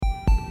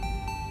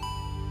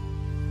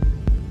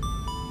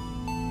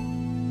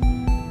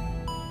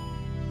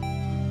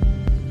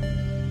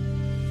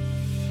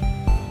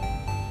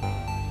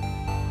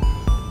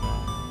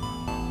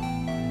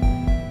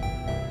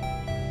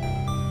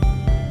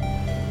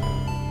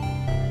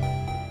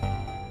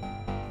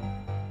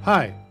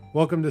Hi,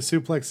 welcome to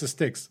Suplex the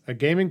Sticks, a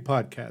gaming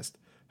podcast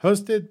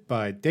hosted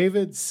by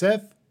David,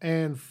 Seth,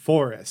 and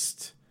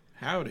Forrest.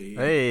 Howdy.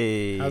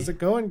 Hey. How's it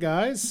going,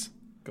 guys?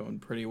 Going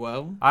pretty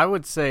well. I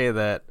would say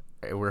that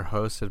we're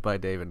hosted by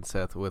David and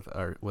Seth with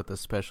a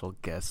special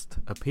guest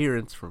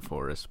appearance from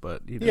Forrest,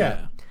 but you know,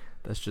 Yeah.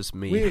 that's just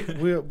me.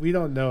 We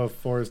don't know if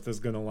Forrest is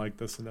going to like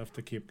this enough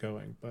to keep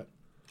going, but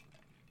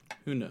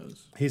Who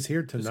knows? he's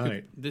here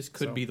tonight. This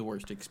could so. be the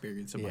worst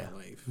experience of my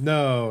life.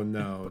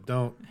 No,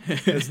 don't.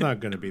 It's not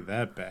going to be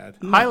that bad.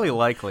 Highly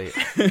likely,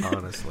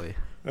 honestly.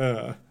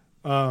 I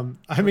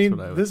what mean,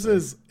 I would this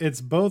say.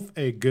 it's both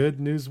a good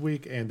news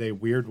week and a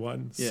weird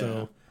one. Yeah.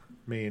 So,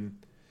 I mean,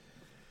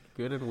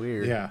 Good and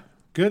weird. yeah,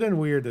 good and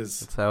weird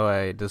is That's how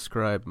I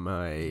describe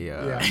my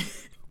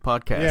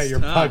podcast. Yeah, your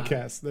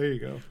podcast. There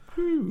you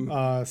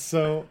go.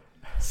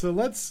 So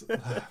let's.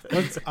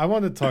 I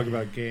want to talk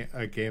about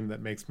a game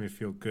that makes me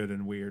feel good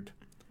and weird,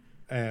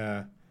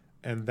 and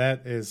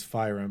that is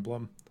Fire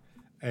Emblem.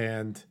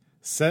 And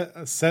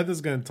Seth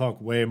is going to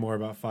talk way more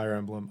about Fire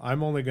Emblem.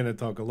 I'm only going to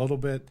talk a little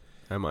bit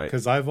I might.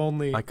 because I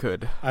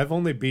could. I've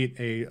only beat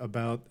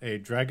about a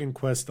Dragon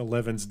Quest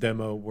XI's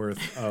demo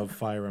worth of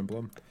Fire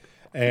Emblem,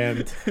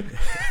 and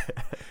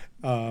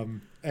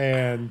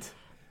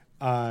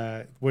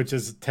which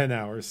is 10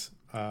 hours.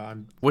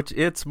 Which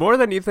it's more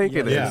than you think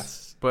it is,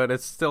 Yes. but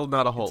it's still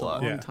not a whole It's a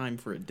lot. long Yeah. time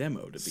for a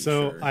demo, to be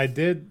So sure. I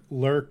did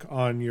lurk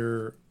on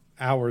your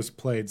hours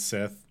played,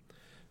 Seth,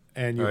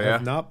 and you Oh,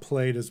 have yeah? not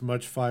played as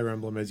much Fire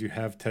Emblem as you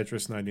have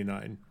Tetris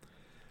 99.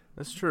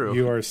 That's true.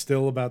 You are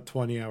still about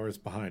 20 hours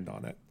behind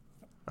on it.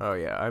 Oh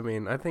yeah, I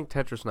mean, I think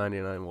Tetris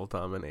 99 will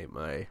dominate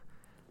my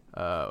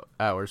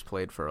hours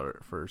played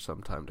for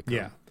some time to come.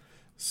 Yeah.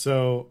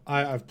 So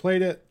I've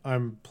played it.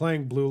 I'm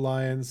playing Blue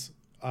Lions.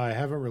 I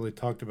haven't really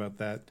talked about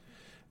that.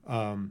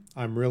 I'm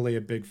really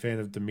a big fan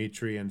of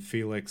Dimitri and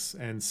Felix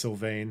and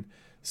Sylvain.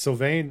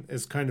 Sylvain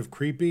is kind of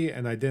creepy,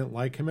 and I didn't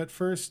like him at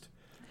first,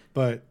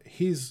 but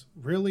he's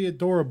really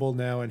adorable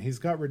now, and he's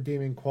got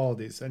redeeming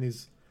qualities, and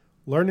he's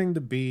learning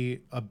to be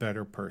a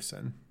better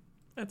person.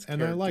 That's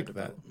and I character like that.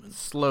 development.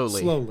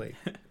 Slowly.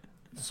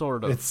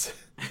 Sort of. It's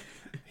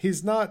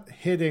he's not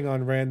hitting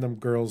on random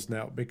girls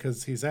now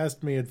because he's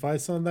asked me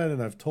advice on that,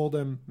 and I've told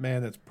him,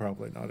 man, it's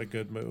probably not a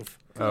good move.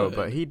 Oh, Good.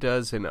 but he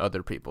does in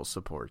other people's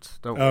supports.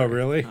 Don't Oh, worry.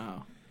 really?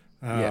 Oh.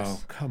 Oh,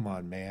 Yes. come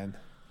on, man.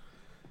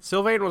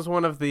 Sylvain was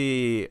one of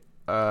the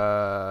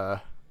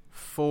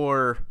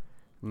 4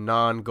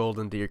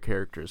 non-Golden Deer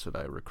characters that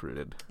I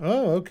recruited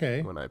Oh,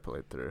 okay. when I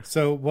played through.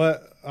 So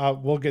what?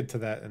 We'll get to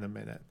that in a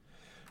minute,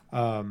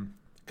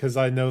 because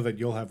I know that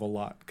you'll have a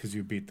lot because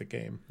you beat the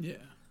game. Yeah.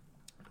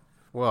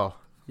 Well,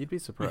 you'd be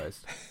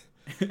surprised.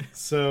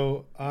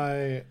 So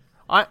I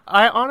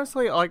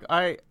honestly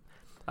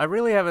I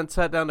really haven't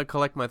sat down to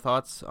collect my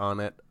thoughts on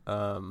it.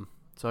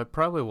 So I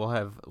probably will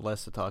have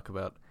less to talk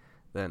about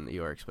than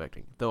you are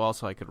expecting. Though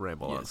also I could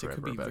ramble on Yes, it could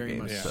forever be about very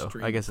games. much So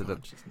stream I guess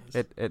consciousness.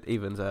 it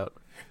evens out.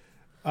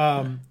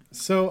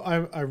 So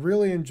I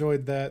really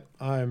enjoyed that.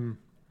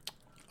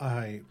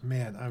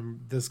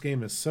 This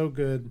game is so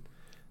good,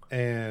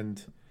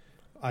 and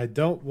I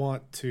don't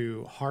want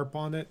to harp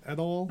on it at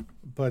all,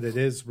 but it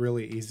is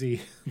really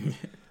easy.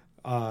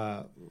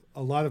 A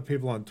lot of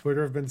people on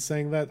Twitter have been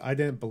saying that. I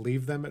didn't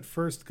believe them at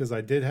first because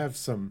I did have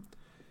some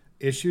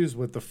issues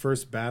with the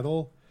first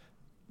battle,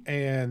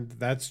 and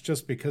that's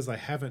just because I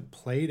haven't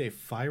played a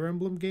Fire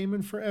Emblem game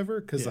in forever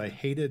because I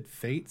hated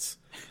Fates.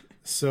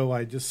 So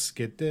I just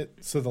skipped it.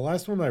 So the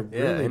last one I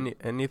really... Yeah,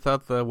 and you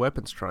thought the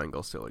weapons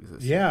triangle still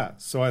existed. Yeah,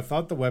 so I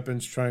thought the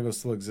weapons triangle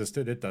still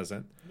existed. It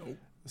doesn't. Nope.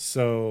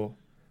 So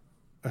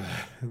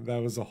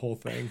that was a whole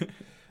thing.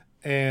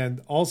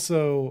 And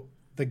also,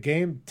 the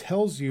game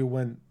tells you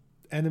when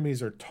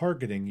enemies are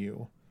targeting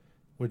you,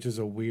 which is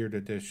a weird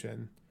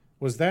addition.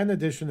 Was that an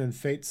addition in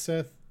Fate,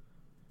 Seth?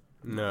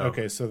 No.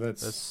 Okay, so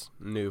That's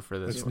new for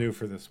this that's one. new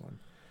for this one.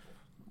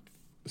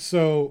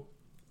 So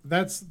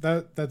that's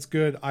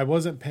good. I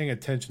wasn't paying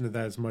attention to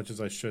that as much as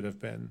I should have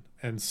been,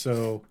 and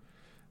so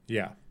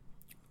yeah.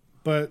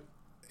 But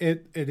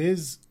it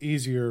is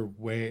easier,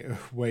 way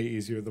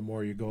easier the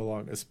more you go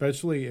along,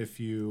 especially if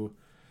you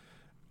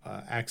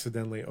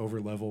accidentally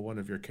overlevel one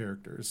of your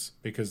characters,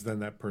 because then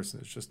that person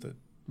is just a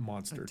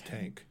monster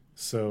tank.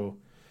 So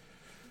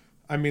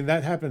I mean,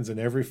 that happens in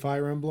every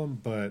Fire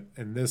Emblem, but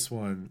in this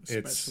one,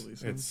 Especially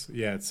so.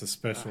 it's a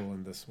special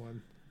in this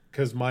one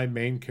because my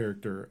main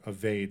character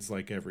evades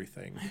like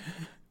everything,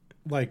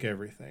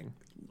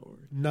 Lord.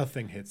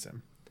 Nothing hits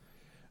him,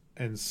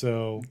 and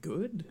so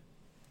Good.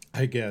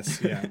 I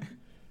guess yeah.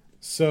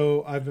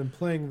 So I've been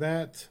playing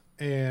that,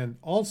 and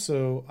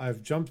also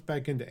I've jumped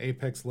back into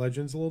Apex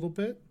Legends a little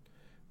bit,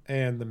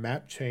 and the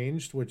map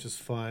changed, which is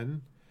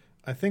fun.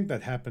 I think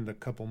that happened a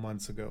couple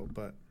months ago,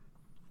 but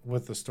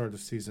with the start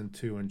of season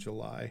 2 in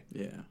July,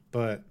 Yeah.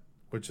 but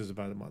which is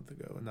about a month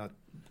ago, not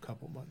a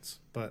couple months.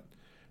 But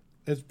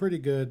it's pretty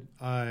good.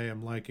 I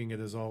am liking it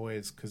as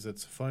always because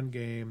it's a fun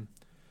game,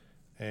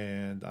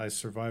 and I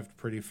survived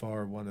pretty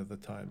far one of the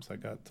times. I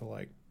got to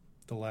like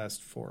the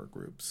last 4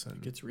 groups, It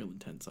and gets real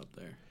intense up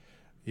there.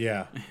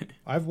 Yeah.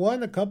 I've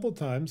won a couple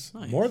times.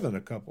 Nice. More than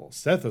a couple.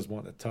 Seth has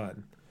won a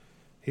ton.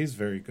 He's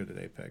very good at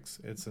Apex.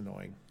 It's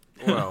annoying.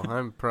 Well,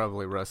 I'm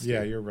probably rusty.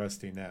 Yeah, you're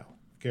rusty now.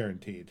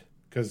 Guaranteed.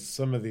 Because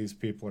some of these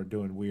people are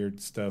doing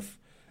weird stuff,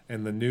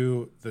 and the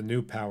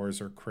new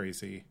powers are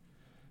crazy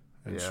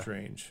and Yeah.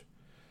 strange.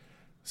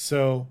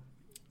 So,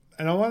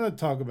 and I want to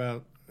talk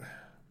about,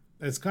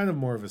 it's kind of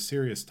more of a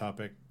serious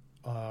topic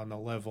on a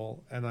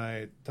level, and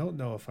I don't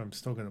know if I'm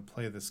still going to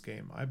play this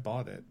game. I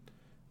bought it,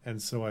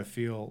 and so I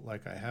feel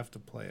like I have to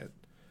play it.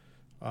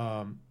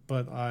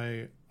 But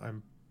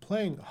I'm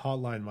playing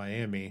Hotline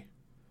Miami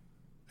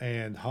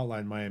and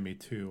Hotline Miami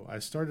 2. I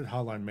started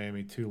Hotline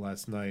Miami 2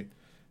 last night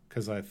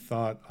because I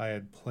thought I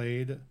had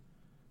played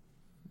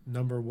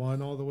number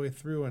 1 all the way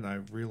through, and I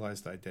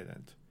realized I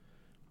didn't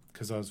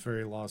because I was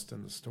very lost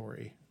in the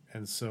story.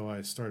 And so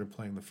I started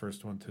playing the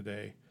first one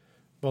today.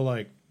 But,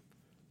 like,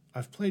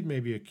 I've played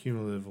maybe a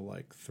cumulative of,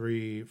 like,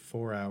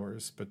 3-4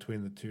 hours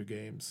between the two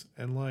games.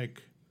 And,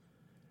 like,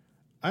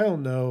 I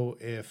don't know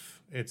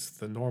if it's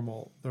the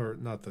normal, or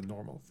not the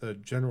normal, the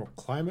general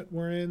climate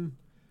we're in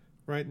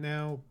right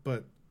now,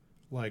 but,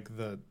 like,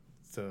 the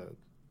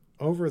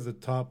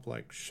over-the-top,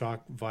 like,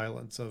 shock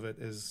violence of it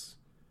is,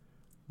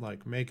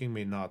 like, making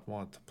me not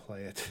want to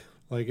play it.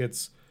 Like,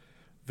 it's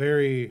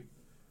very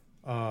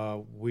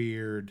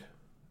weird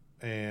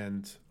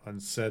and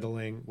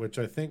unsettling, which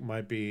I think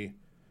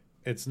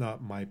it's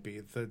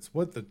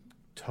what the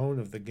tone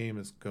of the game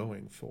is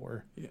going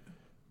for. Yeah.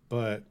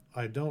 But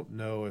I don't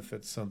know if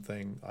it's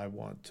something I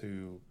want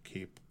to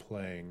keep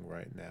playing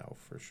right now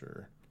for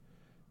sure.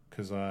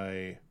 Because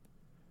I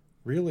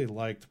really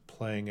liked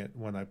playing it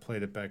when I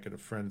played it back at a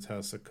friend's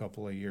house a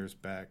couple of years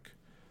back.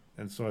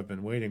 And so I've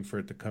been waiting for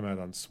it to come out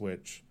on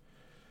Switch.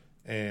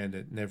 And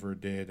it never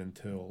did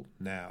until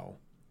now.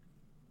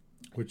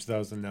 Which that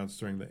was announced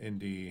during the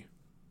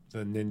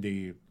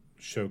Nindy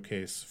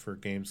showcase for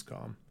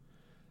Gamescom.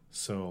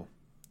 So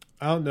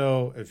I don't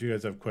know if you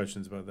guys have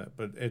questions about that,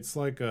 but it's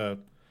like a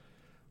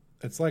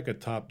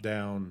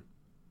top-down.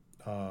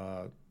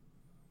 How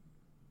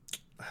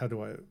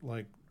do I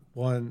like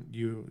one?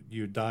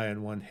 You die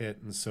in one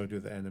hit, and so do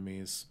the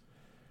enemies.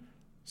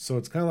 So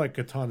it's kind of like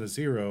Katana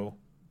Zero,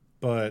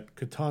 but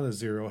Katana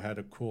Zero had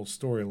a cool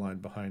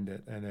storyline behind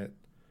it, and it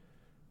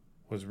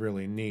was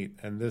really neat.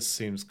 And this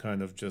seems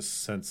kind of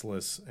just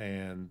senseless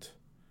and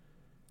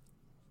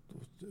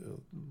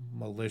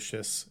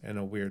malicious in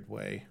a weird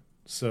way.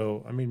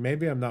 So, I mean,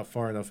 maybe I'm not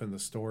far enough in the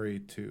story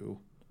to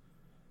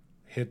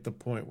hit the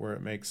point where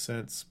it makes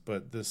sense,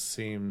 but this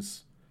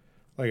seems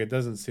like it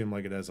doesn't seem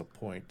like it has a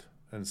point,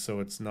 and so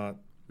it's not.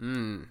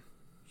 It's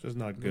just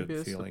not good Maybe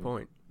that's feeling. the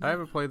point. I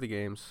haven't played the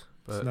games,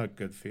 but It's not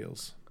good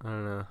feels. I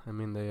don't know. I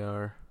mean, they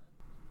are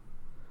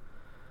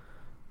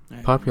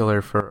I-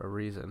 popular for a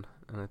reason,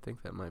 and I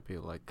think that might be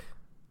like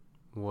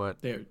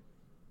what They're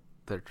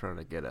they're trying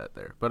to get at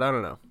there. But I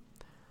don't know.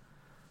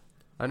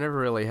 I never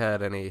really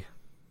had any,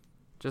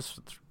 just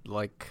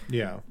like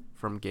Yeah,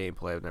 from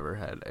gameplay, I've never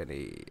had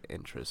any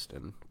interest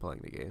in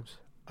playing the games.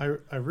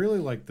 I really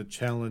like the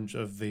challenge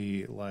of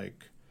the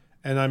like,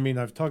 and I mean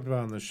I've talked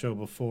about it on the show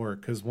before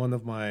because one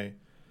of my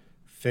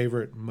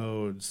favorite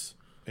modes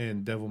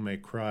in Devil May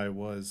Cry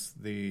was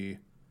the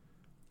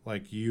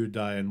like you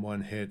die in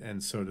one hit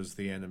and so does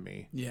the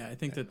enemy. Yeah, I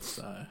think that's.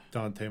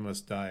 Dante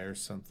must die or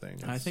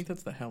something. I think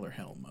that's the Hell or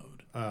Hell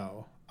mode.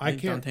 Oh, I I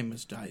think can't. Dante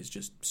Must Die is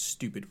just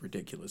stupid,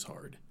 ridiculous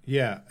hard.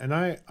 Yeah, and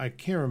I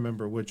can't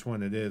remember which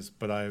one it is,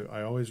 but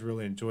I always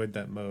really enjoyed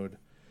that mode.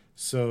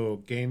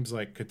 So games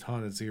like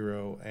Katana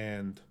Zero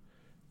and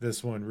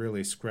this one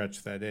really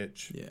scratch that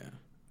itch. Yeah.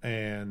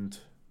 And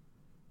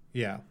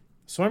yeah,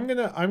 so I'm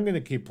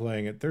gonna keep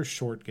playing it. They're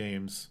short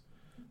games,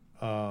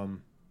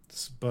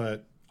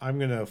 but I'm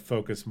gonna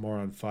focus more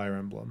on Fire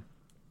Emblem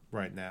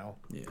right now.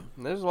 Yeah.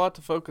 There's a lot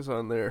to focus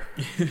on there.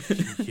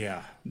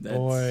 Yeah, That's-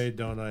 boy,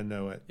 don't I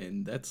know it.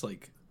 And that's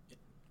like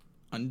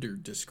under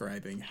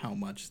describing how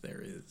much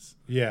there is.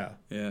 Yeah,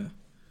 Yeah.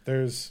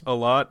 there's A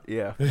lot,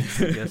 yeah. I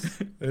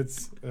guess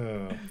it's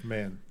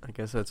man. I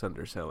guess that's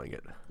underselling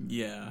it.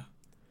 Yeah.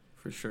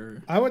 For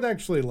sure. I would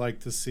actually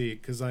like to see,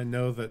 because I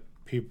know that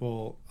I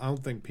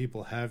don't think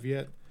people have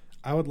yet.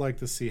 I would like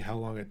to see how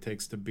long it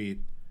takes to beat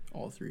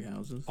All three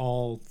houses.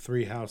 all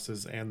 3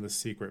 houses and the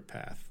secret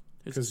path.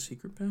 There's a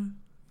secret path?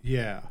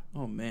 Yeah,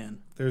 Oh, man.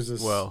 there's a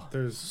Well,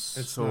 it's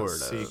not sort of.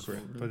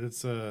 secret, but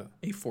it's a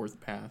A fourth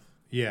path.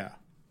 yeah.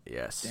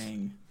 Yes.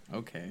 Dang.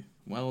 Okay.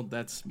 Well,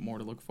 that's more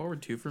to look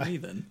forward to for me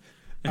then.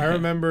 I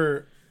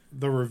remember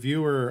the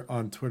reviewer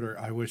on Twitter.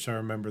 I wish I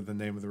remember the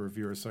name of the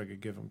reviewer so I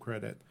could give him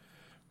credit.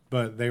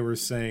 But they were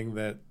saying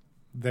that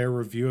their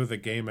review of the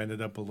game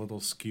ended up a little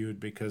skewed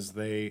because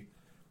they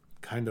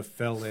kind of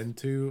fell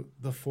into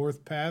the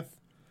fourth path.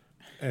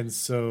 And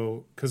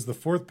so, because the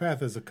fourth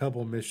path is a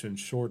couple missions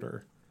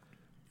shorter,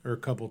 or a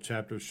couple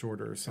chapters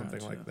shorter, or something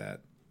Gotcha. like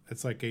that.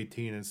 It's like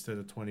 18 instead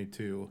of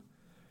 22.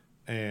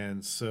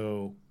 And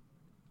so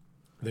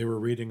they were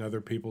reading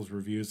other people's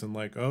reviews and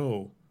like,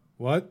 oh,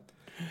 what?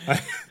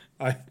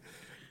 I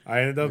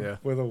ended up Yeah.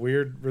 with a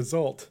weird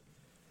result.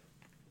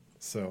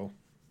 So,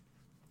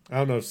 I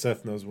don't know if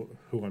Seth knows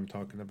who I'm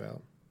talking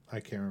about. I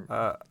can't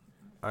remember.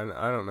 I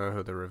don't know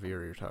who the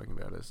reviewer you're talking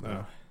about is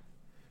now.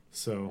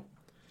 So,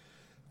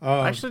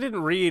 I actually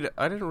didn't read.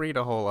 I didn't read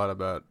a whole lot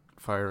about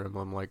Fire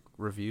Emblem, like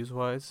reviews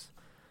wise.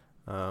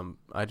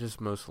 I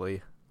just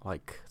mostly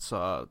like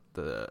saw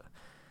the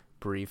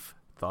brief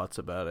thoughts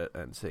about it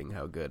and seeing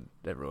how good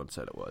everyone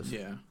said it was.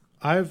 Yeah.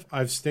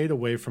 I've stayed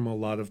away from a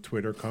lot of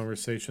Twitter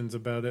conversations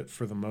about it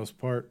for the most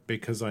part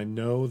because I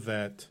know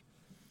that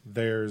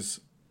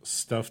there's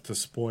stuff to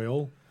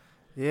spoil.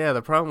 Yeah,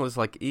 the problem was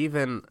like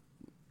even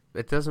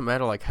it doesn't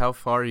matter like how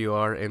far you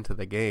are into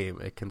the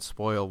game, it can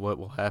spoil what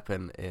will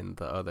happen in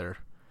the other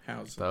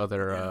The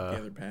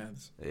other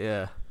paths.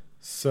 Yeah.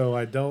 So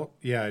I don't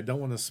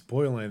want to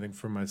spoil anything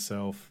for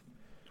myself.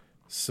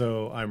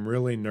 So I'm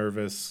really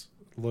nervous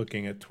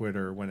looking at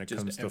Twitter when it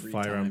Just comes to every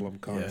Fire time. Emblem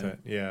content.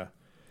 Yeah.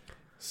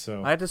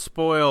 So I had to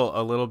spoil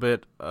a little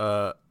bit,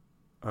 not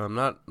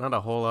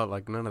a whole lot,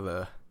 like none of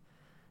the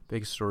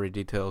big story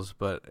details,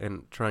 but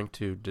in trying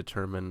to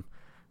determine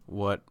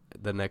what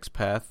the next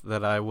path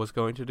that I was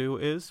going to do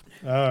is.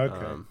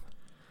 Oh,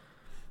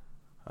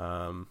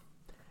 okay.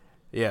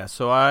 Yeah,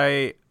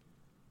 so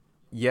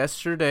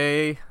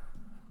yesterday?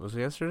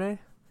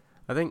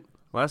 I think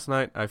last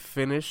night I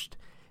finished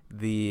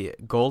the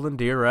Golden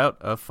Deer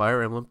route of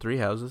Fire Emblem Three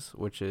Houses,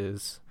 which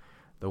is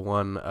the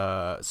one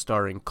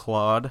starring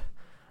Claude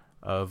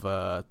of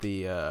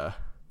the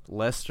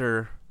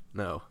Lester.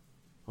 No,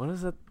 what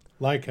is it?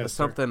 Leicester.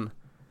 Something.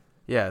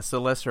 Yeah, it's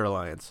the Lester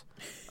Alliance.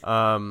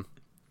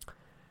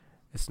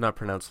 It's not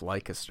pronounced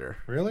Leicester.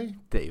 Really?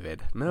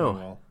 David. No. Oh,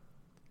 well.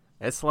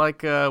 It's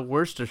like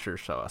Worcestershire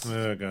sauce.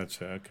 Oh,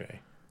 gotcha. Okay.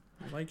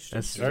 It's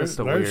It's just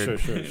a weird.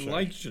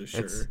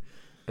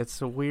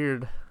 It's a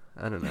weird.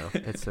 I don't know.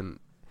 It's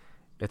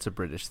a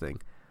British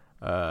thing.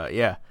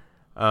 Yeah.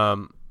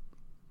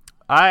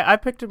 I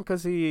picked him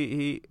because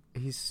he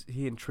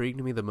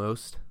intrigued me the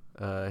most.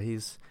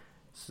 He's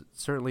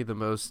certainly the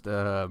most.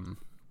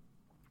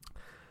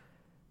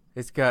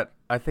 It's got,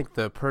 I think,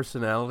 the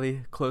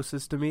personality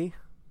closest to me,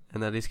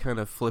 and that he's kind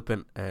of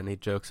flippant and he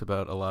jokes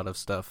about a lot of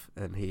stuff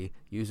and he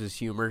uses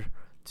humor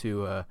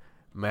to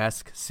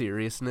mask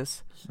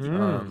seriousness.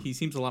 He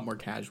seems a lot more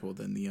casual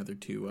than the other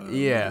two.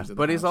 Yeah,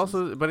 but he's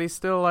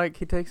still like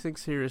he takes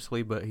things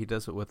seriously, but he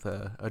does it with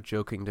a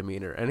joking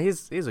demeanor, and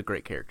he's a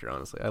great character.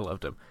 Honestly, I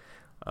loved him.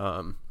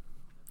 And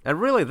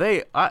really,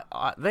 they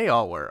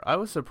all were. I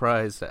was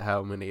surprised at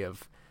how many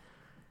of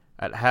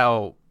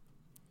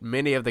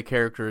the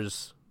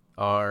characters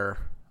are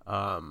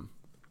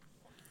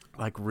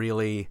like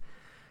really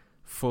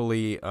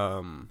fully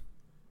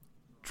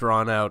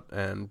drawn out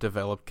and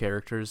developed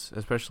characters,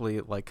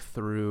 especially like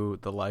through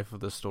the life of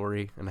the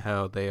story and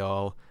how they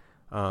all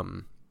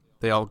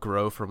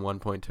grow from one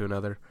point to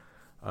another.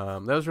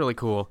 That was really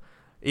cool.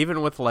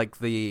 Even with like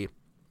the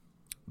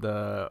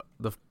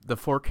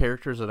four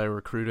characters that I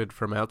recruited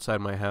from outside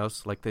my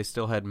house, like they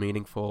still had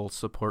meaningful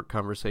support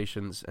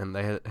conversations, and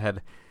they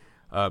had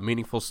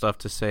meaningful stuff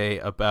to say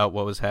about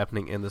what was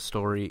happening in the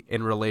story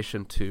in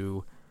relation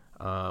to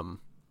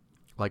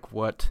like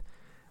what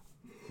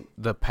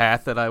the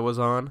path that I was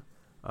on.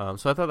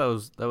 So I thought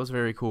that was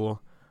very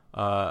cool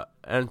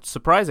and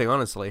surprising,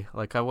 honestly.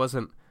 Like I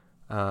wasn't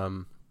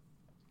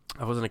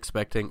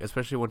expecting,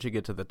 especially once you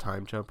get to the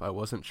time jump, I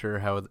wasn't sure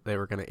how they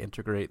were going to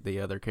integrate the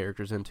other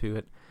characters into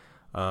it.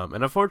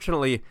 And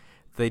unfortunately,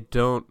 they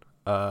don't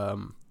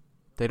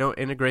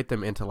integrate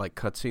them into like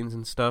cutscenes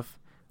and stuff.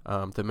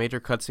 The major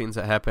cutscenes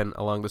that happen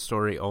along the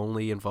story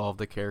only involve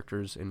the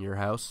characters in your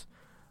house.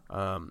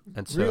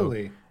 And so,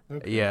 really?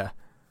 Okay. Yeah.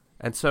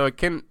 And so it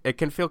can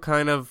feel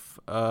kind of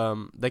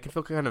they can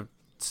feel kind of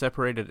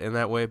separated in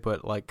that way,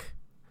 but like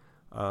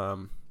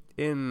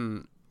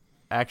in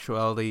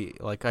actuality,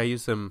 like I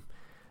use them,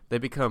 they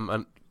became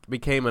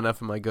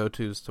enough of my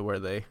go-tos to where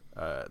they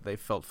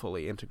felt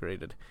fully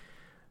integrated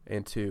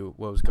into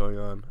what was going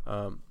on.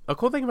 A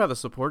cool thing about the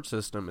support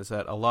system is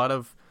that a lot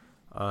of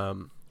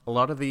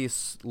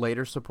these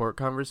later support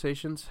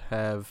conversations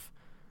have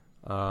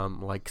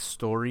like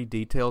story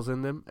details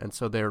in them, and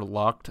so they're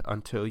locked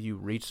until you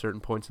reach certain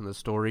points in the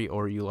story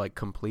or you like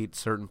complete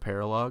certain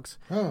paralogs,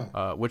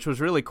 which was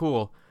really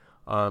cool.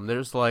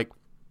 There's like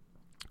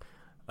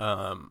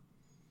no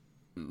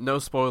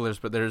spoilers,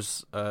 but there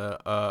is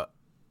a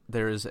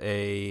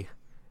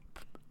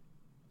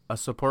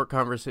support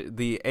conversation.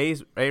 The A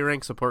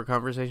rank support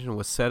conversation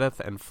with Sedith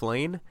and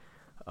Flane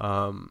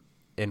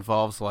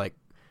involves like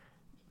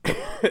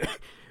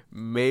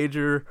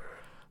major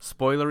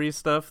spoilery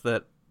stuff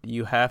that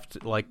you have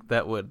to like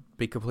that would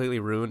be completely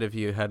ruined if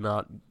you had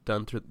not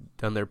done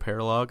their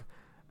paralogue,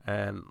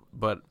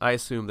 but I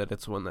assume that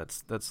it's one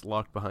that's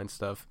locked behind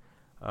stuff.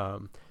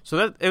 So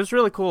that it was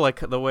really cool, like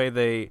the way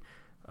they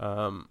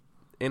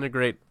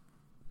integrate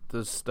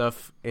the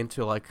stuff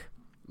into like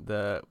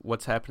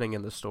what's happening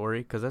in the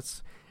story, because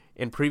that's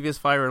in previous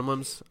Fire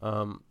Emblems.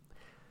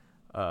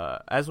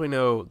 As we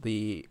know,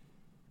 the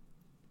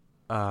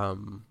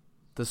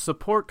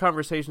support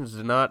conversations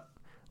did not,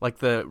 like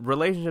the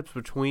relationships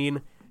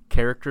between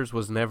characters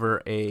was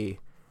never a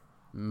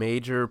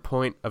major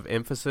point of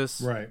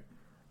emphasis. Right.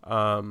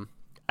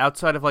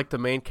 Outside of like the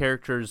main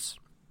characters,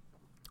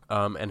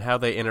 and how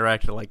they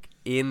interacted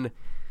in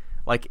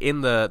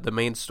the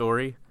main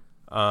story.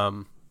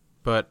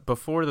 But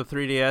before the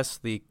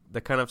 3DS,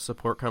 the kind of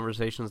support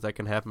conversations that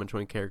can happen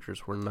between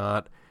characters were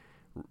not,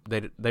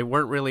 they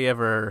weren't really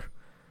ever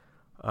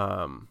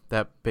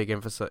that big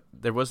emphasis.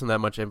 There wasn't that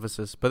much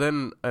emphasis. But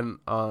then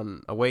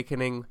on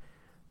Awakening,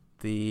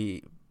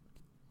 the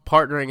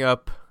partnering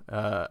up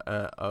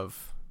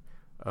of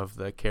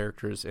the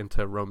characters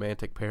into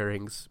romantic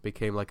pairings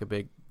became like a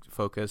big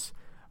focus.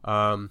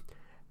 And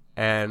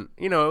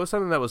it was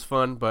something that was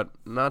fun, but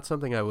not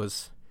something I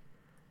was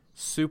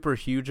super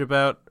huge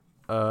about.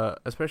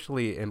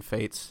 Especially in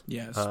Fates.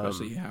 Yeah,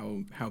 especially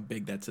how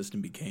big that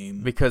system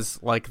became. Because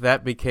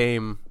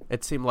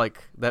it seemed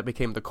like that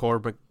became the core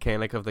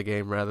mechanic of the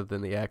game rather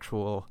than the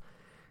actual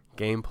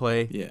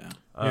gameplay. Yeah.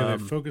 They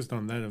focused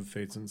on that in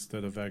Fates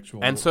instead of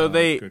actual and so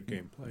good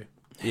gameplay.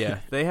 Yeah,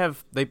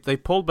 they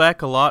pulled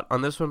back a lot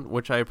on this one,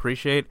 which I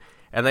appreciate.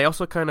 And they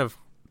also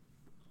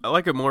I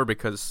like it more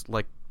because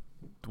like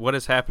what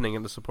is happening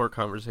in the support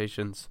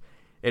conversations,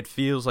 it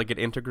feels like it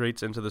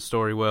integrates into the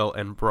story well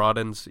and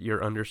broadens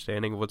your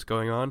understanding of what's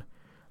going on,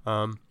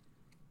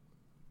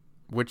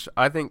 which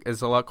I think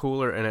is a lot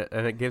cooler,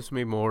 and it gives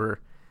me more,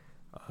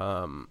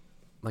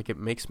 it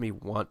makes me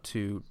want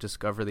to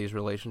discover these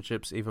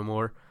relationships even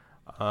more,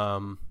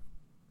 and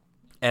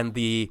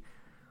the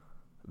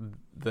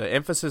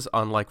emphasis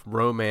on like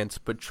romance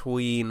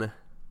between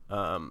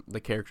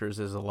the characters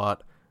is a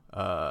lot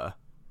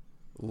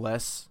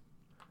less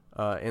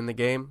in the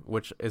game,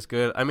 which is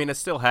good. I mean, it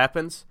still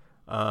happens.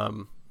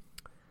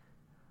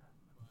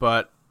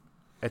 But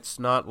it's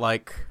not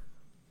like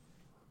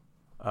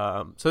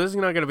so this is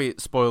not going to be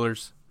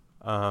spoilers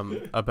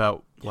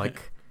about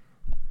like,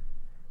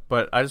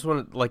 but I just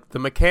want to like the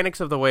mechanics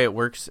of the way it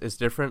works is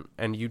different,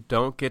 and you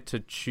don't get to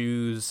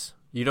choose,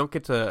 you don't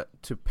get to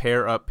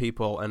pair up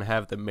people and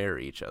have them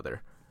marry each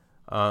other.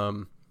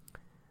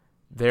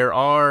 There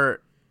are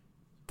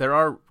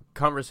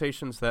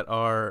conversations that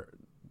are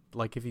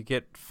like, if you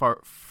get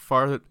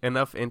far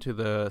enough into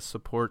the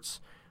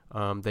supports,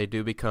 they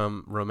do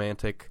become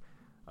romantic,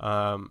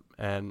 but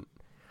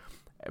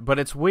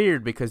it's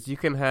weird because you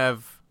can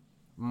have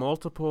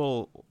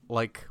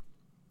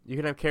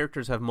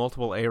characters have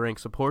multiple A-rank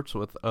supports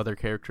with other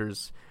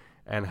characters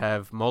and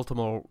have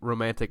multiple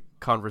romantic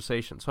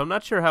conversations. So I'm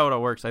not sure how it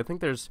all works. I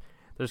think there's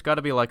got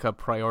to be like a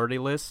priority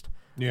list.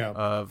 Yeah.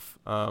 Of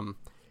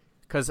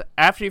because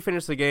after you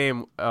finish the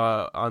game,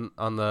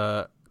 on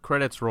the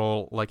credits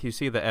roll, like you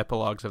see the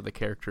epilogues of the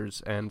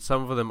characters, and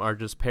some of them are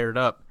just paired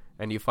up.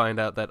 And you find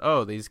out that,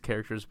 these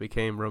characters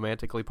became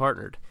romantically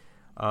partnered.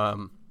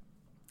 You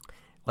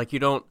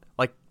don't,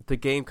 like, the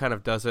game kind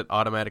of does it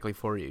automatically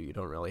for you. You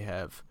don't really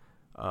have.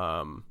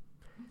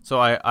 So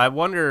I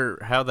wonder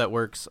how that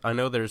works. I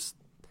know there's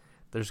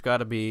got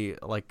to be,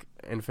 like,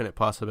 infinite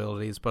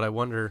possibilities, but I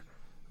wonder,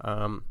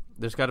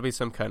 there's got to be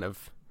some kind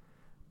of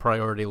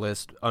priority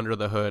list under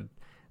the hood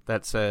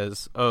that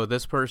says,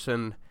 this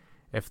person,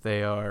 if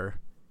they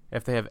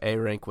have A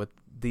rank with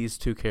these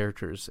two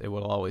characters, it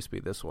will always be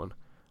this one.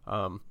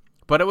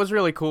 But it was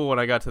really cool when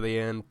I got to the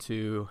end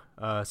to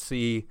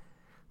see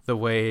the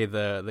way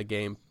the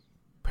game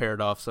paired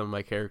off some of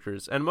my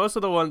characters, and most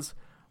of the ones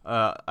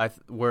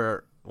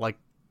were like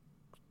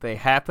they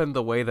happened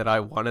the way that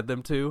I wanted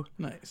them to.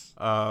 Nice.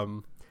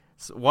 So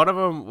one of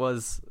them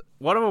was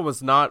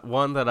not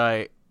one that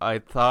I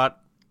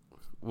thought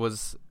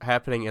was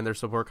happening in their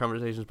support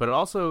conversations, but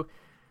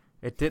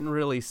it didn't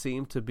really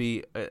seem to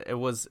be. It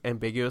was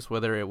ambiguous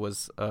whether it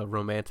was a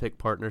romantic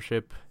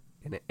partnership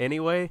in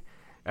any way.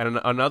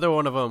 And another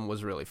one of them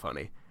was really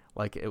funny.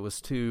 Like, it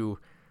was two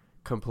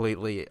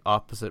completely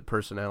opposite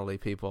personality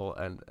people,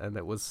 and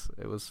it was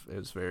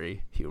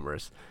very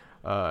humorous,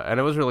 and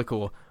it was really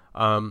cool.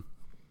 And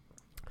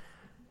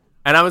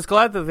I was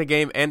glad that the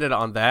game ended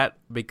on that,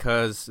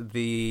 because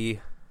the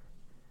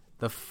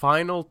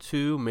final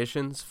two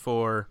missions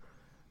for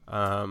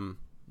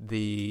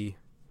the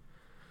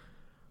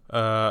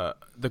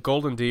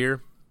Golden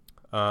Deer.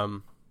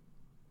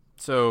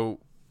 So,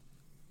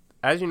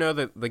 as you know,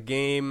 the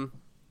game.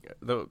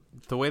 The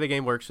way the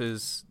game works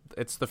is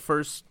it's the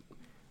first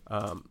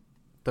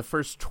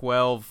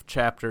 12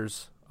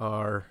 chapters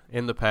are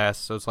in the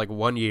past, so it's like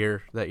 1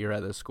 year that you're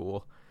at this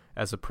school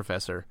as a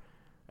professor,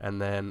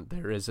 and then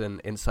there is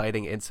an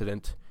inciting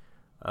incident,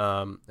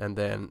 and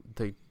then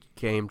the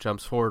game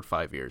jumps forward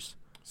 5 years.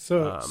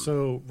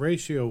 So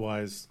ratio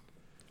wise,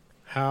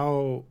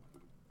 how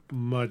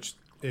much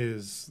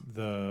is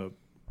the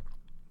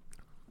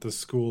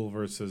school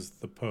versus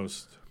the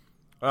post?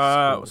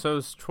 So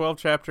it's 12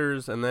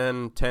 chapters and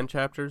then 10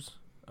 chapters.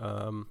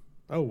 Oh,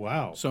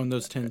 wow. So in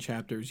those 10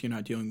 chapters, you're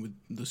not dealing with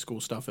the school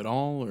stuff at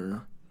all,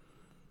 or?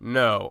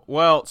 No.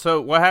 Well,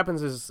 so what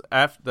happens is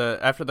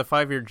after the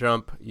 5 year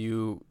jump,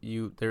 you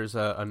there's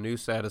a new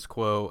status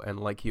quo, and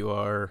like you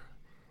are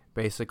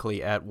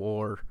basically at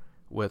war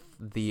with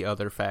the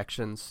other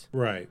factions.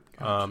 Right.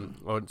 Gotcha.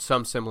 Or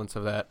some semblance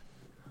of that.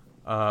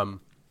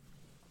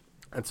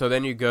 And so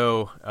then you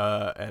go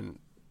and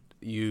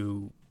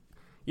you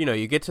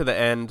get to the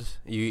end.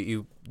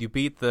 You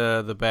beat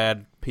the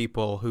bad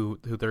people who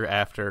they're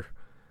after,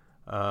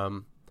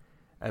 and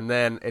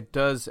then it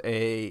does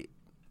the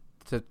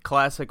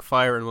classic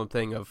Fire Emblem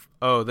thing of,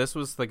 oh, this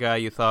was the guy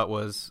you thought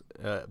was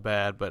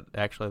bad, but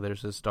actually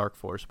there's this dark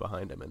force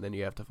behind him, and then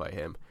you have to fight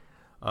him.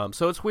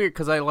 So it's weird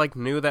because I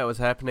knew that was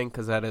happening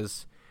because that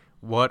is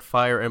what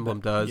Fire Emblem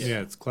does.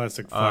 Yeah, it's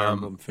classic Fire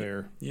Emblem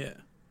fare. Yeah.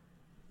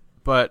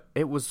 But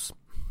it's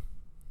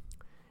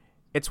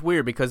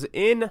weird because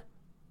in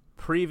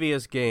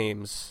previous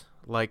games,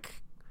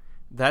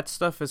 that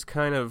stuff is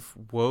kind of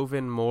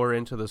woven more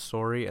into the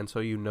story, and so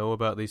you know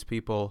about these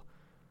people.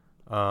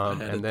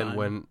 And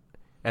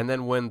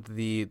then when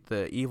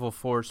the evil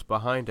force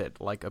behind it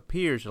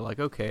appears, you're like,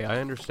 okay, I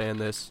understand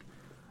this.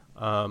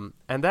 And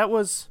that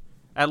was,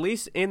 at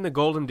least in the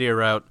Golden Deer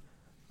route,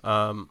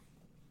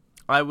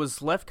 I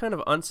was left kind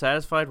of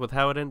unsatisfied with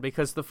how it ended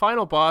because the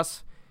final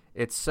boss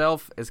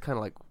itself is kind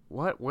of like,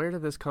 what? Where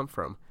did this come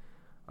from?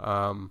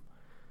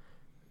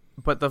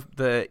 But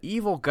the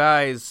evil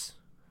guys,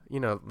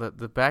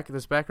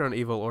 this background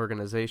evil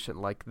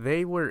organization,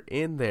 they were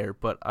in there,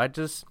 but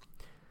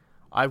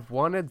I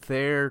wanted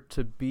there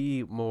to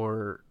be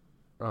more.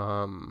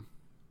 I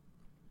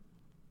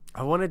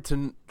wanted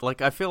to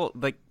I feel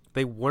like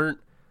they weren't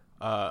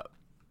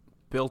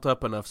built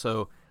up enough.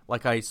 So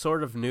I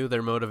sort of knew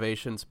their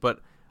motivations, but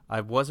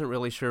I wasn't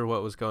really sure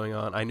what was going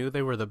on. I knew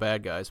they were the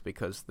bad guys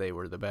because they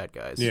were the bad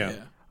guys. Yeah.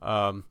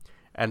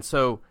 And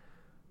so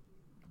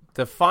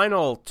the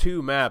final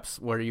two maps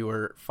where you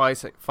were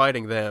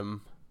fighting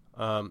them,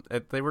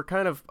 they were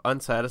kind of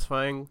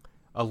unsatisfying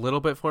a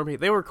little bit for me.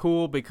 They were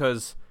cool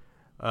because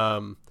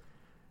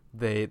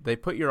they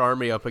put your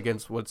army up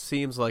against what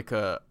seems like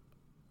a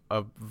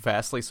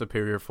vastly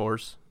superior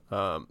force,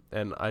 and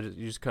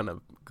you just kind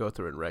of go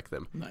through and wreck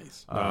them.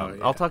 Nice.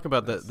 I'll talk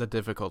about the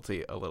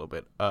difficulty a little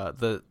bit.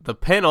 The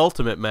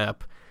penultimate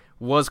map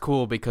was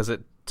cool because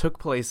it took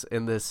place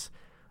in this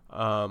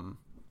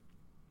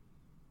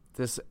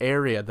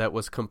area that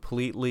was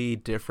completely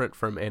different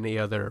from any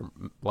other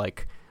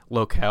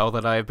locale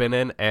that I've been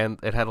in, and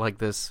it had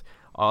this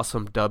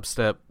awesome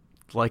dubstep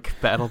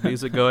battle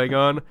music going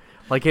on.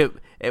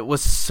 It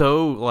was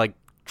so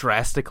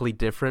drastically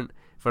different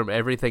from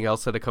everything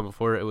else that had come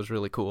before. It was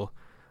really cool.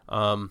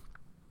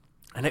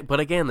 But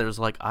again, there's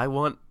I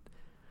want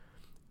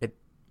it.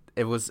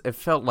 It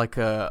felt like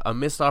a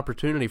missed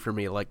opportunity for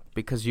me,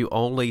 because you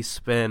only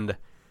spend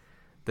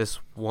this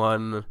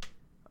one.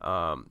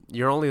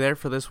 You're only there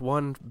for this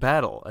one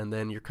battle, and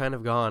then you're kind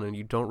of gone, and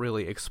you don't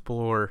really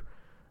explore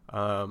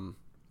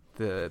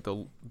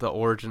the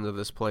origin of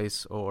this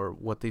place or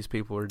what these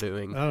people are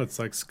doing. Oh, it's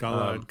like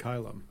Scala and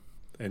Kylum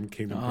and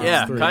Kingdom Hearts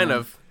yeah, 3. kind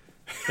of.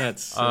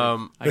 That's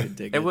I could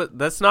dig it.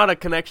 That's not a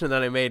connection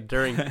that I made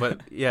during,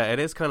 but yeah, it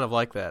is kind of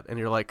like that. And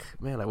you're like,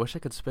 man, I wish I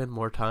could spend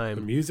more time.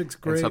 The music's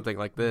great. In something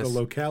like this. The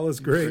locale is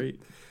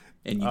great.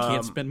 And you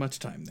can't spend much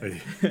time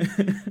there.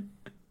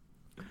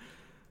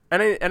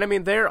 And I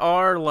mean, there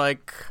are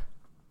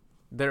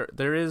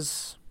there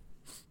is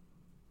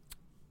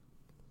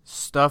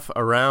stuff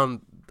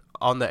around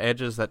on the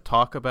edges that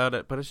talk about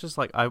it, but it's just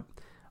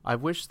I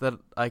wish that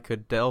I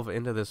could delve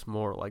into this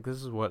more.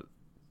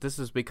 This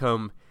has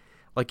become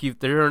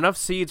there are enough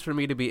seeds for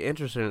me to be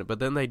interested in it, but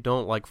then they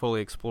don't fully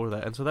explore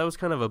that, and so that was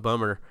kind of a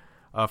bummer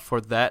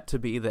for that to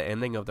be the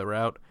ending of the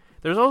route.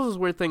 There's also this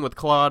weird thing with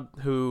Claude,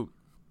 who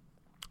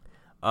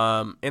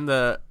in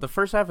the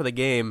first half of the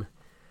game,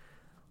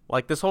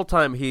 this whole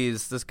time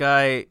he's this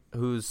guy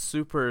who's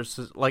super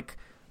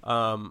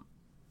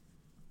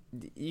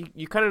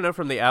you kind of know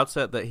from the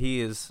outset that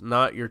he is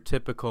not your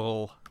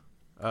typical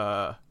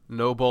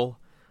noble.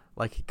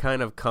 He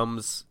kind of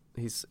comes,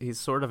 he's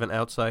sort of an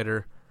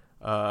outsider.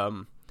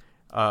 Some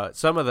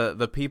of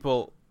the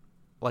people,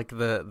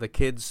 the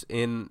kids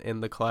in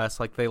the class,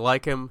 they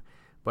like him,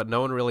 but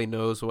no one really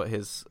knows what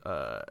his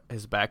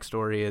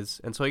backstory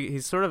is, and so he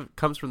sort of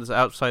comes from this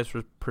outside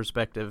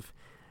perspective,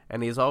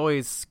 and he's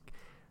always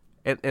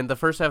in the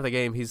first half of the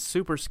game he's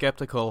super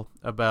skeptical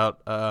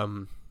about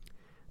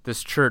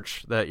this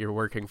church that you're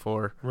working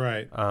for,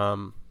 right?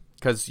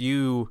 Because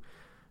the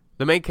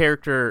main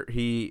character,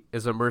 he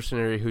is a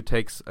mercenary who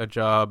takes a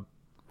job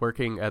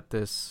working at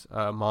this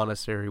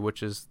monastery,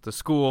 which is the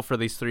school for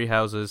these three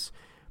houses,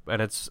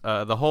 and it's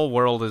the whole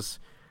world is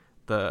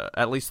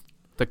at least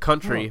the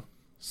country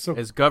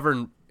is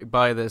governed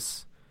by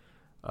this.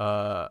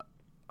 I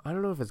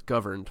don't know if it's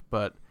governed,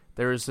 but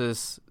there is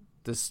this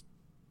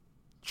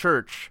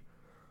church,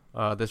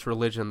 this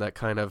religion that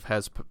kind of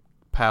has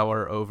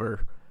power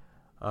over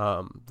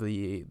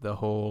the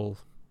whole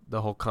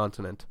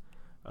continent.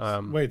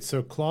 Wait,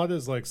 so Claude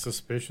is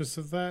suspicious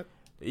of that?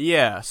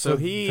 Yeah, so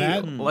he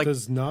that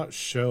does not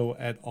show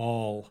at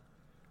all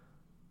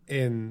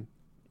in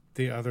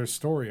the other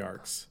story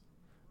arcs.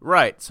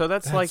 Right. So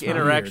that's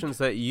interactions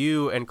weird. that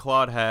you and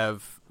Claude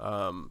have,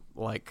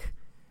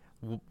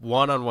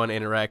 one-on-one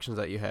interactions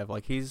that you have.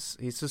 He's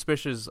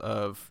suspicious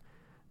of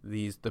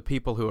the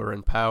people who are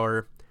in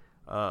power.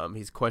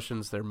 He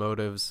questions their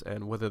motives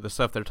and whether the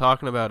stuff they're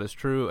talking about is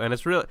true. And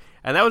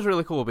that was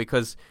really cool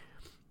because,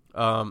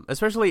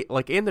 especially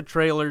like in the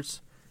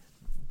trailers,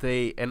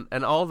 they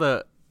and all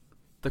the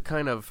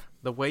kind of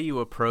the way you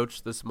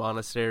approach this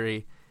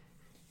monastery,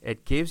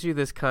 it gives you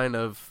this kind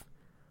of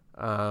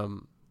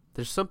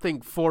there's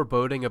something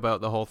foreboding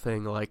about the whole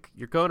thing. Like,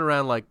 you're going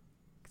around like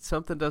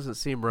something doesn't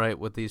seem right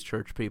with these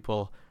church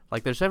people.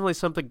 Like, there's definitely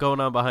something going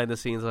on behind the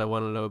scenes that I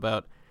want to know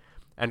about.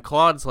 And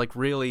Claude's like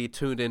really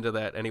tuned into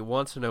that, and he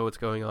wants to know what's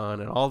going on,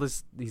 and all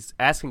this. He's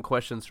asking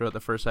questions throughout the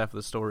first half of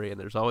the story, and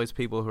there's always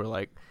people who are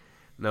like,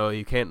 "No,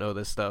 you can't know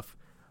this stuff."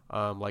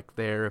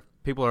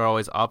 People are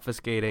always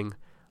obfuscating,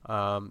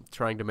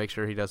 trying to make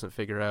sure he doesn't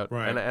figure out,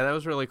 right. and that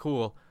was really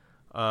cool.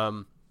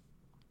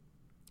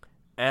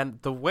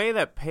 And the way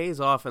that pays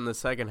off in the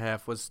second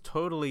half was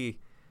totally,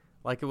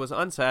 like, it was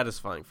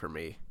unsatisfying for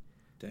me.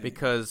 Dang.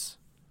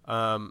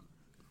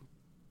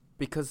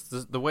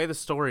 because the way the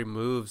story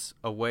moves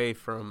away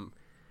from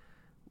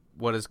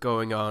what is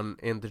going on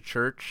in the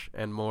church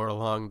and more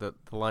along the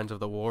lines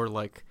of the war,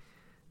 like,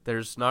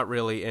 there's not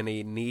really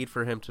any need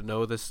for him to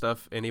know this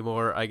stuff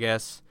anymore, I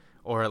guess,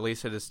 or at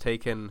least it has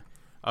taken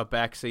a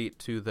backseat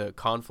to the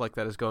conflict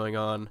that is going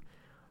on.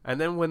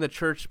 And then when the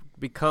church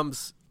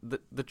becomes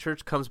the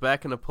church comes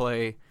back into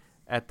play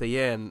at the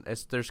end,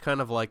 there's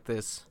kind of like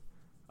this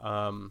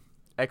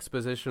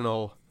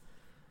expositional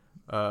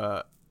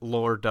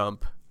lore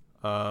dump,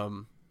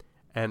 and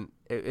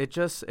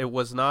it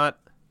was not,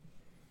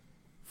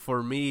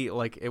 for me,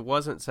 like, it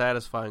wasn't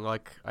satisfying.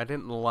 Like, I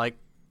didn't like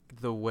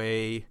the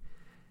way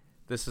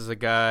this is a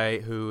guy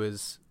who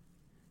is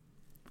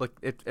like,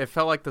 it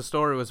felt like the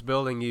story was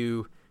building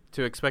you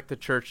to expect the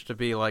church to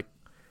be like,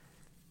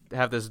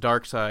 have this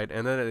dark side,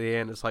 and then at the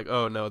end it's like,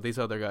 oh no, these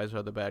other guys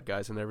are the bad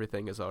guys and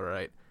everything is all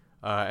right.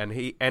 And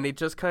he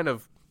just kind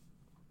of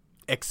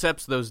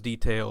accepts those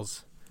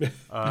details,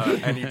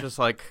 and you're just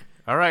like,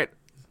 all right,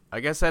 I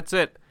guess that's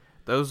it.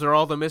 Those are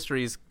all the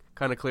mysteries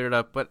kind of cleared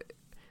up. But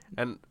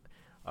I don't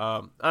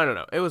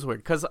know, it was weird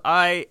because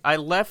I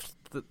left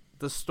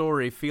the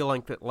story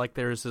feeling that, like,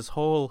 there's this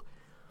whole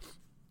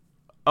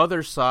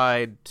other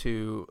side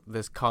to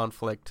this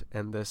conflict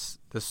and this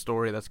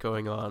story that's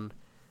going on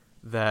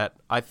that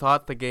I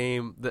thought the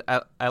game,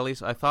 at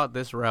least I thought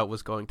this route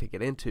was going to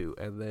get into,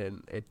 and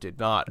then it did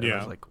not. And I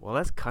was like, well,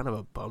 that's kind of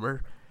a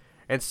bummer.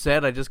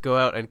 Instead, I just go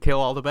out and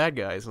kill all the bad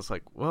guys. It's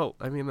like, well,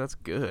 I mean, that's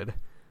good.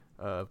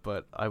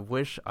 But I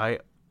wish I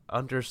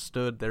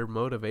understood their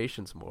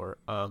motivations more.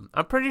 I'm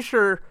pretty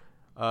sure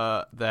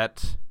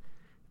that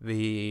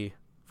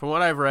from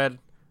what I've read,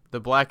 the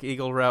Black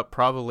Eagle route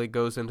probably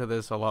goes into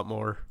this a lot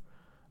more.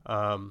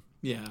 And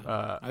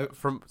I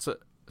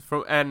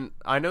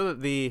know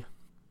that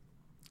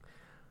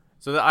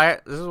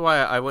this is why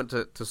I went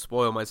to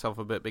spoil myself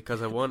a bit,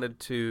 because I wanted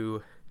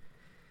to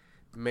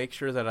make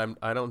sure that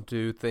I don't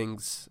do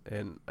things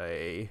in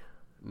a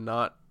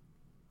not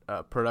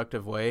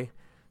productive way.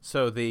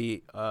 So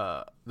the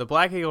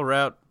Black Eagle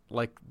route,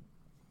 like,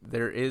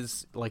 there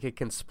is, like, it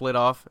can split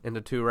off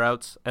into two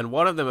routes, and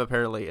one of them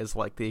apparently is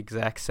like the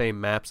exact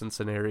same maps and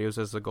scenarios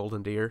as the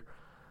Golden Deer.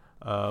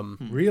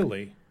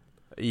 Really?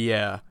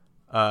 Yeah.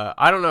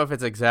 I don't know if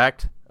it's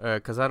exact,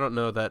 because I don't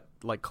know that,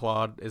 like,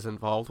 Claude is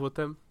involved with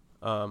them.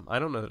 I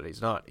don't know that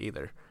he's not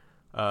either.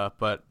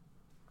 But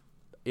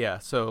yeah,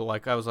 so,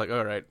 like, I was like,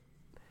 all right.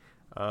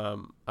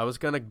 I was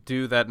gonna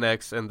do that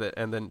next, and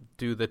then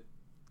do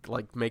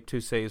like, make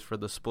two saves for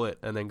the split,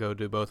 and then go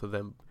do both of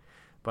them.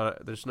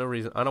 But there's no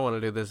reason I don't want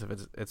to do this if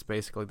it's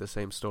basically the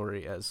same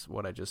story as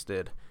what I just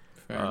did.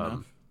 Fair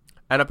enough.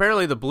 And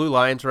apparently the Blue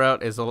Lions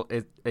route is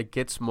it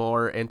gets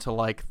more into,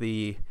 like,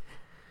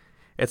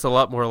 it's a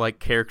lot more like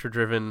character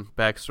driven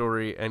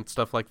backstory and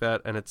stuff like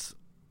that, and it's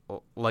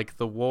like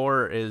the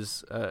war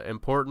is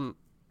important,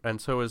 and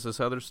so is this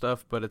other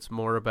stuff, but it's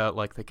more about,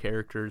 like, the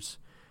characters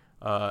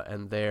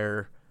and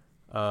their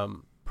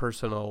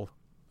personal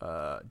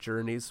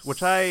journeys,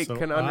 which I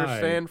can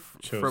understand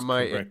from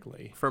my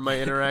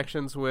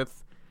interactions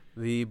with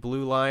the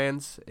Blue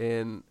Lions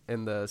in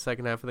the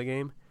second half of the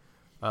game.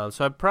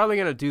 So I'm probably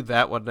gonna do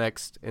that one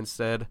next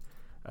instead,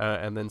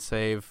 and then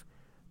save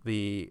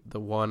the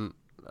one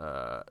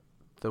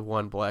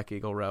Black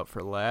Eagle route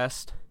for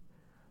last.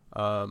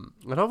 And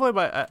hopefully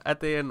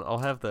at the end I'll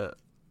have the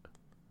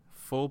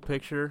full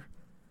picture.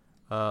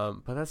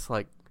 But that's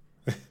like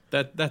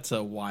that's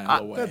a while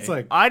away. That's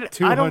like I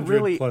 200 don't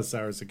really, plus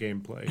hours of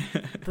gameplay.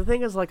 The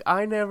thing is, like,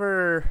 I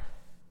mean,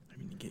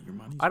 you get your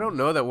money. I don't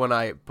know that when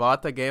I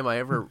bought the game I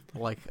ever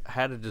like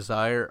had a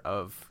desire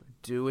of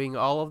doing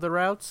all of the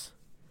routes.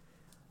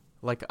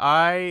 Like,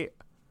 I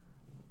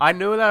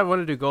knew that I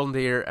wanted to do Golden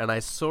Deer, and I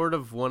sort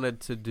of wanted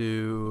to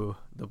do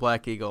the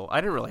Black Eagle.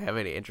 I didn't really have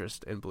any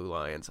interest in Blue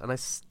Lions, and I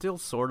still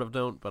sort of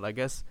don't, but I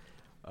guess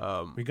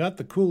we got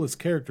the coolest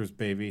characters,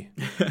 baby.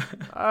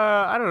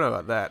 I don't know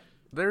about that.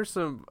 There's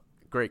some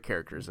great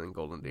characters in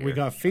Golden Deer. We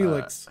got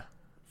Felix.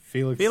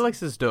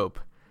 Felix is dope.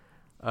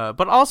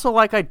 But also,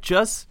 like,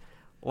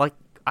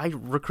 I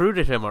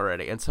recruited him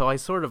already, and so I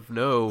sort of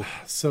know.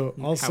 So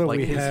also like,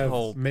 we his have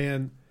whole...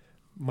 man.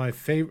 My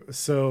favorite.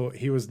 So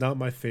he was not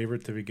my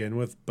favorite to begin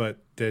with, but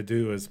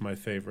Dedu is my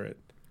favorite.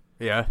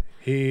 Yeah.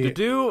 He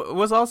Dedu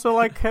was also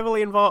like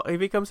heavily involved. He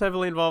becomes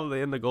heavily involved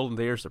in the Golden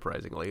Deer,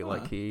 surprisingly.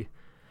 Like he,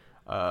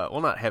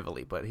 well, not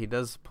heavily, but he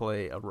does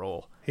play a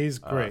role. he's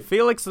great.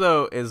 Felix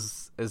though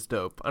is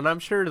dope, and I'm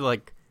sure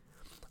like,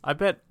 I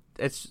bet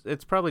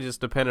it's probably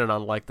just dependent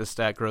on like the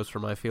stat grows for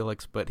my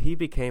Felix, but he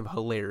became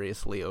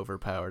hilariously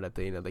overpowered at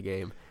the end of the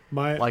game.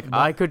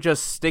 I could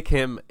just stick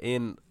him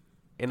in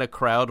a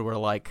crowd where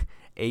like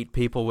 8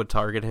 people would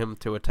target him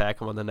to attack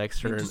him on the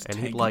next turn, and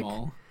he'd like,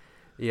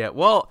 yeah,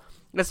 well.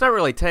 It's not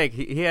really tank.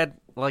 He had,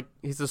 like,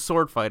 he's a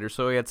sword fighter,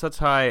 so he had such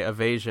high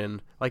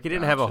evasion. Like, he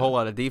didn't have a whole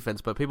lot of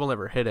defense, but people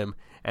never hit him,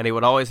 and he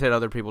would always hit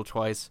other people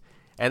twice.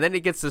 And then he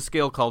gets this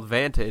skill called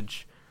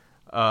Vantage,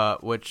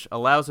 which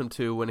allows him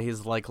to, when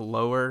he's, like,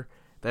 lower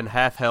than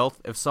half health,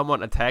 if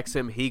someone attacks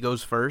him, he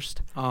goes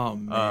first. Oh,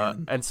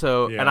 man. And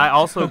so, and I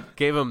also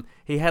gave him,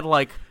 he had,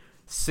 like,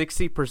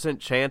 60%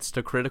 chance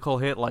to critical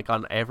hit, like,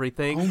 on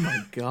everything. Oh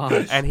my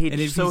gosh! And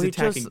he's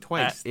attacking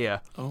twice. Yeah.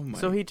 Oh my.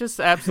 So he just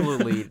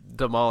absolutely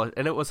demolished,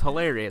 and it was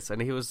hilarious.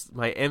 And he was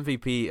my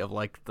MVP of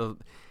like the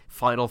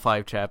final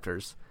 5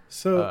 chapters.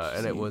 So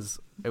and it was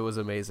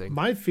amazing.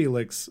 My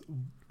Felix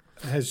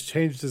has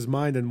changed his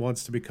mind and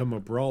wants to become a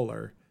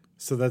brawler.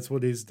 So that's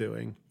what he's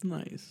doing.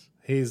 Nice.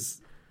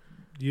 He's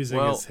using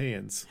his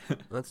hands.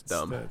 That's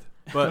dumb. Instead.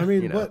 But I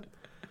mean, you know,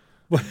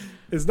 what?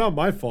 It's not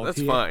my fault.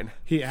 That's fine.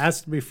 He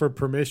asked me for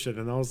permission,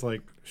 and I was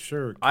like,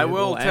 "Sure." I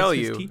will Well, tell as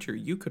you, his teacher,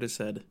 you could have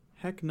said,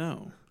 "Heck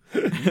no."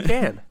 you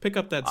can. Pick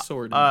up that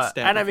sword and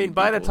stab. And I a few mean,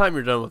 by the people. time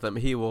you're done with him,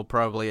 he will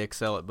probably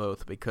excel at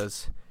both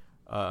because,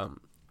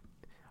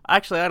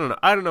 actually, I don't know.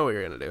 I don't know what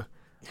you're gonna do.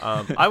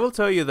 I will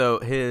tell you though,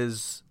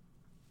 his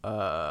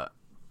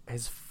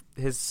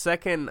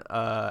second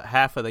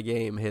half of the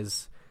game,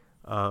 his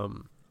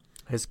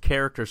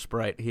character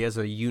sprite, he has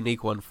a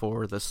unique one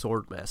for the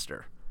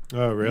Swordmaster.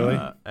 Oh, really?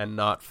 And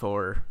not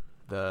for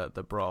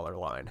the brawler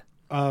line.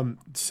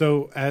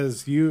 So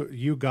as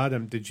you got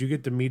him, did you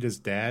get to meet his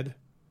dad?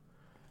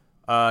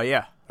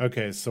 Yeah.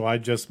 Okay, so I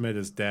just met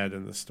his dad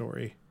in the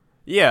story.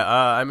 Yeah,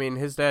 I mean,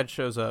 his dad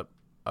shows up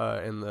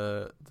in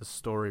the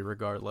story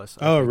regardless.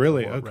 Oh, think,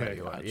 really? of what Okay. round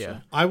you are. Yeah.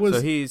 I was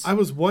So he's- I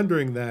was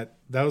wondering that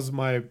was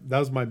my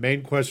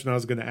main question I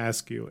was going to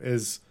ask you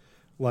is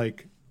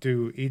like,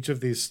 do each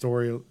of these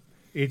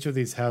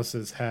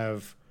houses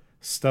have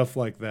stuff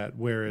like that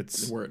where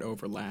it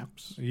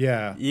overlaps.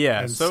 Yeah.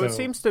 Yeah, and so it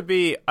seems to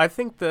be, I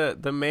think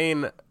the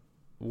main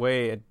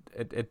way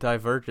it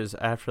diverges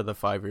after the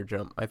 5-year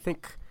jump. I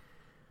think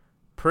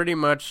pretty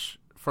much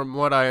from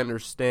what I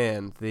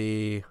understand,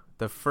 the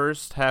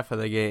first half of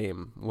the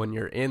game when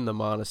you're in the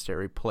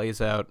monastery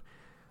plays out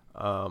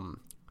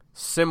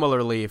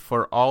similarly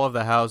for all of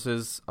the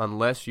houses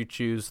unless you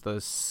choose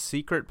the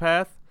secret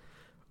path.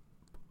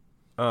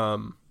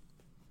 Okay.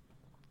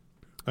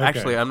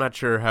 Actually, I'm not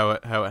sure how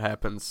it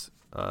happens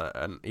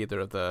on either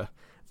of the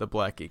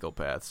Black Eagle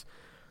paths,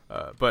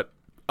 but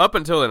up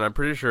until then, I'm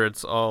pretty sure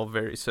it's all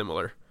very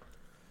similar.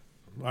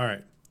 All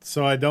right.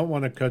 So I don't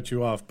want to cut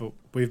you off, but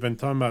we've been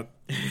talking about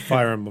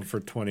Fire Emblem for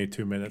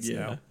 22 minutes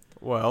now.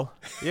 Well,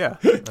 yeah.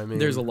 I mean,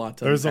 There's a lot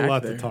to There's a unpack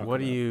lot there. to talk What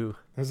about. do you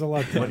There's a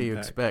lot to what do you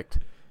unpack. expect?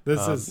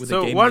 This is With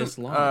So a game one, this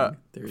long,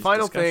 there's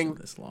final discussion thing-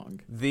 this long.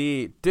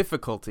 The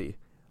difficulty.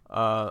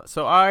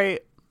 So I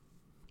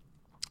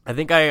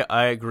think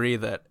I agree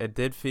that it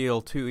did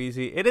feel too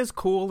easy. It is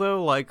cool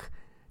though, like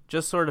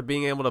just sort of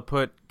being able to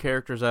put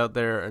characters out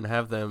there and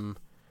have them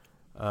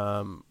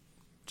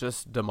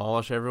just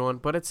demolish everyone.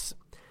 But it's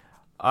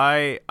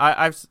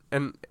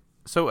and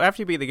so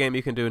after you beat the game,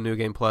 you can do a new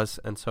game plus,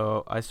 and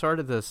so I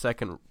started the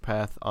second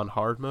path on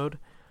hard mode.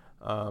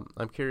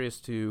 I'm curious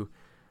to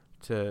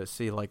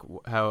see like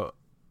how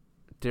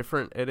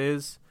different it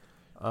is.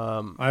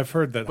 I've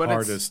heard that but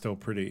hard it's- is still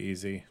pretty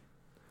easy.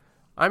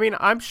 I mean,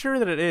 I'm sure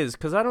that it is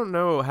because I don't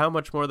know how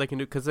much more they can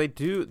do because they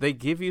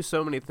give you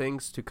so many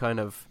things to kind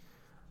of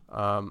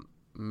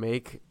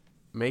make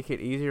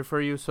it easier for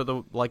you. So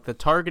the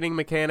targeting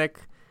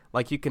mechanic,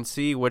 like you can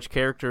see which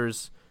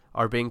characters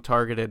are being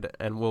targeted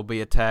and will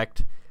be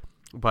attacked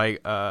by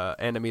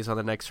enemies on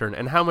the next turn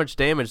and how much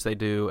damage they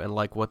do and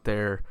like what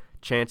their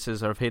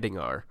chances of hitting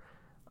are.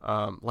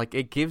 Like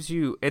it gives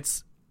you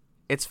it's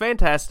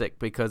fantastic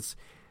because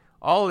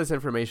all this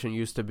information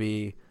used to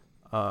be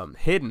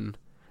hidden.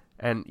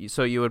 And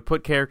so you would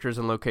put characters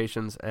in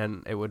locations,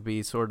 and it would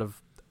be sort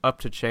of up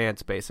to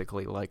chance,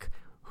 basically, like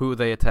who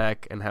they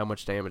attack and how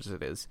much damage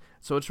it is.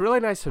 So it's really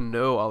nice to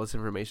know all this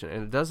information,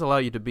 and it does allow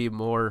you to be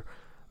more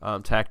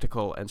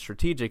tactical and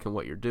strategic in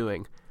what you're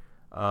doing.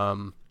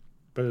 But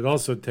it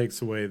also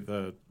takes away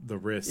the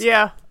risk.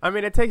 Yeah, I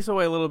mean, it takes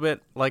away a little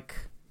bit, like...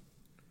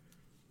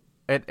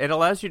 It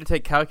allows you to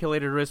take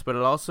calculated risk, but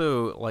it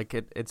also, like,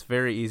 it's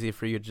very easy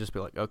for you to just be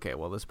like, okay,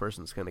 well, this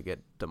person's going to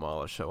get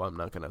demolished, so I'm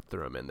not going to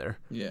throw him in there.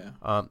 Yeah.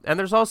 And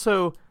there's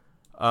also,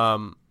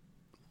 I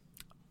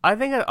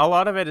think a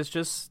lot of it is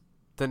just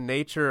the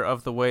nature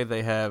of the way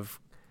they have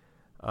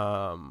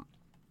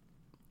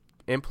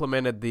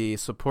implemented the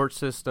support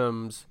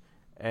systems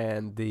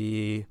and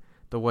the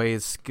the way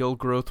skill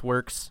growth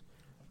works,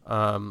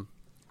 and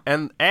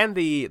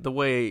the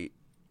way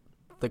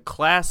the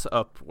class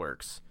up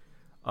works.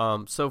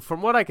 So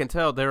from what I can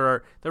tell,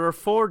 there are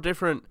 4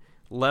 different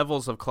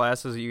levels of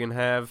classes you can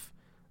have,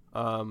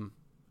 and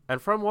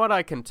from what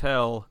I can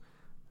tell,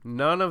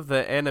 none of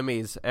the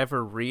enemies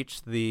ever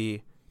reach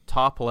the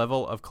top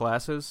level of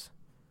classes.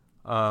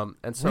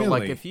 And so,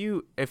 like,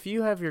 Really? if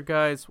you have your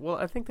guys, well,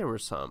 I think there were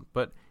some,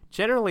 but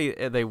generally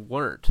they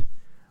weren't.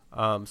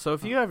 So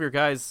if you have your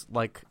guys,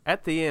 like,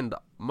 at the end,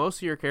 most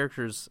of your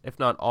characters, if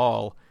not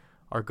all,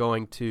 are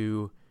going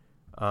to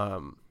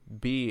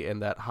be in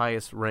that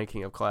highest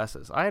ranking of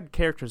classes. I had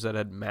characters that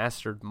had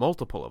mastered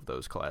multiple of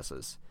those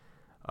classes.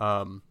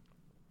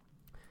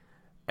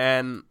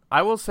 And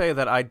I will say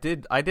that I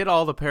did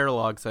all the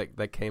paralogs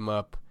that came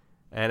up,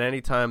 and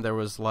anytime there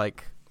was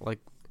like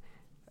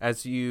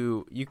as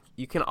you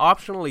can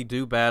optionally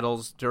do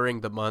battles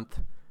during the month,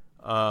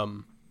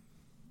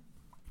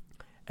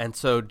 and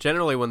so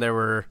generally when there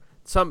were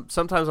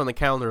sometimes on the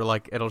calendar,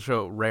 like, it'll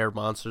show rare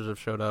monsters have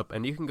showed up,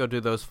 and you can go do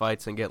those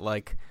fights and get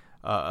like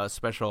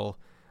special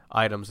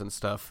items and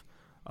stuff.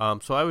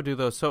 So I would do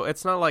those. So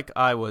it's not like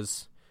I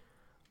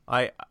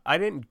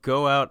didn't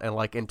go out and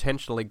like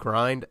intentionally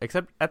grind,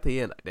 except at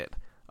the end I did,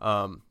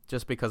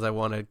 just because I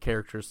wanted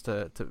characters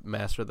to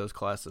master those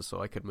classes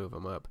so I could move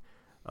them up.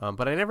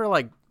 But I never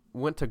like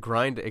went to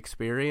grind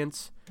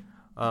experience.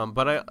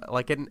 But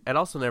it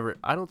also never.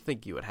 I don't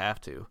think you would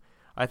have to.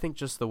 I think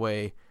just the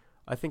way.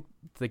 I think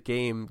the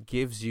game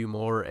gives you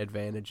more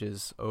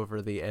advantages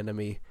over the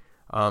enemy,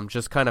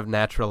 just kind of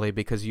naturally,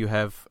 because you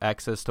have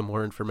access to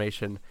more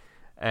information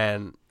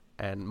and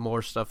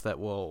more stuff that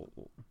will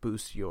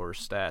boost your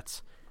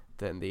stats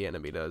than the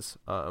enemy does.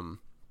 I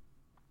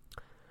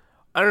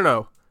don't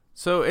know.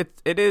 So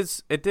it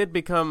did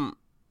become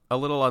a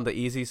little on the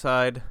easy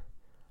side,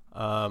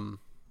 but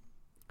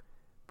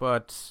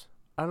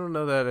I don't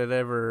know that it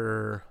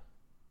ever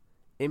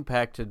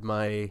impacted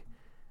my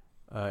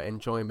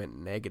enjoyment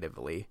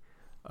negatively.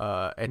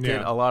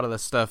 Did a lot of the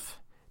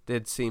stuff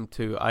did seem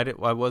to. I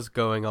was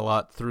going a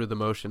lot through the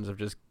motions of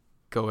just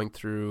going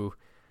through,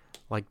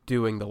 like,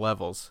 doing the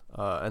levels,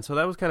 and so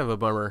that was kind of a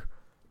bummer.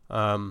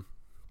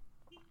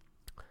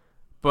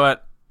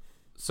 But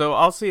so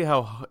I'll see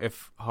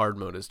if hard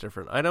mode is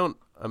different. I don't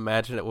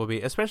imagine it will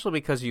be, especially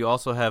because you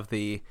also have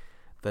the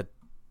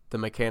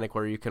mechanic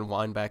where you can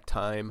wind back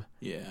time.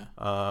 Yeah.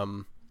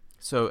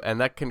 So, and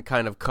that can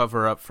kind of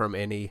cover up from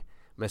any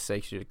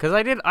mistakes you did. Because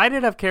I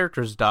did have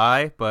characters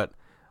die, but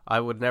I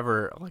would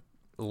never like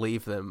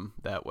leave them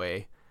that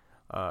way.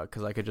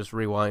 Because I could just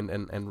rewind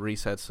and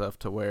reset stuff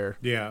to where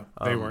they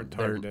weren't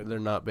targeted. They're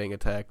not being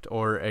attacked,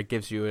 or it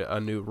gives you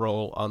a new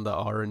roll on the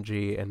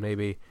RNG, and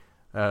maybe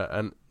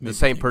the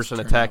same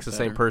person attacks the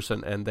same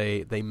person, and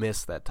they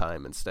miss that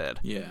time instead.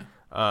 Yeah.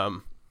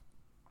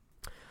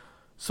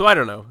 So I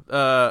don't know.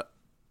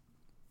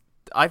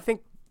 I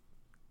think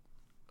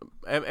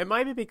it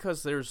might be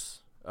because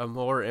there's a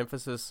more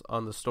emphasis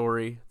on the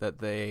story that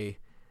they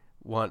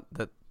want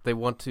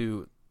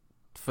to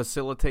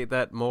facilitate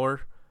that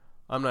more.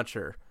 I'm not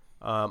sure.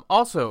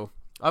 Also,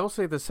 I will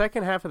say the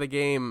second half of the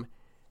game,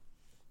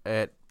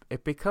 it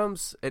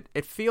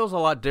feels a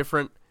lot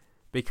different,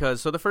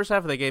 because so the first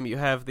half of the game you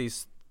have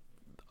this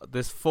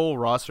full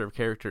roster of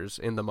characters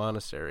in the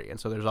monastery, and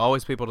so there's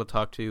always people to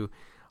talk to,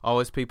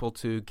 always people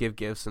to give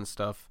gifts and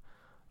stuff,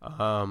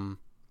 and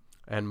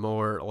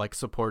more like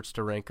supports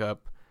to rank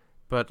up.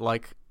 But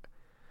like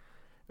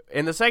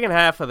in the second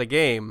half of the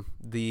game,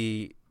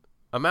 the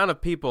amount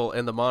of people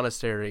in the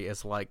monastery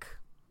is like,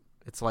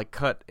 it's like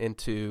cut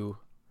into,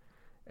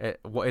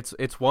 it's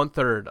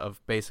 1/3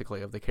 of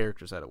basically of the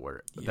characters that it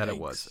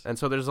was, and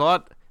so there's a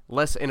lot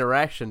less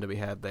interaction to be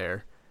had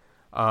there,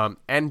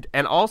 and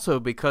also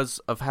because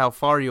of how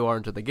far you are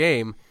into the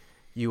game,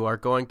 you are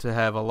going to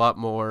have a lot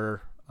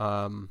more.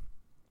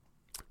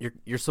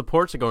 Your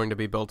supports are going to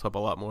be built up a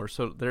lot more,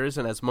 so there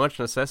isn't as much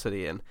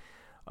necessity in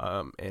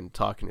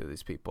talking to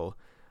these people.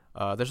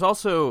 There's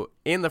also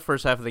in the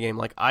first half of the game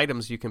like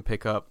items you can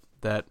pick up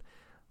that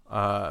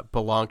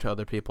belong to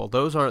other people.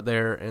 Those aren't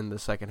there in the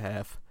second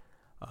half,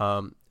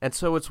 and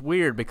so it's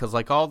weird because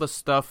like all the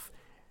stuff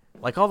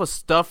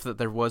that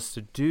there was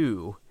to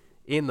do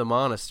in the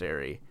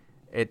monastery,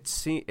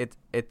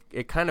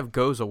 it kind of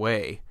goes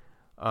away,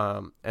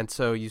 and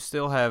so you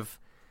still have.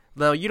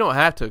 Now, you don't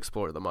have to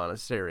explore the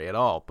monastery at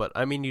all, but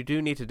I mean, you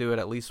do need to do it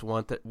at least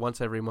once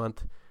every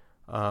month.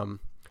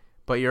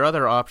 But your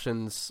other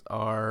options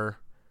are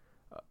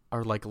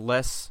like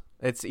less.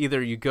 It's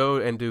either you go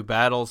and do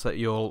battles that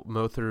you'll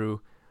mow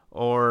through,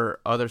 or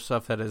other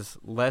stuff that is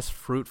less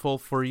fruitful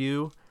for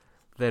you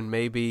than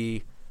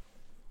maybe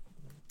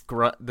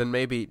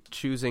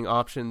choosing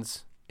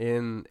options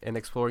in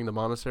exploring the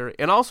monastery.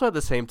 And also at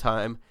the same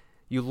time,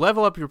 you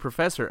level up your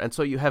professor, and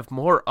so you have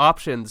more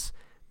options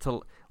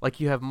to. Like,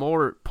 you have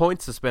more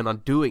points to spend on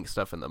doing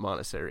stuff in the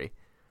monastery.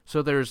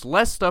 So there's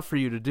less stuff for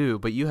you to do,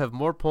 but you have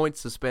more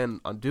points to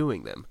spend on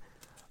doing them.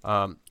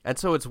 And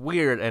so it's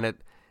weird, and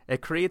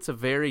it creates a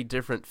very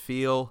different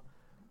feel.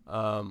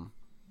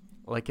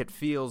 like it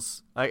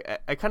feels.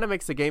 I kind of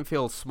makes the game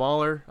feel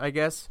smaller, I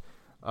guess,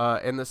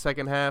 in the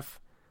second half.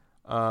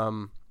 I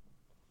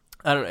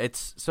don't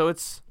know.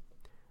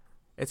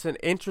 It's an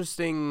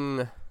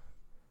interesting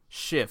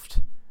shift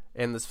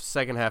in the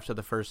second half to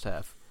the first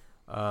half,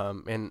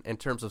 in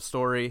terms of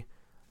story,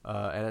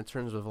 and in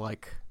terms of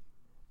like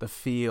the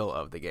feel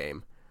of the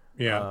game.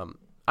 Yeah.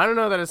 I don't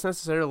know that it's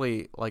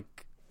necessarily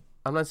like,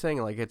 I'm not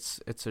saying like it's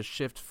a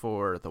shift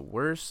for the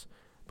worse,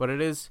 but it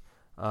is.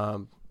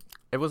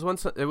 It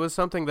was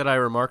something that I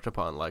remarked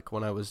upon, like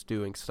when I was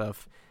doing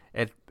stuff.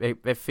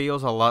 It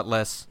feels a lot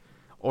less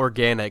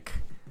organic.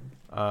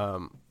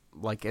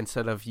 Like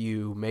instead of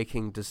you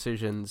making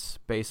decisions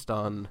based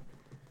on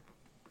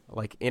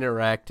like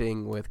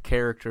interacting with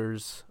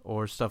characters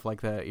or stuff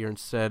like that, you're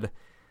instead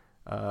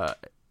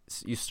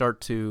you start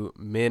to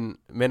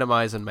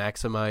minimize and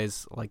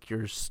maximize like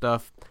your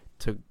stuff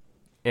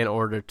in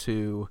order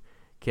to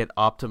get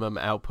optimum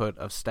output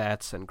of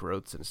stats and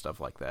growths and stuff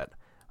like that.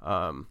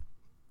 And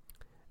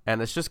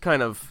it's just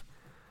kind of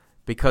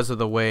because of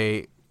the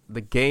way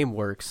the game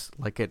works,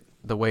 like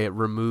the way it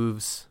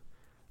removes,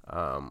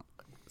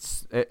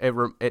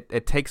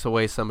 it takes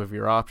away some of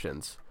your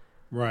options,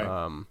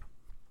 Right.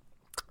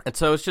 And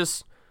so it's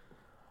just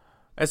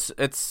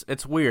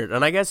it's weird,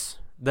 and I guess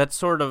that's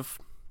sort of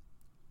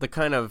the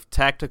kind of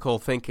tactical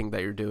thinking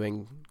that you're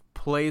doing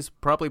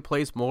probably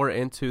plays more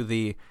into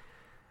the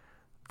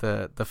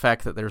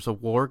fact that there's a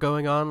war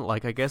going on.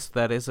 Like I guess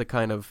that is a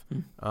kind of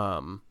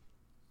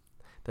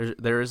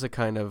there is a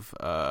kind of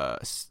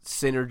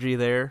synergy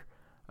there,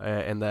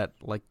 and that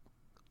like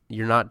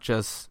you're not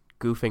just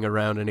goofing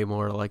around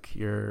anymore. Like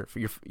you're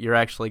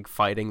actually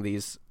fighting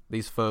these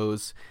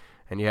foes,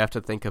 and you have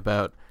to think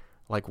about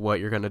like what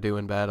you're going to do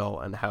in battle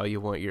and how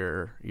you want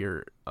your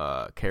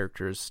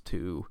characters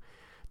to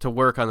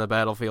work on the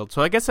battlefield.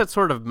 So I guess that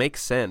sort of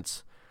makes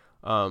sense.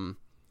 But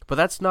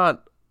that's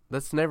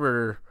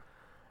never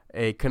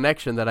a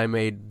connection that I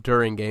made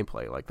during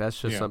gameplay. Like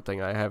that's just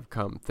something I have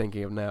come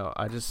thinking of now.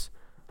 I just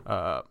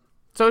so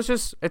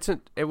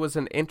it was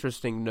an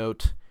interesting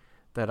note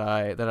that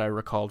I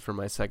recalled from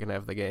my second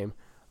half of the game.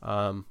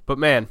 But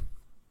man,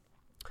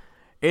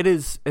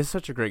 it's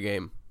such a great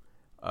game.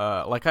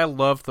 Like I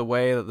loved the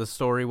way that the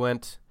story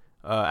went.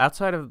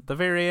 Outside of the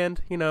very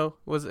end, it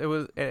was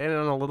ended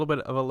on a little bit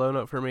of a low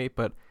note for me,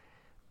 but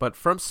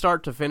from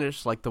start to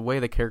finish, like the way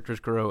the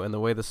characters grow and the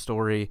way the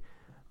story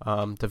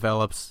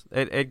develops,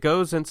 it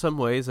goes in some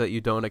ways that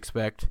you don't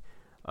expect,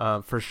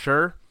 for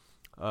sure.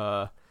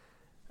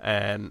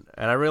 And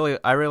I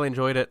really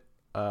enjoyed it.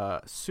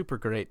 Super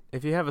great.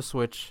 If you have a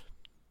Switch,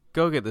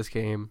 go get this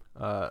game.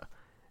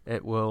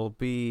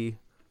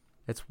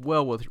 It's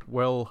well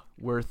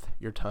worth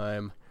your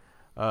time.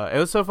 It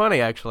was so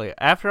funny, actually.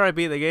 After I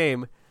beat the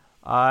game,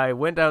 I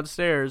went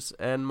downstairs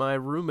and my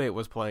roommate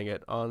was playing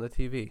it on the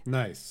TV.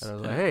 Nice. And I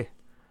was like, "Hey,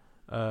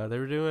 they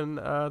were doing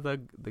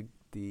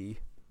the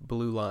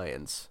Blue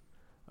Lions."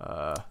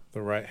 The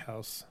right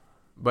house.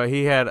 But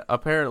he had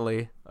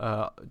apparently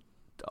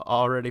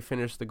already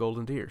finished the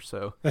Golden Deer,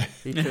 so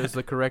he chose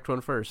the correct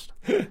one first.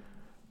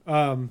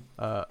 Yeah.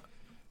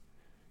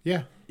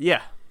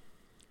 Yeah,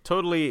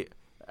 totally.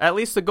 At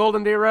least the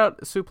Golden Deer route,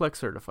 suplex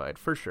certified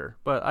for sure.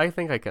 But I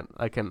think I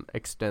can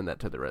extend that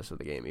to the rest of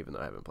the game, even though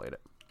I haven't played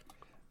it.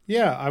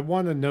 Yeah, I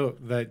want to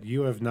note that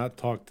you have not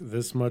talked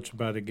this much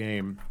about a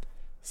game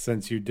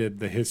since you did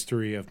the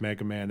history of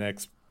Mega Man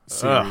X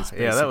series.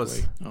 Yeah, that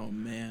was. Oh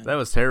man, that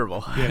was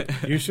terrible. Yeah,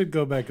 you should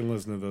go back and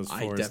listen to those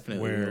I fours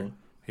definitely where will.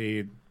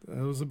 it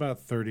was about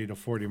 30 to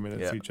 40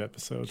 minutes each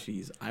episode.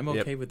 Jeez, I'm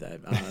okay with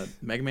that.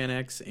 Mega Man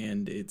X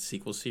and its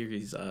sequel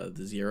series,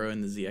 the Zero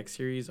and the ZX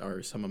series,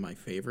 are some of my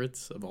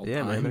favorites of all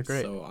time. Man, they're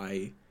great. So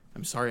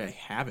I'm sorry I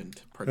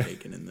haven't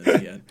partaken in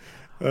this yet.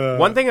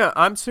 One thing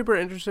I'm super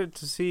interested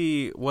to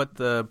see what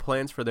the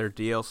plans for their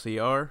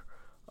DLC are.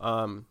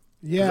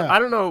 I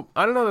don't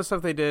know the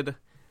stuff they did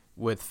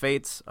with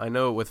Fates. I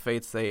know with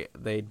Fates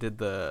they did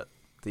the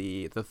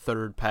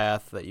third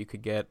path that you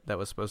could get that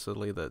was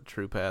supposedly the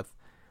true path,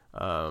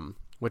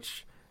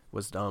 which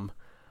was dumb.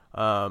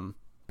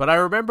 But I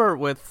remember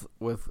with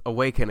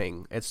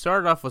Awakening, it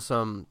started off with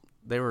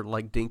they were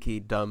like dinky,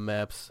 dumb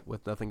maps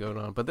with nothing going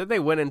on. But then they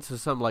went into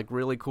some like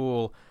really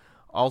cool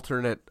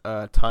alternate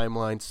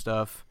timeline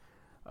stuff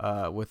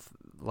with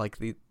like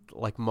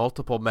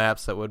multiple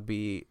maps that would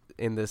be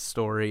in this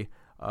story.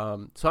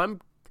 So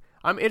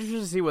I'm interested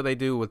to see what they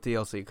do with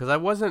DLC, because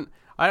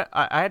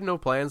I had no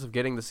plans of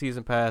getting the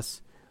season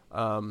pass,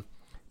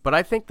 but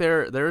I think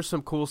there is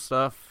some cool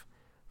stuff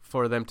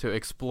for them to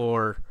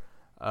explore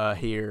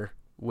here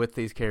with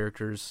these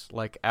characters,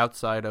 like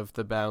outside of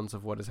the bounds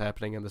of what is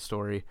happening in the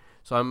story.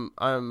 So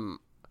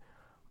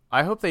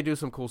I hope they do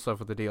some cool stuff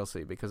with the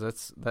DLC, because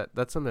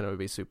that's something I would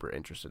be super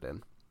interested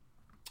in.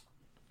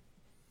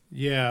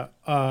 Yeah,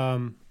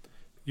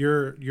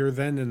 you're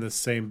then in the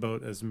same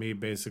boat as me,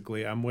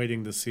 basically. I'm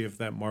waiting to see if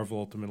that Marvel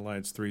Ultimate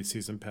Alliance 3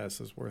 season pass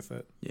is worth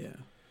it. Yeah.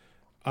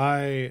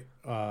 I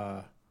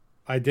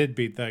did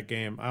beat that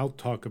game. I'll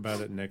talk about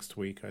it next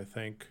week, I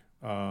think,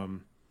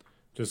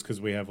 just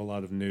because we have a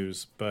lot of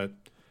news. But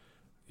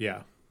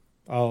yeah,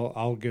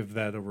 I'll give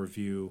that a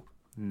review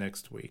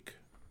next week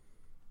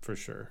for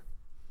sure.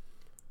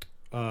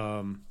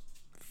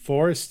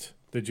 Forrest,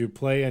 did you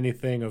play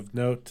anything of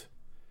note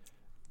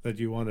that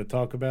you want to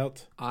talk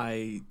about?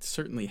 I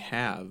certainly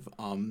have.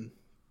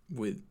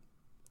 With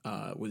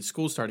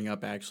school starting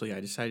up, actually, I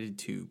decided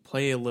to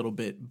play a little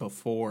bit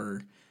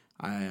before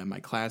my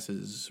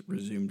classes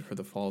resumed for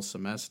the fall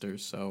semester.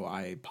 So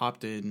I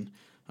popped in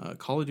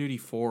Call of Duty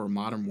 4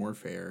 Modern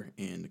Warfare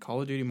and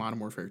Call of Duty Modern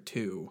Warfare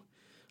 2.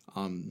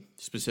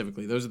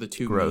 Specifically, those are the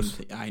two. Gross.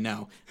 I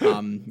know.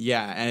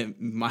 Yeah, and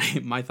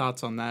my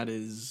thoughts on that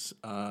is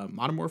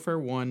Modern Warfare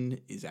 1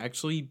 is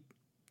actually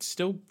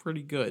still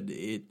pretty good.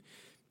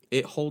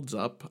 It holds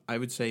up, I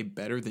would say,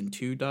 better than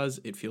 2 does.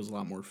 It feels a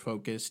lot more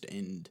focused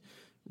and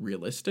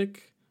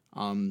realistic,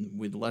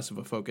 with less of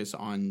a focus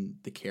on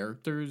the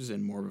characters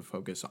and more of a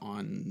focus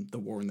on the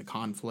war and the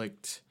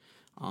conflict.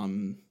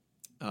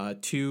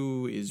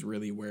 2 is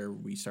really where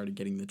we started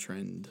getting the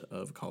trend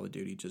of Call of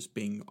Duty just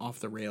being off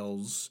the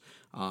rails,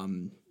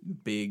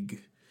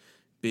 big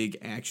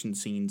action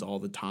scenes all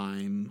the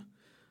time.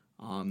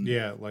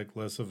 Yeah, like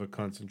less of a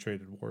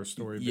concentrated war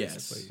story,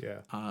 basically.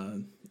 Yes. Yeah.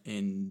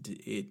 And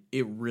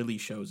it really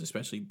shows,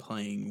 especially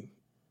playing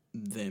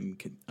them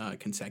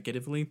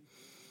consecutively.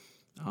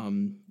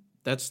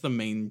 That's the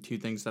main 2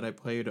 things that I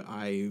played.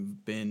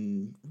 I've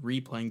been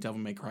replaying Devil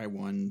May Cry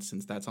 1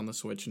 since that's on the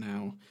Switch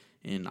now,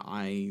 and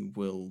I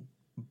will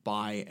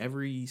buy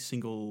every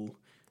single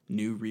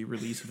new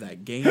re-release of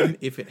that game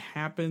if it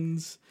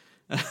happens.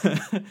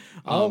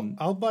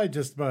 I'll buy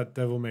just about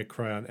Devil May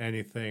Cry on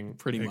anything,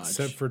 pretty much,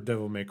 except for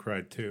Devil May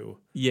Cry 2.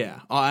 Yeah.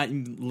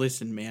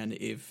 Listen, man,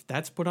 if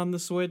that's put on the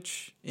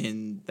Switch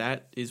and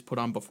that is put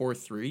on before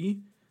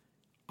 3,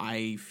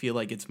 I feel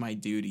like it's my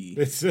duty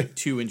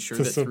to ensure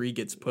that 3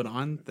 gets put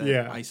on,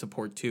 that I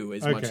support 2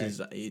 as much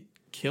as it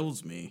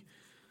kills me.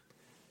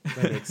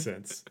 That makes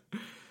sense.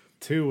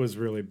 2 was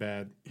really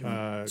bad,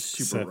 super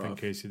Seth, rough. in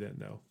case you didn't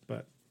know.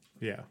 But,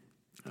 yeah.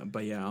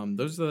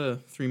 Those are the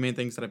 3 main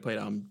things that I played.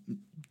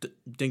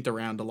 Dinked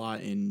around a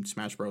lot in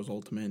Smash Bros.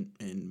 Ultimate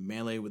and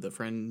Melee with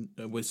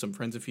some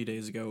friends a few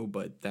days ago,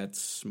 but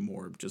that's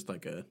more just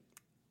like a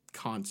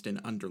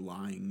constant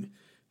underlying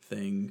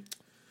thing.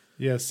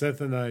 Yeah, Seth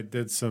and I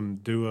did some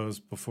duos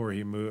before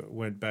he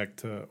went back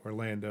to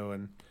Orlando,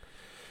 and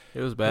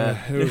It was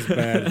bad. it was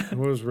bad. It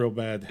was real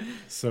bad.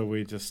 So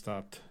we just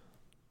stopped.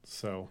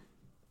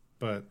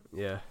 But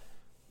Yeah.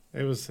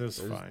 it was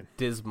fine.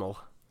 Dismal.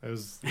 It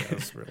was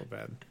real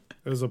bad.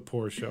 It was a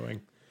poor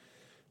showing.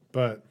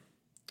 But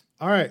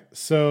all right,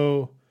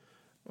 so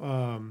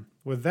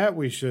with that,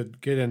 we should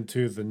get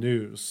into the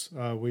news.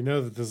 We know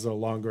that this is a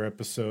longer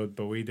episode,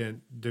 but we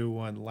didn't do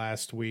one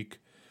last week,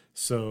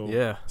 so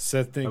Yeah.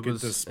 Seth didn't get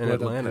to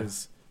split up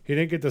his. He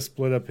didn't get to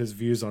split up his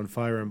views on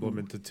Fire Emblem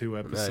into 2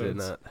 episodes. I did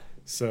not.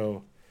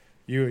 So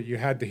you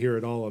had to hear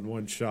it all in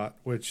one shot,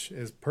 which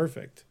is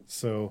perfect.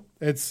 So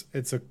it's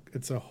a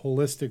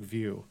holistic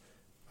view.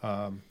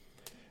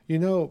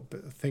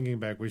 Thinking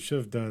back, we should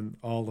have done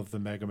all of the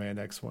Mega Man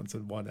X ones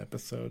in one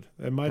episode.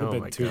 It might have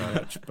been too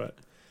much, but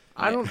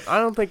I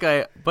don't think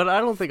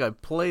I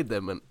played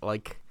them, and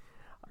like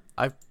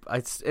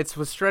it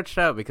was stretched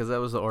out because that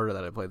was the order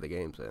that I played the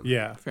games in.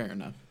 yeah. Fair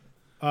enough.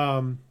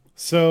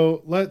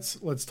 So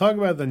let's talk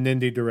about the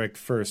Nindy Direct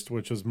first,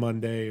 which was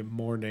Monday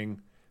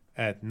morning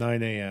at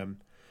 9 a.m.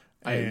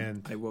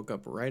 And I woke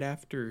up right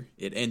after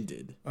it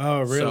ended.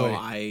 Oh, really? So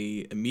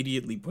I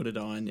immediately put it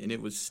on, and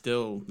it was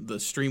the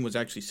stream was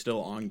actually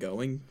still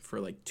ongoing for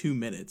like 2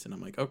 minutes, and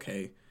I'm like,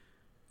 okay,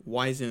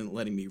 why isn't it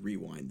letting me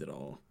rewind at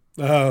all?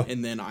 Oh.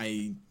 And then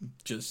I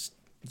just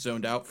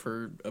zoned out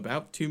for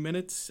about 2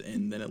 minutes,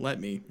 and then it let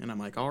me, and I'm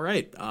like, all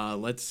right,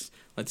 let's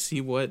see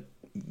what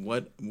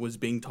was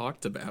being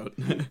talked about.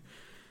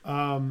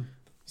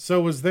 So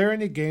was there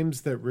any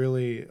games that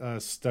really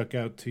stuck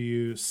out to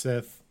you,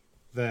 Seth,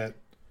 that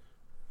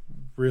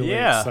really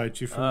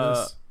excite you from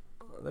this?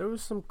 There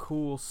was some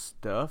cool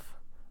stuff.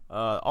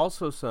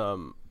 Also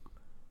some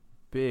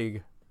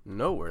big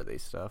noteworthy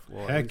stuff.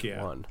 Well, Heck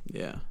yeah. One.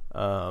 Yeah.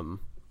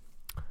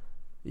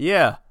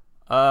 Yeah.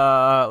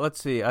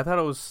 Let's see. I thought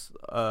it was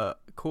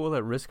cool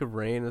that Risk of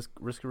Rain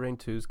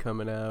 2 is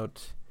coming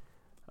out.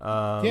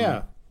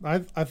 Yeah.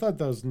 I thought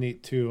that was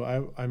neat too.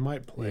 I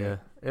might play it.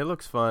 It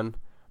looks fun.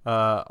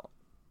 I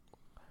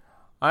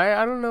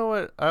don't know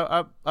what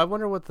I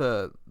wonder what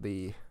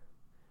the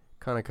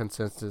kind of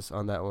consensus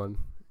on that one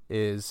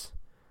is,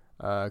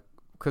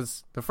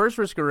 because the first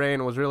Risk of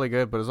Rain was really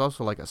good, but it's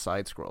also like a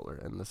side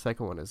scroller, and the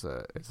second one is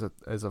a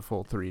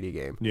full 3D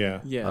game. Yeah.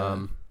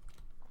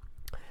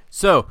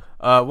 So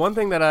one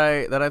thing that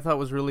I thought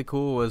was really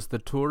cool was The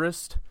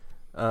Tourist,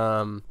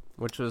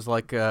 which was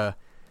like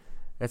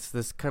it's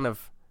this kind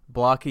of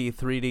blocky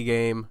 3D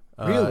game.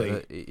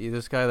 Really?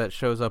 This guy that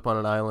shows up on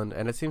an island,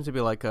 and it seems to be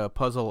like a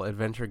puzzle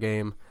adventure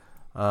game.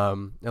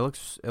 It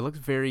looks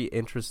very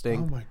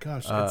interesting. Oh my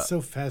gosh, it's so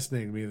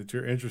fascinating to me that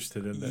you're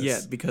interested in this. Yeah,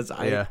 because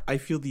I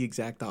feel the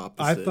exact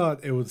opposite. I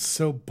thought it was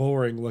so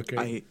boring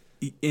looking.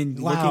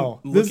 In Wow,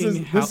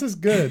 looking this is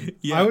good.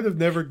 Yeah. I would have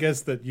never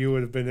guessed that you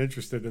would have been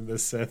interested in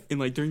this, Seth. And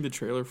like during the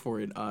trailer for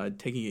it,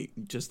 taking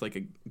just like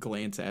a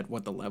glance at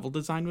what the level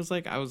design was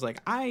like, I was like,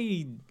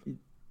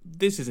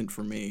 this isn't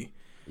for me.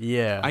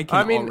 Yeah, I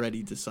can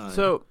already decide.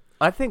 So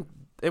I think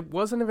it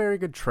wasn't a very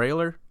good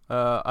trailer.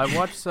 I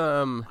watched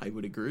some. I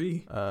would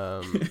agree.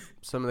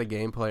 Some of the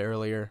gameplay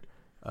earlier,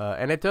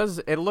 and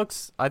it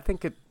looks.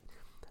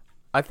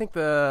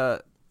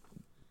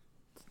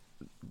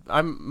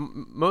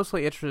 I'm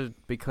mostly interested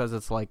because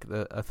it's like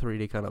a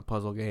 3D kind of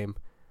puzzle game.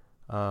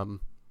 I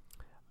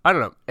don't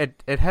know.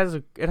 It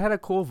had a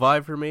cool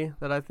vibe for me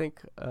that I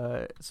think.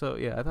 So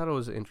yeah, I thought it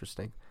was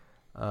interesting.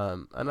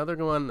 Another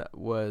one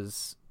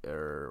was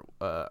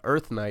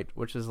Earth Knight,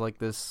 which is like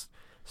this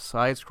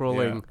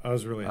side-scrolling I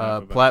was really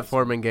hyped about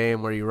platforming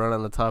game where you run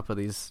on the top of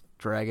these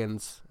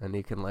dragons and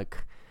you can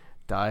like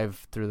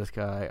dive through the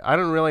sky. I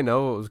don't really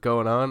know what was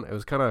going on. It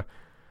was kind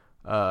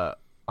of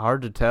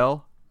hard to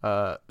tell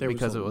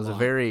because it was a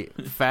very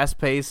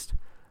fast-paced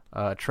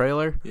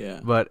trailer.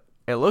 Yeah, but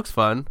it looks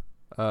fun.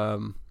 I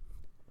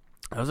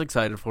was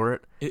excited for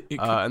it.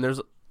 And there's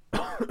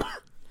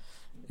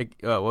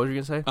what was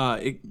you gonna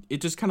say?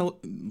 It just kind of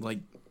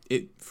like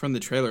it from the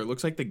trailer. It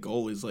looks like the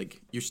goal is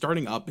like you're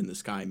starting up in the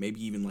sky,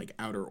 maybe even like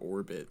outer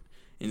orbit,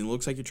 and it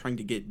looks like you're trying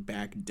to get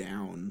back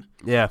down.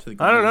 Yeah, to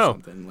the I don't know. or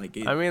something. Like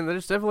I mean,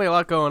 there's definitely a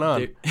lot going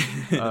on.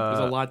 There's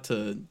a lot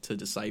to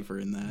decipher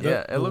in that.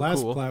 Yeah, The it looked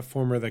last cool.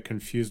 platformer that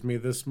confused me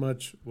this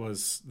much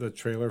was the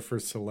trailer for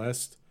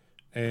Celeste,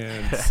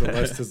 and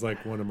Celeste is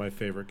like one of my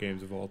favorite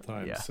games of all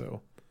time. Yeah.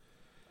 So,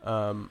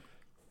 And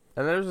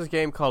there's this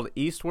game called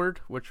Eastward,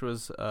 which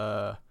was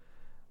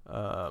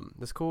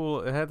this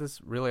cool. It had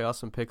this really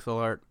awesome pixel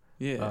art.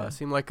 Yeah,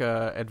 Seemed like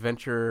a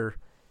adventure,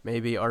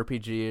 maybe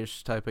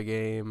RPG-ish type of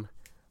game.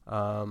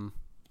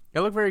 It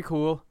looked very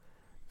cool,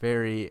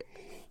 very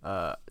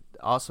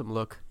awesome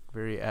look,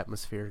 very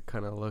atmospheric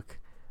kind of look.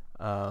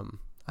 And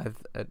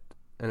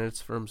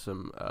it's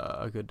from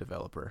a good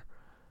developer.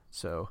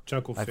 So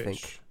Chucklefish. I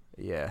think,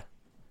 yeah,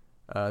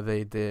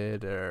 they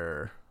did.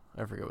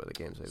 I forget what the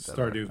games they've done.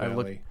 Stardew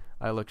Valley.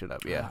 I looked it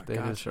up. Yeah, they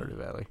did gotcha. Stardew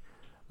Valley.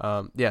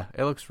 Yeah,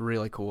 it looks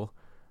really cool.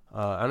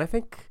 And I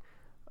think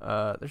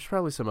there's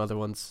probably some other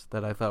ones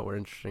that I thought were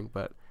interesting,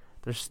 but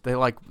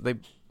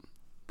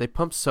they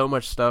pump so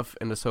much stuff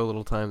into so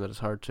little time that it's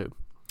hard to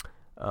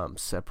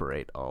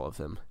separate all of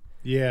them.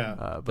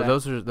 Yeah, but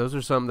those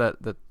are some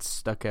that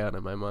stuck out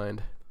in my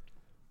mind.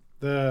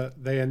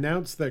 they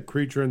announced that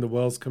Creature in the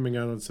Well's coming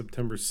out on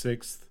September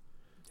 6th.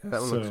 Yeah,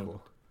 that one looks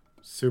cool.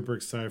 Super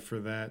excited for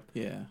that.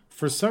 yeah.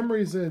 For some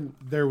reason,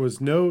 there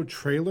was no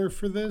trailer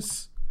for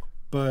this,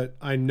 but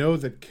I know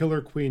that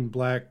Killer Queen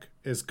Black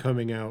is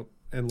coming out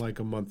in like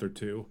a month or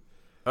two.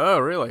 Oh,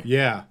 really?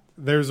 Yeah,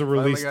 there's a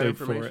release Finally got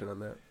date for it. information on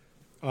that.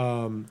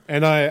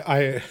 And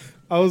I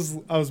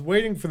was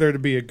waiting for there to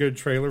be a good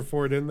trailer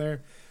for it in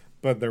there,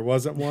 but there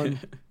wasn't one.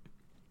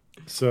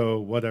 So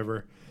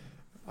whatever.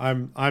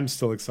 I'm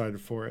still excited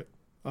for it.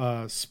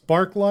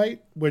 Sparklight,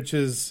 which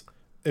is,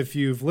 if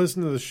you've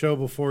listened to the show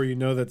before, you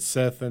know that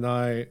Seth and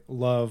I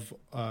love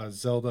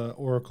Zelda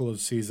Oracle of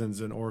Seasons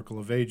and Oracle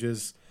of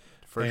Ages.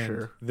 For And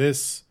sure.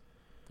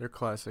 They're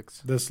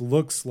classics. This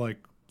looks like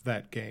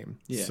that game.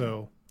 Yeah.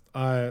 So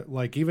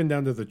like even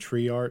down to the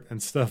tree art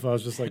and stuff, I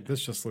was just like,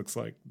 this just looks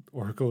like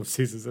Oracle of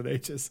Seasons and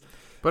Ages.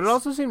 But it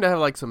also seemed to have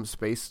like some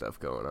space stuff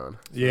going on.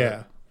 So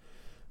Yeah.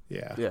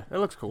 Yeah, it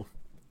looks cool.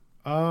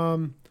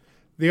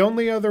 The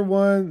only other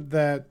one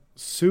that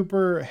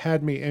super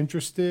had me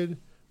interested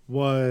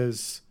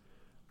was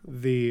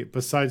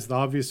besides the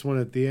obvious one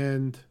at the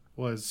end,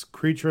 was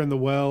Creature in the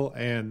Well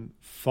and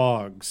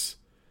Fogs,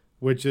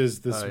 which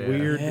is this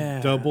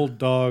weird double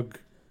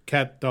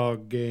cat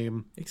dog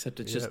game.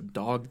 Except it's just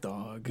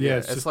dog. Yeah,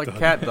 It's like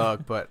cat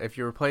dog, but if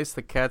you replace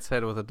the cat's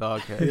head with a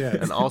dog head, Yeah,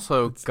 and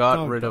also got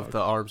dog rid dog. of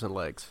the arms and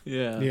legs.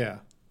 Yeah. Yeah.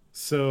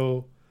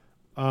 So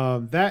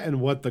that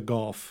and What the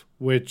Golf,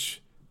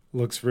 which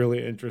looks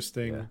really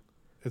interesting. Yeah.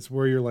 It's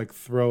where you're like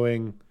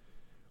throwing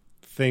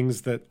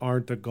things that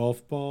aren't a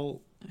golf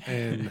ball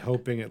and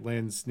hoping it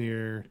lands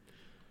near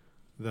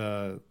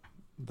the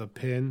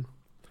pin.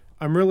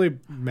 I'm really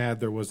mad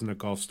there wasn't a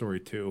Golf Story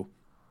 2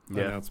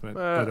 announcement.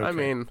 But okay. I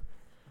mean,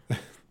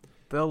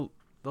 they'll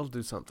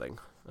do something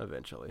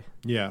eventually.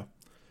 Yeah.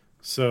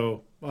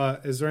 So,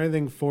 is there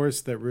anything,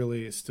 Forrest, that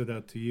really stood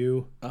out to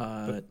you?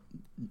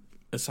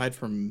 Aside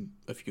from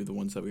a few of the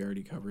ones that we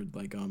already covered,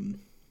 like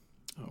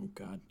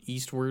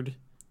Eastward,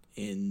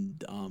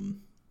 and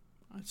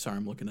sorry,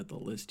 I'm looking at the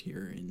list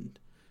here, and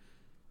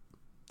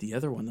the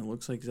other one that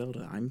looks like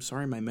Zelda. I'm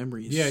sorry, my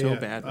memory is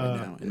bad right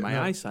now, and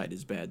my eyesight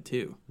is bad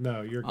too.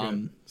 No, you're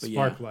good. But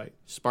Sparklight.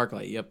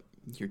 Sparklight. Yep,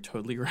 you're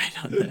totally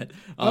right on that.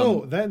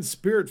 That and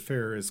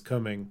Spiritfarer is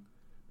coming.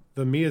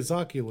 The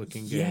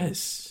Miyazaki-looking game.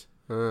 Yes.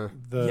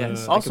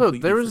 Yes. I Also, completely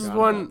there was forgot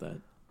one. about that.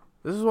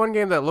 This is one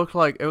game that looked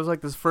like it was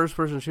like this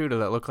first-person shooter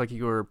that looked like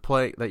you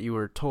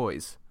were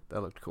toys.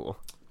 That looked cool.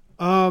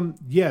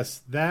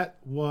 Yes, that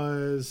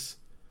was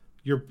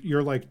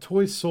you're like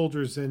toy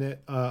soldiers in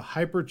it.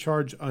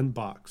 Hypercharge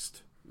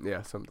Unboxed.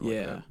 Yeah, something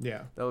like that.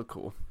 Yeah. That looked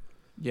cool.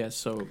 Yeah,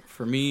 so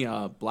for me,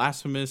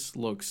 Blasphemous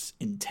looks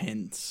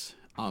intense,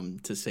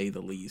 to say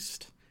the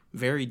least.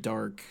 Very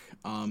dark,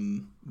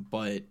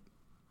 but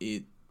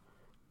it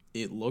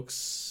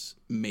looks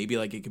maybe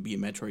like it could be a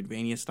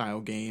Metroidvania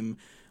style game.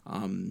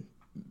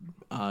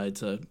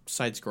 It's a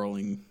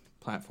side-scrolling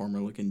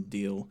platformer looking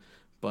deal,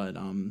 but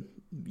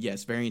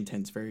yes, very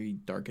intense, very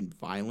dark and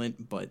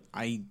violent. But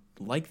I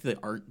like the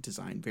art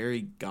design,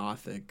 very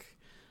gothic.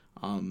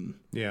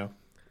 Yeah.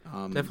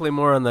 Definitely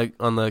more on the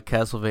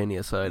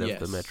Castlevania side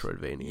Yes. of the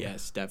Metroidvania.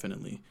 Yes,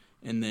 definitely.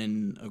 And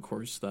then, of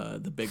course,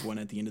 the big one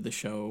at the end of the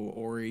show,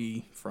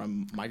 Ori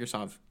from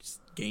Microsoft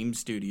Game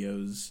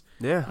Studios.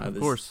 Yeah, of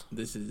course.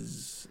 This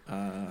is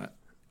appearing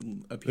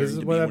This is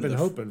to what be I've one of been the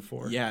hoping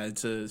for. Yeah,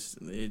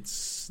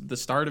 it's the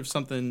start of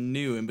something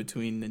new in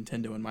between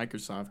Nintendo and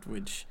Microsoft,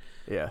 which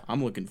Yeah.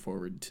 I'm looking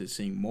forward to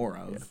seeing more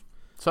of. Yeah.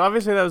 So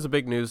obviously that was a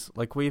big news.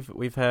 Like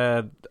we've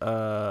had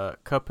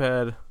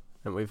Cuphead,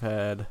 and we've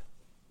had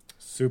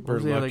Super What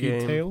was the other Lucky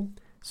game? Tail.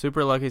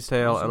 Super Lucky's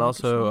Tale, Also and Lucky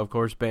also, Tale. of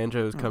course,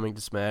 Banjo is coming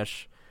to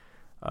Smash.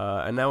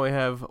 And now we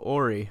have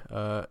Ori,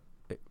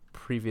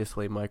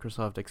 previously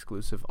Microsoft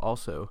exclusive,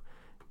 also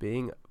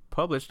being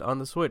published on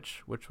the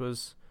Switch, which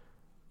was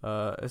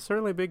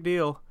certainly a big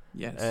deal.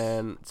 Yes.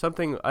 And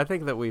something I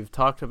think that we've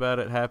talked about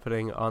it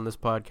happening on this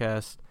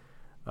podcast.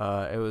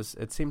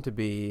 It seemed to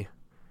be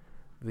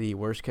the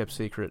worst kept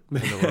secret in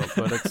the world,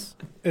 but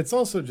It's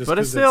also just But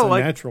it's because still, a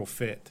like- natural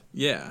fit.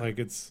 yeah. Like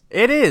it's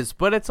it is.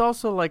 But it's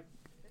also like,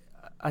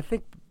 I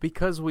think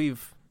because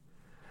we've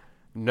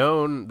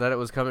known that it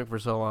was coming for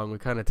so long,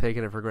 we've kind of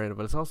taken it for granted.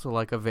 But it's also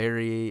like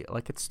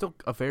it's still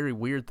a very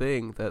weird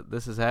thing that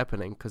this is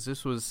happening, because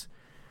this was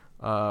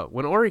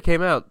when Ori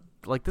came out.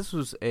 Like this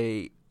was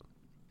a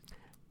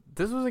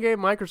game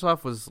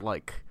Microsoft was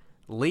like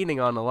leaning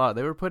on a lot.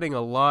 They were putting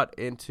a lot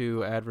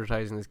into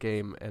advertising this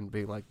game and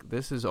being like,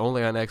 this is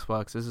only on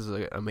Xbox. This is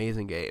an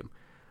amazing game.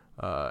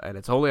 And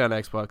it's only on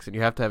Xbox, and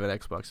you have to have an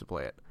Xbox to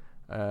play it.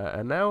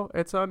 And now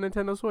it's on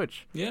Nintendo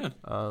Switch. Yeah.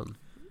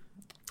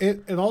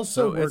 it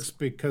also So works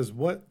because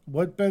what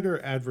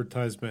better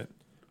advertisement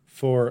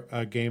for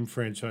a game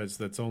franchise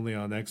that's only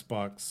on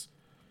Xbox,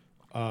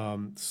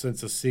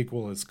 since a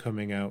sequel is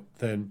coming out,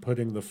 than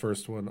putting the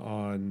first one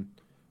on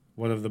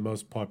one of the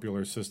most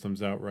popular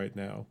systems out right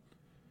now.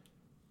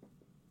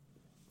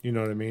 You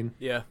know what I mean?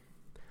 Yeah.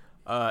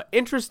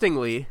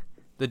 Interestingly,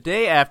 the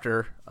day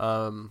after,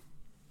 the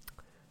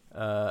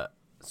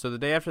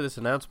day after this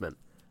announcement,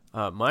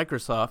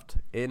 Microsoft,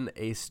 in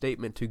a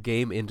statement to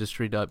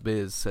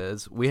GameIndustry.biz,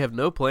 says, "We have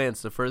no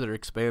plans to further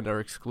expand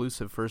our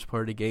exclusive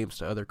first-party games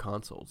to other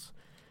consoles.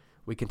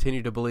 We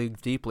continue to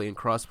believe deeply in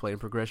cross-play and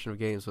progression of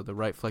games with the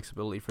right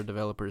flexibility for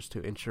developers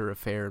to ensure a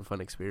fair and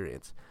fun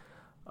experience."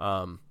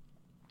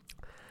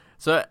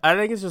 So I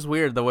think it's just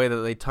weird the way that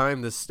they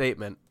timed this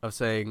statement of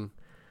saying,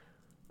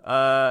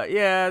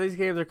 yeah, these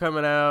games are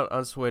coming out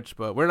on Switch,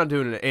 but we're not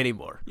doing it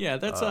anymore. Yeah,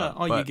 that's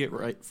all you but- get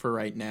right for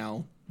right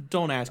now.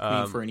 Don't ask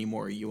me for any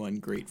more, you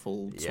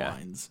ungrateful yeah.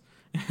 swines.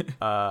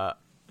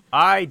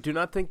 I do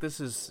not think this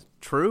is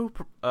true.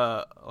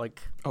 Oh,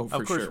 of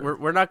for course, sure.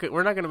 we're not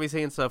going to be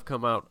seeing stuff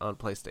come out on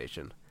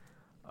PlayStation.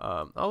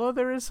 Although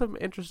there is some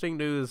interesting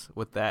news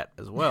with that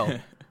as well.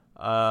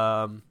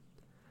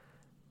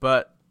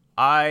 But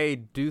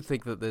I do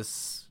think that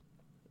this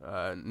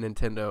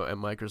Nintendo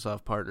and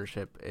Microsoft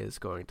partnership is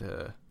going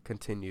to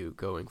continue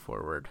going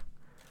forward.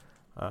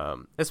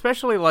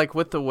 Especially like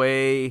with the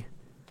way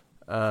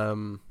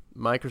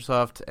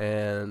Microsoft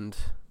and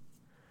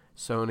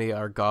Sony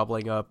are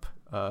gobbling up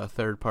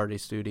third-party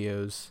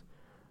studios.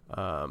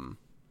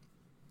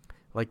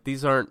 Like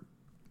these aren't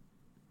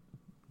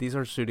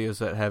studios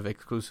that have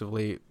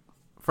exclusively,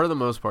 for the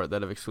most part,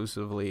 that have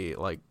exclusively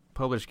like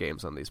published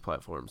games on these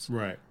platforms.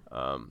 Right.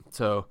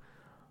 So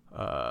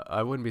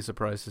I wouldn't be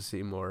surprised to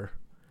see more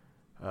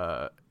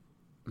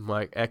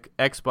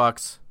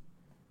Xbox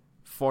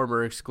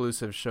former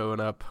exclusives showing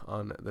up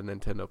on the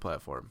Nintendo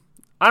platform.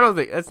 I don't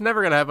think it's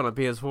never going to happen on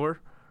PS4,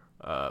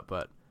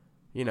 but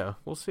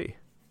we'll see.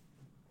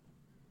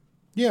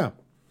 Yeah.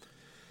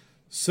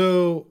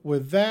 So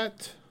with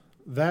that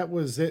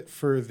was it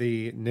for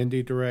the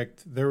Nindy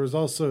Direct. There was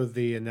also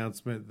the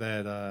announcement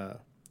that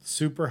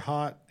Super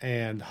Hot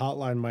and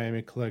Hotline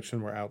Miami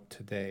Collection were out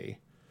today.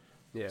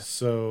 Yeah.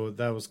 So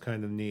that was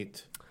kind of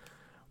neat.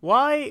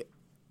 Why?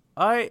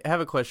 I have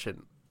a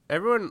question.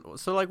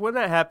 So like when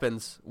that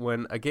happens,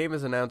 when a game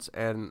is announced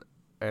and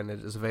it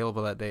is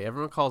available that day,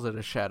 everyone calls it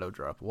a shadow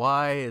drop.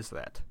 Why is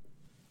that?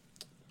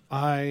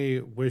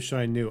 I wish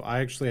I knew. I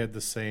actually had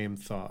the same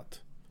thought.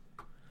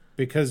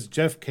 Because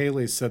Jeff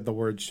Cayley said the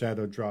word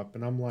shadow drop,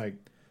 and I'm like,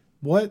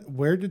 what?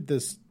 Where did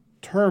this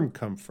term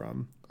come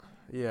from?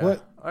 Yeah.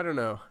 What? I don't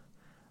know.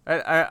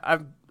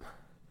 I'm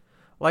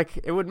like,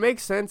 it would make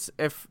sense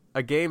if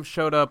a game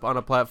showed up on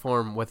a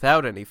platform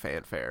without any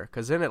fanfare,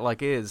 because then it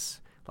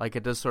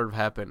it does sort of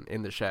happen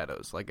in the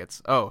shadows. Like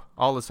it's, all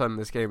of a sudden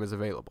this game is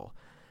available.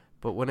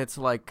 But when it's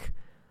like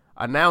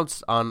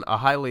announced on a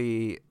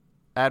highly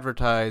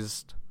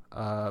advertised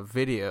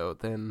video,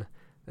 then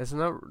There's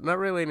not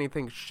really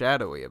anything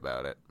shadowy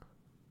about it.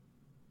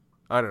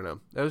 I don't know.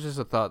 That was just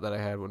a thought that I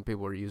had when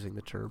people were using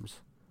the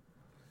terms.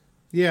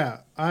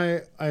 Yeah,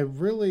 I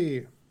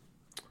really,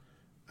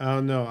 I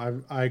don't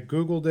know. I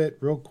Googled it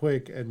real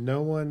quick, and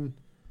no one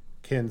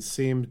can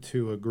seem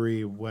to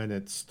agree when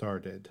it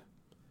started.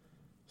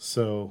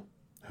 So,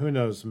 who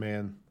knows,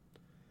 man?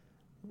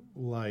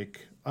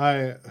 Like,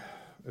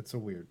 it's a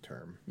weird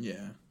term.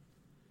 Yeah.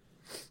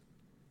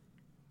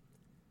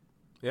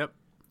 Yep.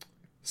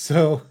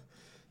 So,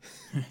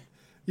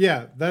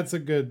 yeah, that's a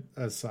good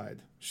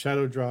aside.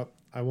 Shadow Drop,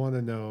 I want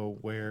to know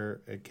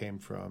where it came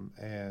from,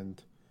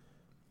 and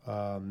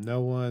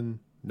no one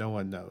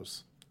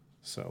knows.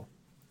 So,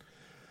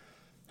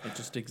 It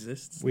just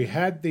exists. we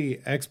had the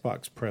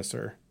Xbox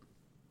presser,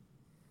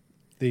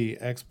 the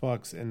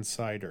Xbox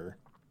Insider,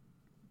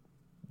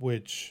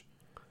 which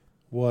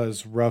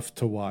was rough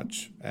to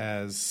watch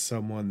as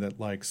someone that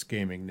likes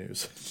gaming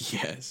news.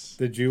 Yes.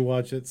 Did you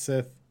watch it,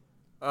 Sith?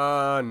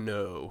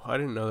 No. I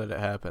didn't know that it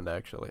happened,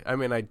 actually. I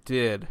mean, I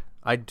did.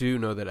 I do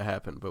know that it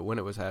happened, but when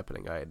it was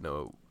happening, I had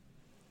no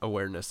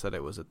awareness that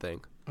it was a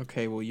thing.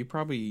 Okay, well, you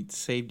probably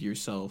saved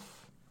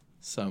yourself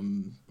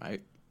some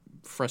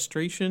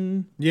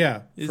frustration.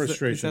 Yeah, Is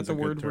frustration. that the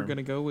word we're going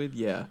to go with?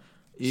 Yeah.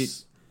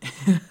 It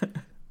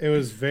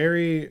was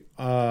very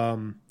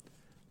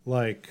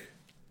like,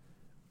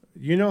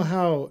 you know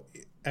how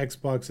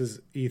Xbox's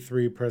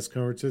E3 press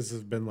conferences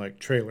has been like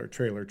trailer.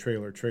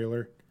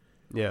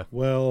 Yeah.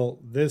 Well,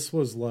 this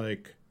was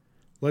like,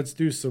 let's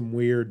do some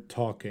weird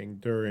talking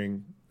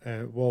during,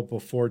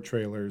 before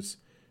trailers.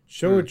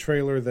 Show a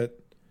trailer that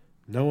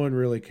no one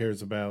really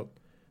cares about,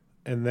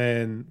 and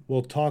then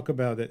we'll talk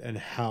about it and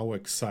how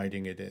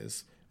exciting it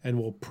is, and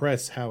we'll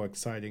press how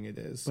exciting it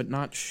is. but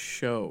not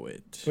show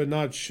it. But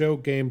not show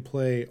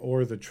gameplay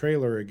or the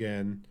trailer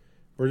again.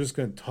 We're just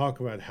going to talk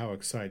about how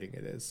exciting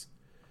it is.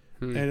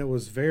 And it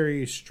was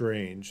very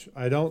strange.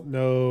 I don't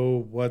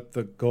know what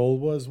the goal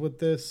was with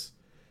this.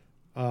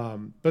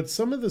 But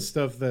some of the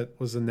stuff that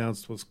was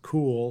announced was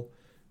cool.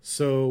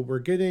 So we're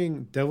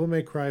getting Devil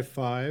May Cry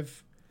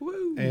 5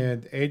 Woo.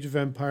 and Age of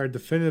Empire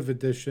Definitive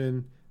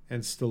Edition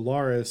and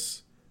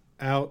Stellaris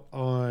out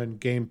on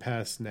Game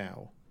Pass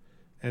now.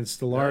 And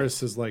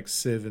Stellaris is like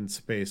Civ in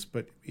space,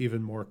 but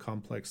even more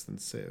complex than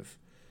Civ.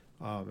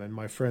 And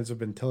my friends have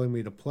been telling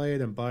me to play it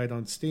and buy it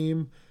on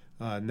Steam.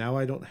 Now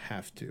I don't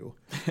have to.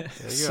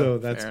 So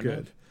that's Fair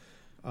good.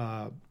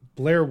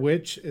 Blair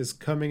Witch is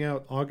coming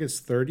out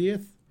August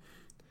 30th,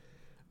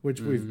 which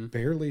we've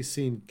barely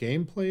seen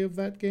gameplay of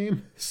that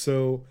game.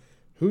 So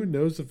who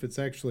knows if it's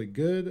actually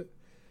good.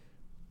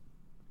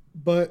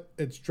 But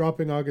it's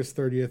dropping August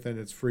 30th and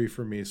it's free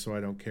for me, so I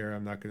don't care.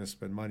 I'm not going to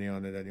spend money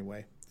on it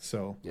anyway.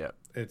 So Yeah.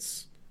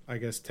 it's, I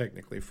guess,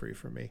 technically free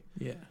for me.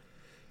 Yeah.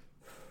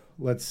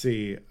 Let's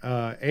see.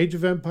 Age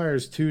of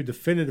Empires 2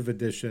 Definitive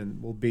Edition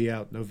will be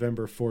out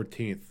November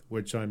 14th,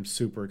 which I'm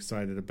super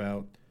excited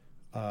about.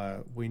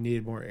 We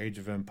need more Age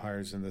of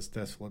Empires in this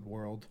desolate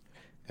world,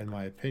 in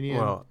my opinion.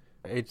 Well,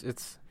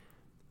 it's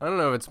I don't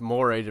know if it's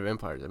more Age of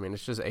Empires. I mean,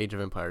 it's just Age of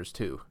Empires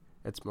 2.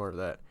 It's more of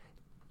that.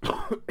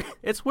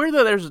 It's weird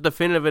that there's a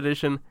Definitive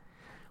Edition,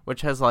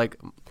 which has, like,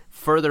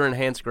 further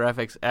enhanced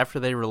graphics after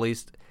they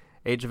released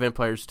Age of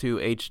Empires 2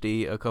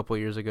 HD a couple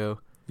years ago.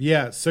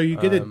 Yeah, so you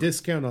get a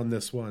discount on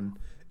this one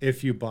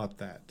if you bought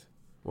that.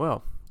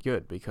 Well,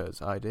 good,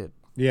 because I did.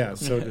 Yeah,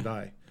 so did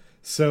I.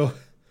 So,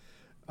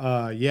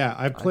 yeah,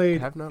 I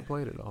have not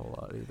played it a whole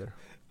lot either.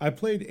 I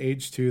played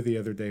Age 2 the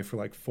other day for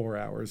like 4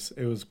 hours.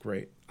 It was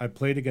great. I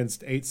played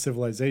against 8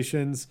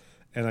 civilizations,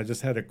 and I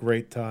just had a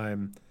great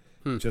time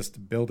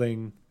just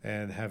building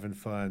and having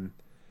fun.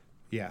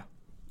 Yeah,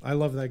 I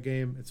love that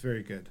game. It's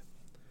very good.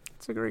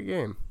 It's a great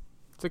game.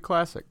 It's a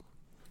classic.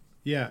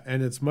 Yeah,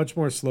 and it's much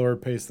more slower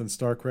paced than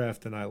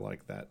StarCraft, and I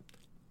like that.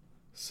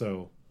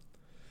 So,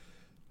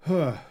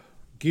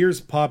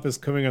 Gears Pop is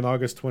coming on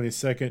August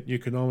 22nd. You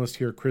can almost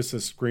hear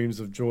Chris's screams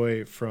of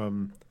joy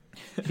from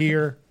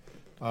here.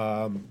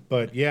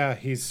 But yeah,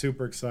 he's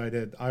super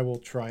excited. I will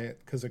try it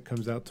because it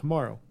comes out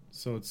tomorrow.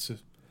 So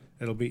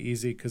it'll be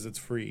easy because it's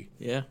free.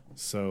 Yeah.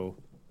 So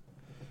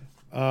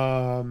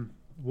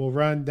we'll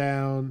run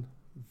down.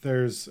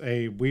 There's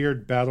a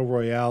weird battle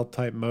royale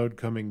type mode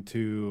coming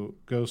to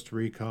Ghost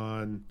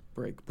Recon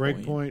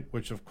Breakpoint,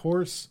 which of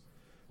course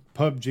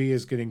PUBG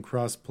is getting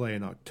crossplay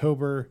in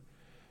October,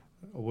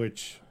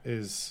 which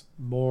is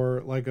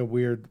more like a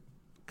weird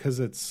because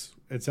it's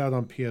out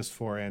on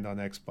PS4 and on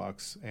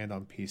Xbox and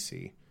on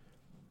PC.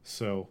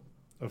 So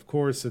of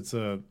course it's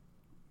a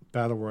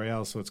battle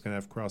royale, so it's going to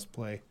have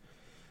crossplay.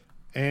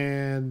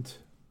 And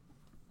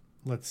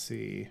let's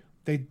see.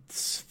 They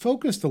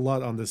focused a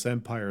lot on this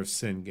Empire of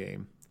Sin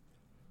game,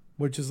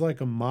 which is like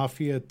a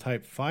mafia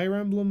type Fire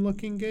Emblem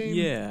looking game.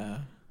 Yeah.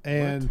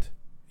 And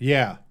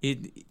yeah,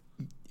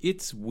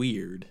 it's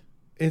weird.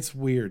 It's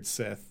weird,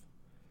 Seth.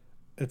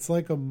 It's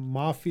like a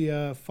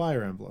mafia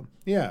Fire Emblem.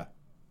 Yeah.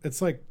 It's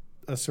like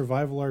a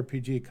survival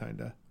RPG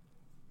kind of.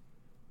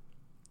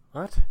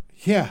 What?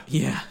 Yeah.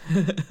 Yeah.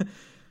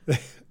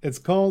 It's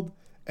called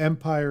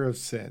Empire of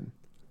Sin.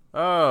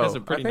 Oh, Has a I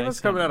pretty think nice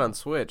that's coming out headline. on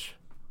Switch.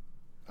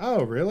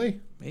 Oh,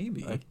 really?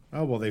 Maybe.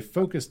 Oh, well, they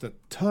focused a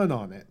ton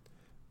on it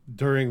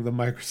during the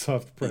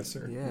Microsoft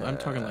presser. Yeah, I'm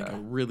talking like a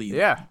really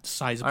Yeah.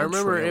 sizable I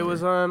remember it trailer.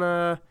 was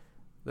on.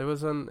 It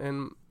was on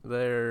in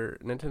their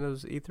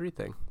Nintendo's E3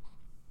 thing.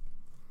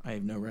 I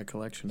have no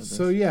recollection of this.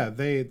 So yeah,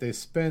 they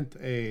spent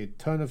a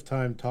ton of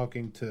time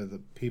talking to the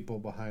people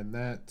behind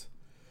that.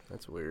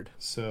 That's weird.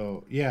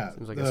 So yeah,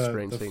 Seems like a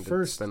strange the thing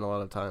first, to spend a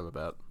lot of time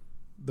about.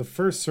 The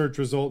first search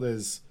result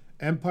is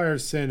Empire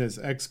Sin is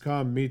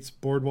XCOM meets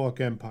Boardwalk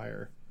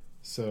Empire.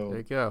 So There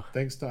you go.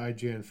 thanks to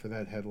IGN for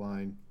that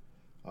headline.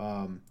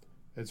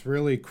 It's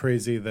really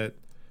crazy that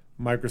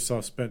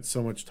Microsoft spent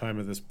so much time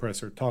at this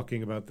presser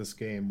talking about this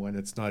game when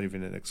it's not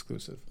even an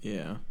exclusive.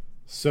 Yeah.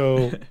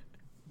 So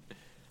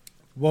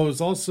what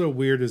was also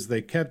weird is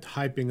they kept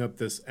hyping up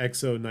this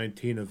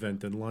XO19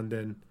 event in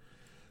London.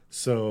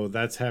 So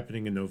that's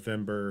happening in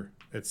November.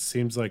 It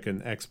seems like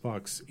an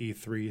Xbox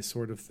E3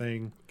 sort of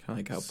thing. Kind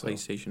of like how So-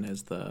 PlayStation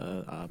has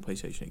the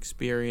PlayStation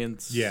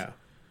Experience. Yeah.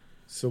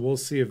 So we'll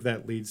see if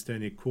that leads to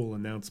any cool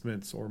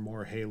announcements or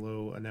more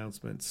Halo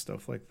announcements,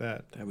 stuff like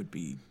that. That would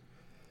be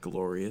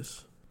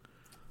glorious.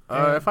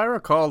 If I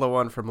recall the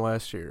one from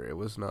last year, it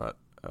was not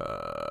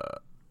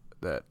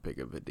that big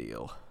of a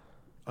deal.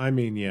 I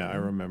mean, yeah, I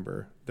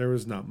remember. There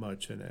was not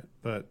much in it,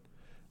 but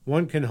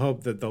one can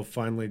hope that they'll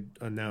finally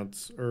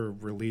announce or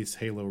release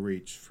Halo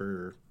Reach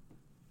for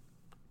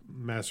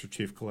Master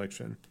Chief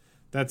Collection.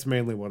 That's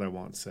mainly what I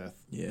want,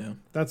 Seth. Yeah.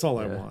 That's all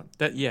I Yeah.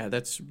 want.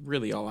 That's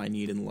really all I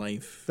need in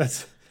life.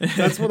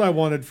 That's what I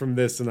wanted from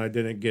this, and I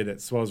didn't get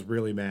it, so I was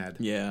really mad.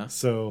 Yeah.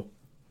 So,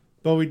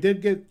 but we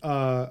did get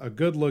a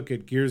good look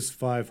at Gears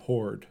 5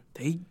 Horde,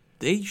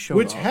 They showed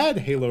which off. had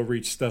Halo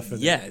Reach stuff in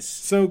it. Yes.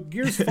 So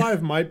Gears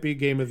 5 might be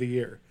Game of the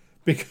Year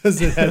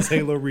because it has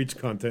Halo Reach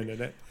content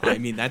in it. I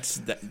mean,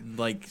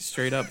 like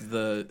straight up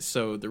the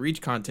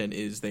Reach content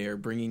is they are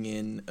bringing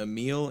in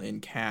Emil and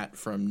Kat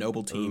from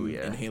Noble Team Ooh, yeah.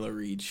 and Halo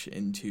Reach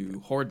into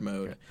Horde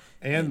mode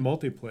And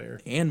multiplayer.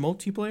 and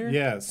multiplayer.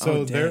 Yeah,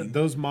 so dang.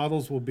 those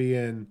models will be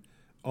in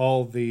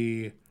all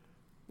the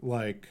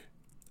like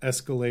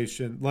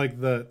escalation,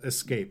 like the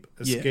escape,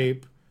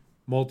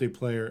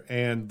 multiplayer,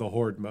 and the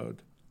Horde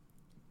mode.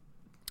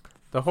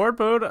 The Horde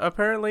mode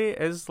apparently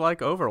is like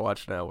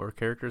Overwatch now, where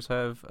characters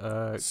have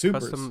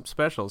Supers. custom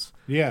specials.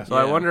 Yeah. So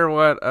I Yeah. wonder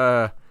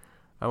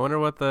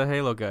what the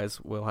Halo guys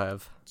will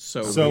have.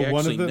 So So we one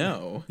actually of them,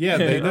 know. Yeah,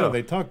 they know. Oh.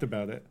 They talked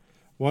about it.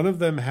 One of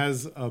them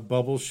has a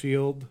bubble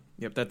shield.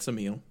 Yep, that's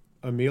Emil.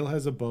 Emil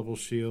has a bubble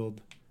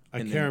shield. I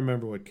And can't then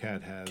remember what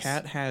Kat has.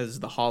 Kat has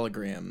the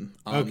hologram.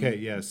 Okay,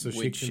 yeah, so she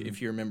which, can-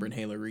 if you remember in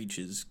Halo Reach,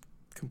 is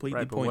completely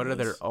Right, but pointless. what are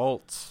their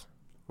ults?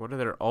 What are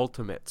their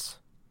ultimates?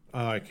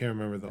 I can't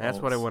remember the. That's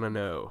what I alts. want to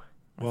know.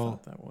 I Well,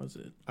 thought that was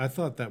it. I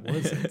thought that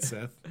was it,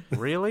 Seth.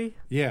 Really?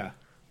 Yeah,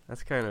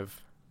 That's kind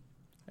of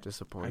I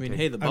disappointing. mean,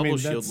 hey, the I bubble mean,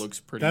 shield looks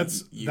pretty.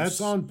 that's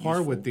on par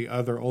useful. with the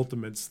other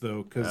ultimates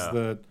though, because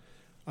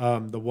Yeah.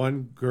 the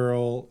one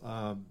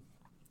girl,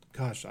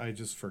 gosh, I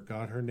just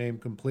forgot her name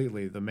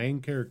completely. The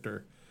main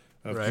character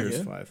of Right. Gears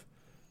Yeah.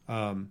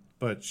 5,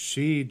 but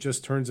she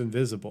just turns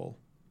invisible.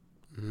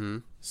 Mm-hmm.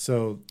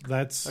 So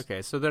that's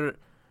Okay, so they're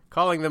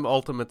calling them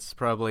ultimates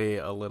probably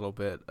a little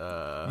bit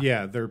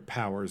yeah, their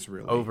powers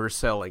really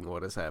overselling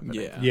what is happening.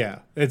 Yeah. Yeah,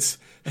 it's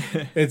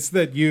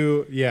that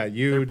you They're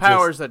just-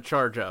 powers that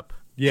charge up.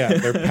 Yeah,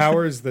 they're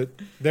powers that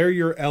they're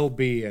your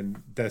LB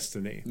in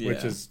Destiny,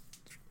 which Yeah.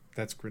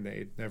 that's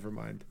grenade. Never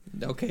mind.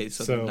 Okay,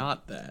 so, So- they're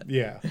not that.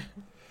 Yeah.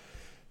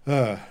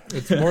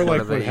 It's more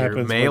like Are they what your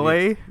happens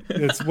melee?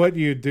 it's what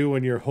you do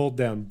when you hold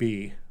down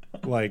B,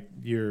 like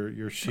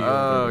your shield. or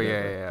Oh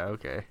whatever. yeah,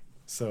 okay.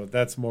 So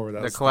that's more what I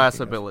The was class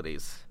thinking of.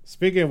 abilities.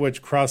 Speaking of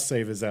which, cross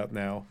save is out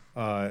now.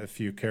 If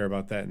you care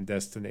about that in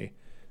Destiny,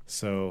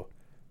 so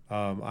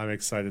I'm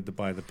excited to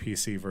buy the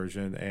PC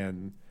version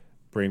and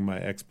bring my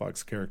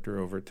Xbox character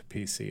over to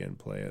PC and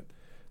play it.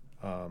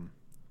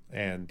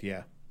 And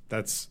yeah,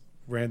 that's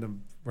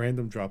random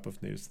drop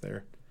of news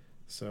there.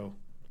 So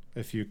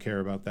if you care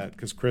about that,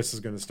 because Chris is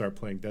going to start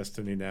playing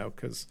Destiny now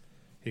because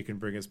he can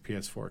bring his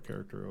PS4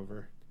 character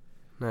over.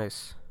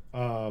 Nice.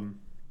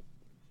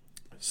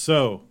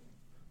 So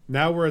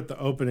now we're at the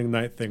opening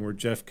night thing where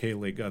Jeff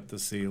Cayley got to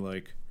see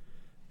like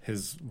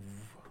his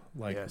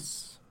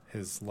Yes.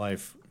 his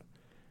life,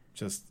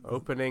 just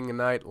Opening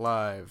night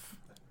live.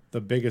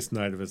 the biggest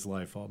night of his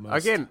life almost.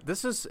 Again,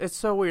 it's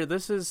so weird.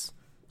 This was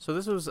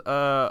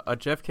a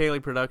Jeff Cayley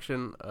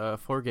production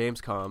for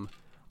Gamescom.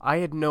 I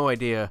had no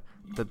idea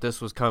that this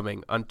was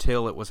coming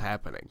until it was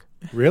happening.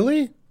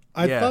 Really?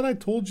 I Yeah. thought I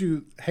told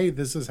you, hey,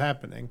 this is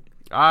happening.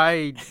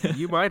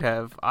 You might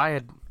have. I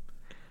had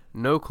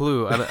no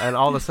clue, and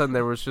all of a sudden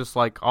there was just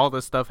like all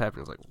this stuff happening.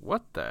 I was like,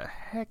 what the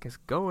heck is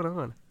going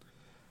on?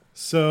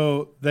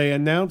 So they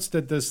announced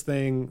at this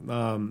thing,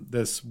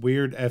 this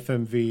weird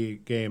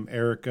FMV game,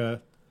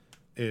 Erica,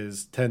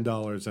 is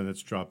 $10 and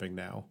it's dropping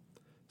now.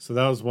 So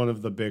that was one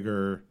of the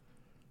bigger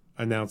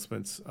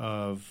announcements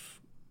of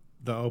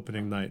the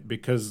opening night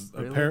because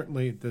Really?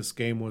 apparently this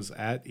game was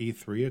at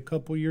E3 a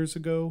couple years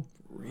ago.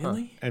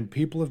 Really? and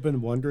people have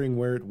been wondering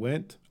where it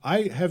went.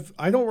 I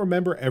don't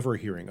remember ever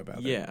hearing about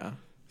it. Yeah.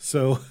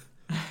 So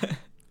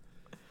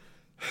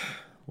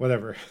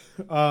whatever.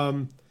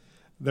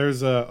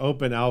 There's a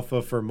open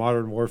alpha for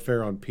Modern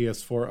Warfare on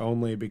PS4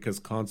 only because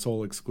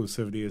console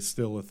exclusivity is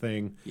still a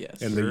thing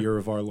Yes. in the year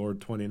of our Lord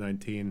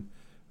 2019.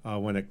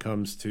 When it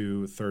comes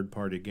to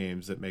third-party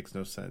games, it makes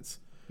no sense.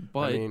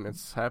 But I mean,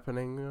 it's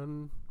happening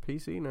on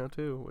PC now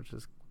too,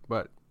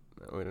 but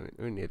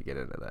we need to get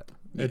into that.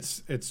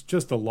 It's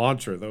just a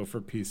launcher though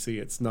for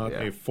PC. It's not Yeah,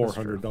 a that's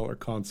 $400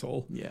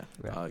 console. yeah.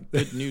 Yeah.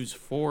 Good news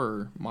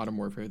for Modern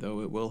Warfare though,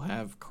 it will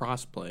have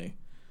crossplay.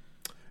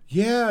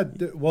 Yeah,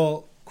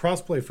 well,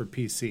 crossplay for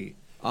PC.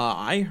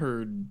 I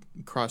heard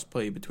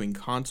crossplay between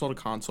console to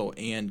console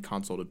and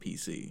console to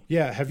PC.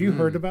 Yeah, have you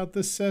heard about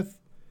this, Seth?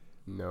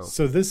 No.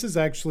 So this is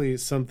actually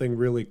something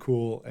really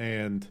cool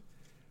and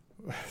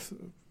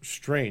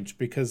strange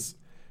because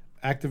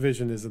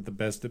Activision isn't the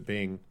best at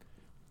being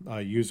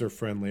user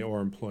friendly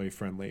or employee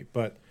friendly,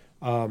 but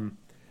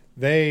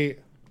they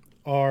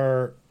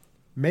are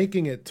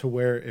making it to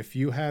where if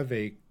you have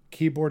a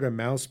keyboard and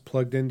mouse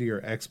plugged into your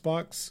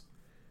Xbox,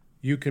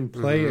 you can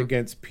play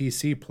against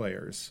PC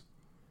players.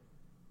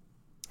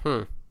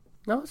 No,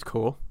 that's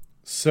cool.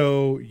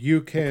 So you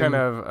can Kind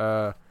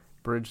of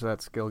bridge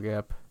that skill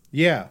gap.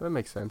 yeah. That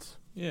makes sense.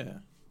 Yeah.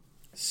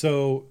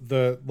 So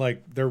they're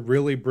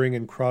really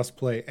bringing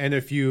crossplay, and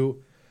if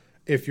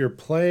you're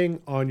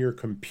playing on your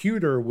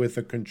computer with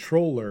a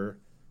controller,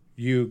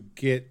 you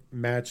get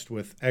matched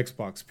with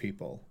Xbox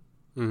people.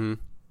 Mm-hmm.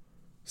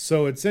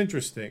 So it's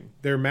interesting.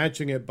 They're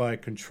matching it by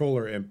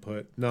controller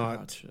input,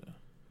 Gotcha.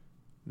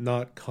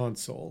 not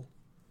console.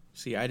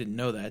 See, I didn't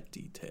know that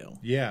detail.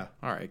 Yeah.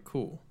 All right,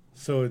 cool.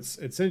 So it's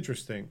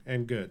interesting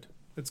and good.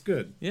 It's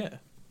good. Yeah.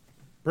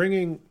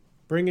 Bringing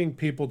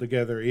people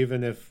together,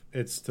 even if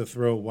it's to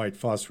throw white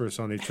phosphorus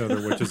on each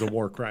other, which is a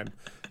war crime.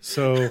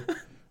 So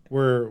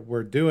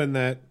we're doing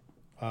that,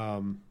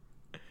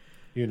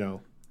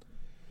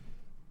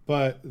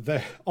 But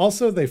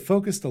they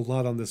focused a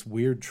lot on this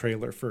weird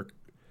trailer for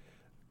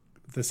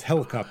this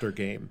helicopter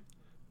game,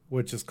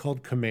 which is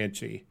called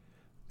Comanche.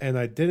 And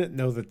I didn't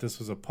know that this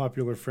was a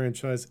popular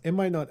franchise. It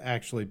might not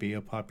actually be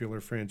a popular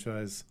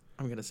franchise.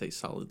 I'm going to say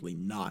solidly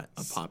not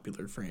a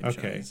popular franchise.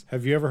 Okay.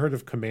 Have you ever heard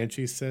of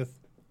Comanche, Sith?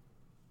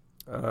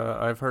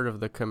 I've heard of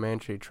the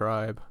Comanche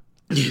tribe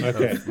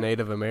Okay. of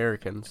Native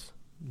Americans.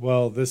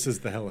 Well, this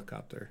is the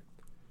helicopter.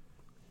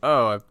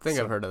 Oh, I think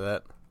I've heard of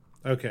that.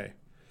 Okay.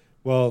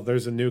 Well,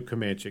 there's a new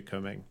Comanche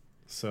coming.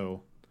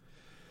 So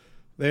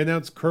they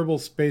announced Kerbal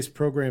Space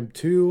Program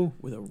 2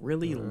 With a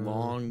really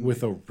long...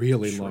 with a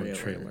really long Trailer.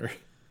 trailer.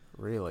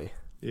 Really?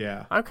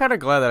 Yeah. I'm kind of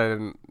glad that I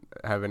didn't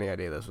have any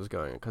idea this was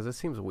going because it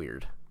seems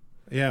weird.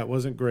 Yeah, it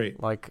wasn't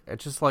great. Like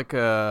it's just like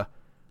a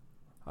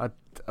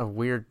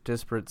weird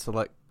disparate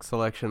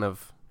selection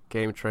of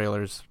game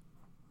trailers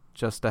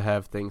just to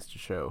have things to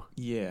show.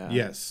 Yeah.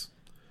 Yes.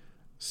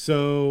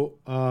 So,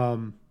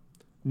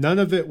 none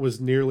of it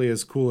was nearly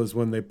as cool as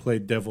when they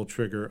played Devil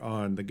Trigger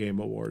on the Game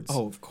Awards.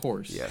 Oh, of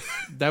course. Yes.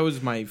 That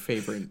was my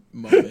favorite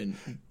moment,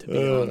 to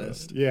be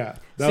honest. Yeah.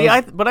 See,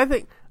 I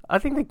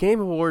think the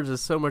Game Awards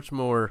is so much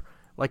more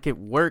like it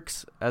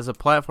works as a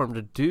platform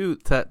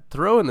to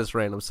throw in this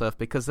random stuff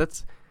because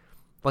that's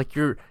like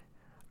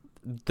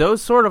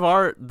those sort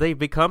of they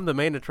become the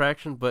main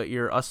attraction, but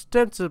you're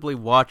ostensibly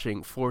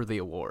watching for the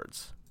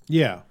awards.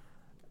 Yeah.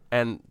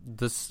 And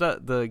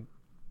the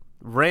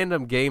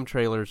random game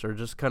trailers are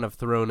just kind of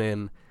thrown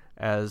in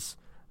as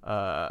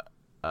like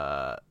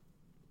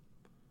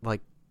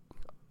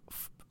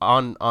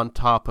on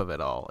top of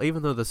it all,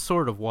 even though that's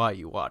sort of why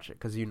you watch it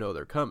because you know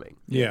they're coming.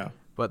 Yeah.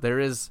 But there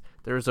is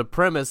a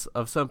premise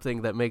of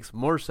something that makes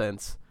more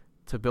sense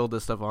to build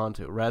this stuff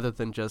onto rather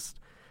than just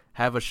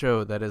have a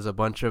show that is a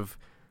bunch of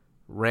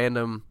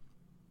random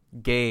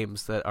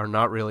games that are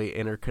not really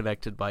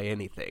interconnected by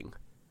anything.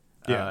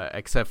 Yeah.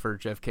 Except for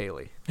Jeff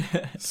Keighley.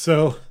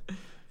 So,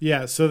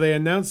 yeah. So they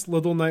announced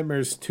Little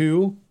Nightmares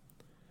 2,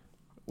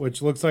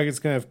 which looks like it's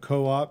going to have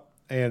co-op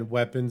and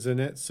weapons in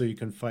it, so you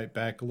can fight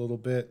back a little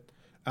bit.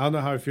 I don't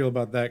know how I feel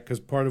about that because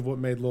part of what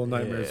made Little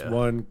Nightmares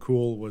 1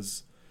 cool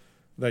was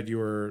that you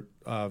were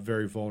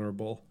very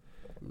vulnerable.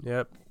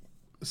 Yep.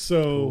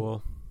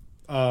 So,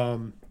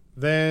 Cool.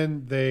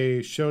 then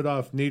they showed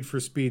off Need for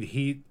Speed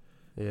Heat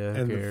Yeah.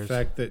 and who the cares?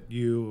 fact that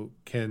you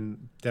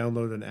can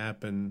download an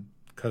app and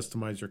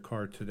customize your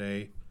car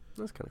today.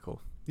 That's kind of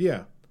cool.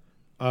 Yeah.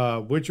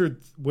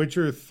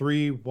 Witcher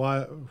 3,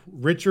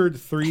 Richard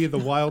 3, The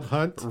Wild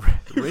Hunt.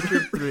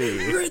 Richard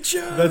 3.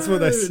 Richard! That's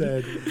what I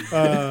said.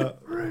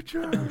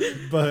 Richard.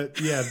 But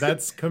yeah,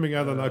 that's coming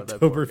out on that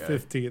October poor guy.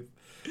 15th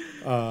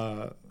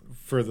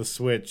for the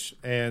Switch.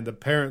 And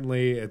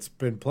apparently it's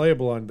been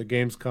playable on the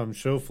Gamescom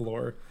show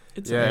floor.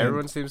 It's Yeah, a,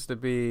 everyone seems to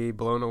be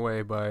blown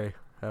away by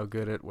how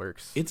good it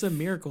works. It's a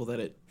miracle that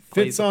it Fits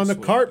plays on the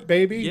Switch. cart,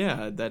 baby.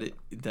 Yeah, that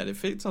it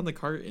fits on the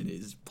cart and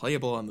is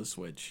playable on the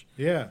Switch.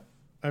 Yeah.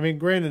 I mean,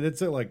 granted,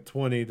 it's at like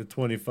 20 to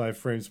 25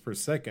 frames per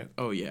second.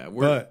 Oh yeah,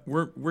 But-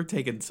 we're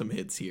taking some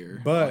hits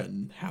here But-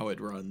 on how it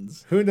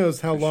runs. Who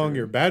knows how For long sure.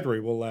 your battery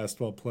will last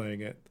while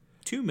playing it?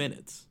 2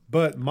 minutes.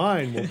 But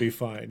mine will be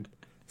fine.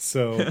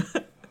 So,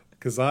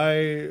 because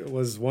I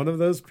was one of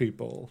those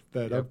people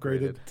that You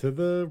upgraded upgraded. to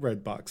the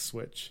Redbox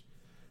Switch,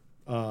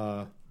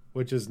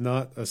 which is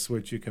not a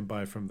Switch you can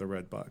buy from the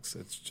Redbox.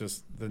 It's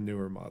just the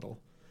newer model.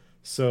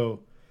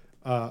 So,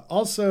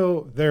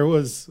 also, there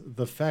was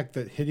the fact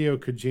that Hideo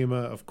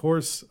Kojima, of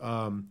course,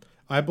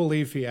 I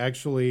believe he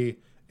actually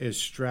is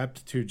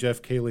strapped to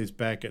Jeff Keighley's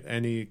back at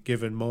any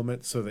given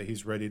moment so that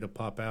he's ready to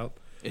pop out.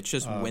 It's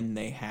just when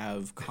they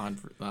have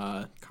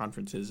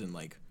conferences and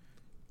like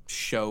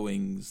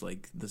showings,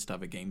 like the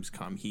stuff at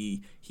Gamescom,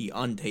 he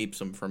untapes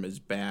them from his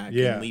back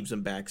Yeah. and leaves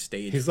them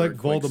backstage. He's for like a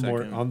quick Voldemort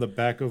second. on the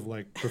back of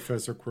like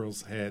Professor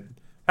Quirrell's head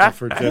but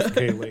for Jeff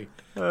Keighley.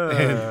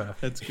 And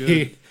That's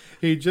good.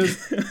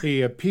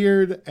 he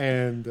appeared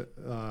and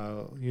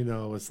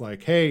was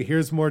like, hey,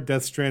 here's more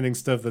Death Stranding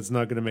stuff that's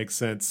not going to make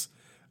sense.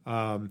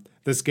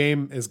 This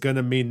game is going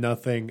to mean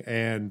nothing,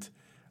 and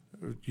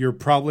you're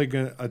probably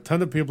a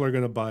ton of people are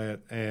going to buy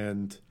it,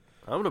 and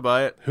I'm gonna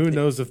buy it. who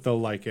knows if they'll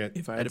like it.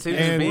 If I had It to seems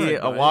pay to and- be for it,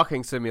 a but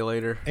walking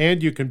simulator.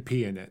 And you can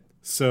pee in it.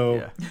 So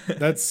Yeah.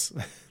 that's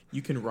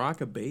you can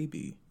rock a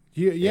baby.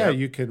 Yep.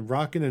 you can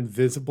rock an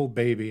invisible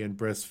baby and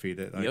breastfeed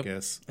it, I Yep.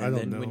 guess. And I don't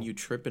then know. when you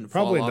trip and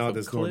Probably fall not off of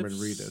as Norman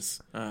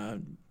cliffs,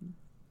 Reedus.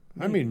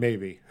 I mean,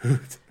 maybe.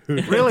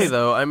 Really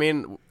though, I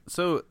mean,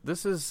 so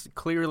this is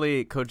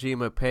clearly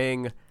Kojima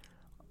paying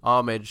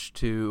homage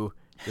to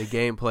the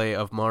gameplay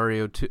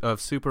of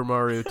Super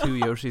Mario 2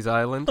 Yoshi's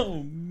Island.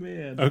 Oh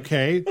man.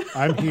 Okay,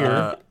 I'm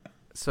here.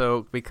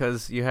 So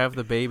because you have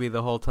the baby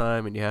the whole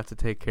time and you have to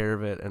take care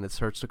of it, and it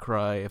starts to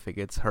cry if it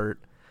gets hurt.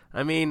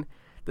 I mean,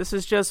 this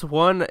is just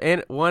one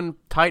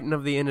titan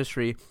of the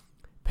industry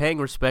paying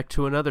respect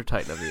to another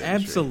titan of the industry.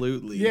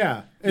 Absolutely.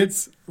 Yeah,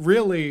 it's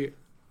really.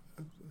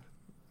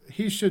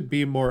 He should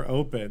be more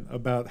open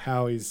about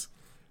how he's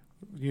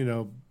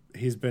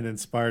been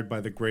inspired by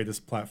the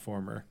greatest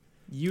platformer.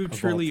 You all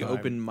truly time.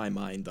 opened my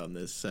mind on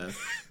this, Seth.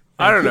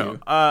 I don't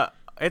Thank know.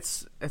 you.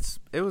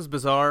 It was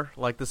bizarre,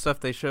 like the stuff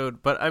they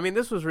showed, but I mean,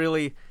 this was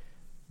really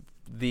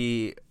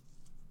the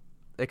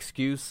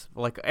excuse,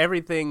 like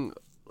everything,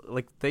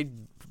 like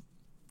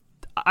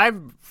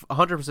I'm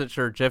 100%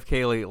 sure Jeff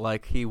Keighley,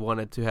 like, he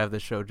wanted to have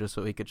this show just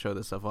so he could show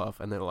this stuff off,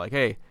 and they're like,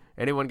 hey,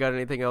 anyone got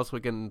anything else we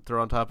can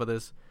throw on top of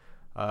this?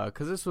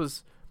 Because this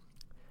was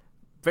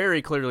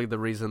very clearly the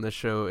reason this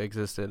show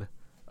existed,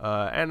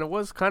 and it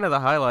was kind of the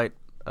highlight.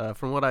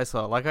 From what I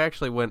saw, like I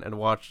actually went and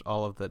watched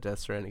all of the Death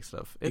Stranding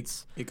stuff.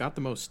 It got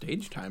the most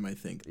stage time, I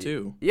think,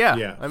 too.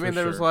 Yeah, I mean, for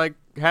there was sure. like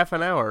half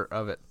an hour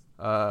of it,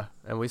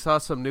 and we saw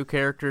some new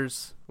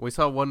characters. We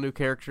saw one new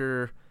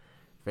character,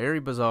 very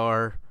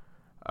bizarre.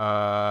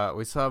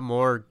 We saw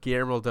more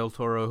Guillermo del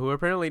Toro, who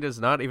apparently is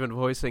not even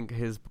voicing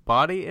his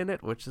body in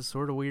it, which is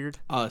sort of weird.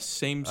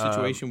 Same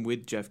situation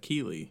with Jeff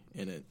Keighley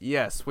in it.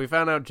 Yes, we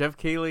found out Jeff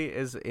Keighley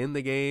is in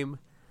the game.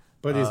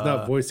 But he's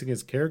not voicing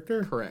his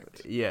character?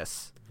 Correct.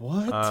 Yes.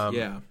 What?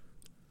 Yeah.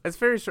 It's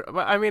very strange,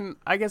 but I mean,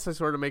 I guess it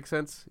sort of makes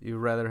sense. You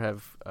rather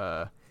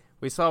have.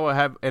 We saw what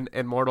happened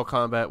in Mortal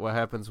Kombat. What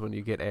happens when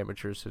you get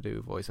amateurs to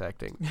do voice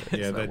acting? It Yeah,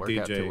 does not that work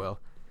out DJ. too well.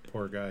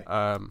 Poor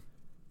guy.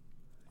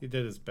 He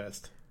did his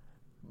best.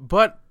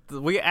 But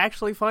we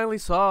actually finally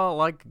saw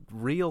like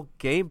real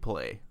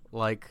gameplay.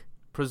 Like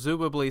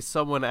presumably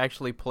someone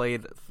actually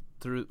played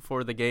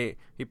for the game.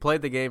 He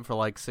played the game for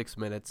like 6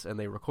 minutes and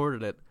they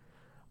recorded it.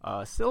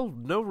 Still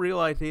no real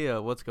idea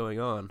what's going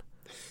on.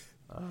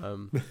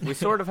 We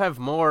sort of have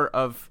more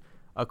of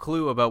a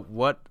clue about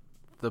what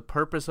the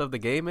purpose of the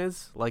game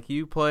is. Like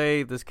you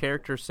play this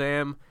character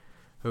Sam,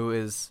 who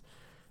is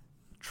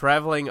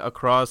traveling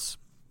across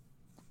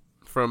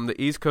from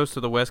the East Coast to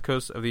the West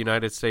Coast of the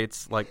United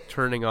States, like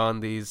turning on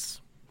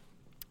these,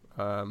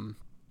 I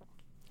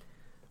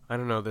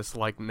don't know, this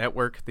like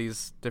network,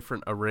 these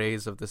different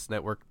arrays of this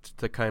network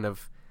to kind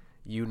of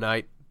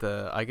unite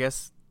the, I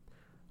guess,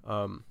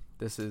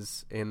 this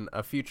is in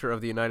a future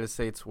of the United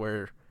States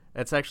where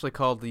it's actually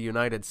called the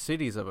United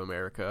Cities of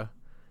America.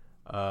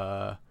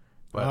 But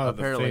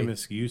apparently, the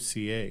famous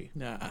UCA.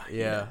 yeah,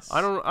 Yes.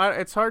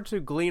 it's hard to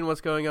glean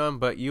what's going on,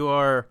 but you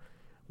are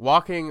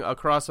walking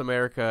across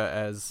America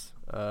as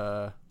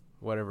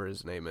whatever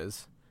his name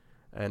is,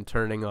 and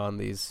turning on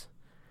these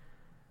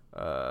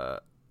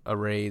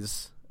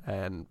arrays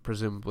and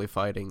presumably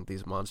fighting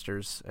these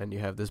monsters, and you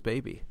have this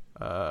baby.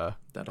 That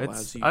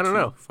allows you I don't to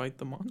know. fight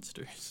the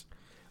monsters.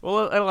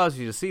 Well, it allows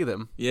you to see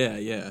them. Yeah,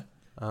 yeah.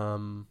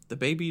 Um, The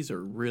babies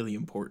are really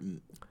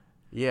important.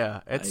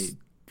 yeah, it's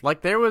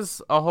like there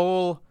was a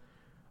whole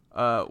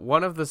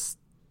one of the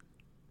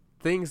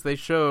things they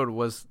showed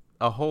was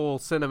a whole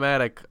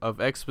cinematic of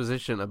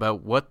exposition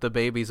about what the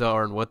babies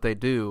are and what they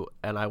do,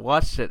 and I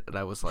watched it and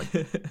I was like,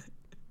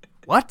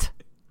 what?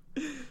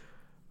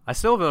 I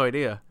still have no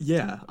idea.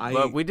 Yeah,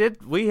 But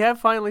we have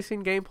finally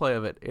seen gameplay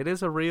of it. It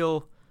is a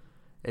real,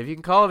 if you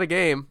can call it a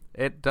game,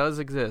 it does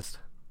exist.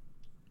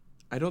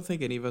 I don't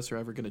think any of us are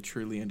ever going to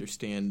truly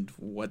understand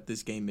what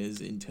this game is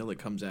until it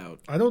comes out.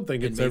 I don't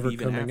think and it's maybe ever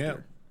even coming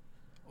after.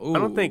 out. Ooh. I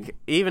don't think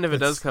even if it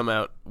does It's- come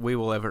out, we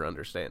will ever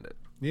understand it.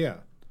 Yeah.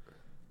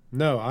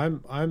 No,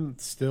 I'm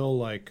still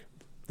like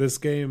this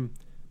game.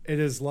 It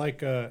is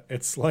like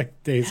it's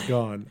like Days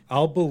Gone.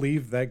 I'll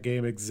believe that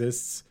game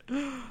exists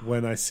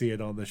when I see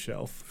it on the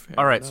shelf. Fair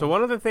All right, enough. so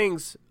one of the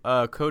things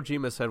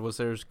Kojima said was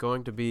there's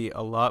going to be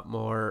a lot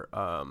more,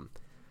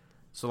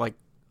 so like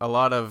a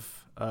lot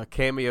of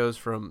cameos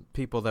from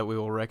people that we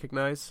will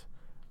recognize.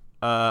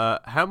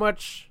 How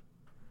much?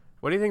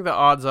 What do you think the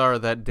odds are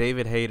that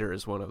David Hayter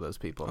is one of those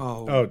people?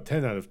 Oh,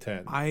 10 out of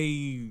 10.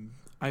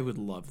 I would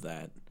love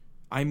that.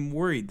 I'm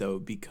worried though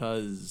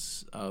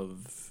because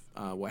of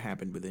what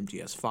happened with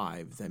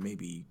MGS5 that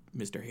maybe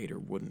Mr. Hater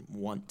wouldn't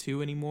want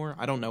to anymore.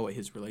 I don't know what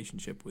his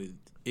relationship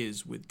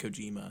is with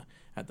Kojima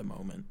at the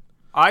moment.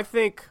 I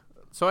think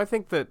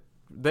that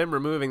them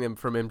removing them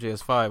from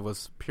MGS5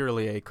 was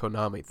purely a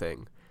Konami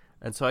thing,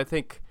 and so I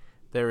think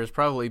there is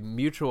probably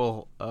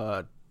mutual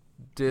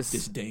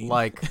Disdain.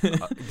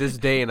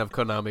 disdain of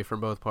Konami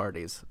from both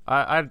parties.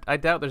 I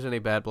doubt there's any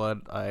bad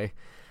blood. I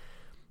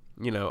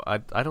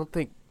don't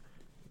think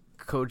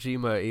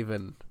Kojima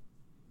even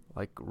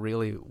like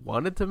really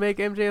wanted to make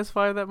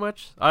MGS5 that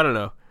much. I don't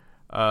know,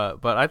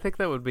 but I think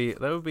that would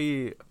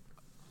be.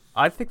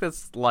 I think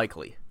that's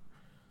likely.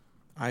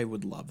 I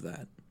would love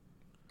that.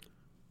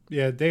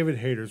 Yeah, David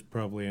Hayter's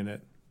probably in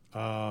it.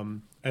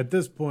 At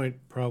this point,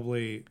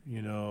 probably,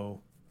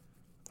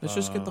 Let's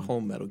just get the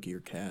whole Metal Gear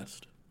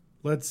cast.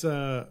 let's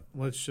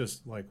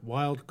just like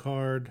wild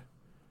card.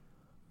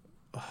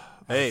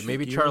 Hey,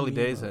 maybe Charlie Shigeru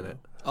Day's Miyamoto. in it.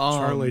 Oh,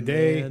 Charlie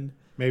Day. man.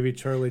 Maybe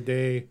Charlie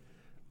Day.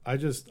 I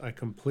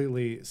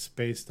completely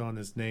spaced on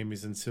his name.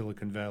 He's in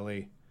Silicon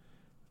Valley.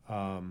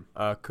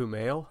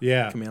 Kumail.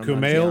 Yeah, Kumail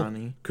Kumail.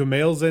 Nanjiani.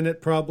 Kumail's in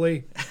it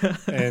probably,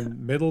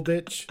 and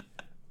Middleditch,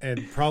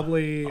 and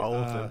probably All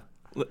of them.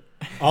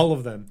 all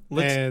of them.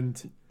 Let's-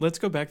 And Let's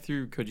go back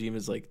through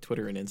Kojima's like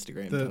Twitter and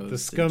Instagram the posts and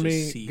scummy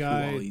just see who all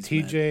guy he's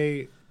met.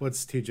 TJ.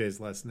 What's TJ's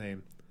last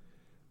name?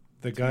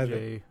 The guy that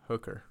TJ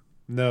Hooker.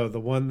 no, the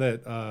one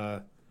that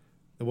I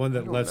left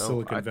don't know.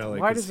 Silicon Valley.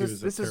 Why 'cause does he this?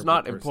 was a This is terrible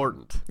not person.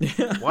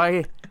 important.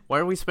 Why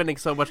are we spending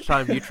so much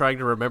time you trying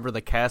to remember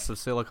the cast of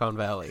Silicon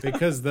Valley?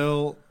 Because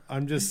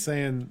I'm just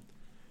saying,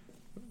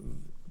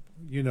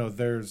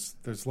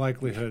 there's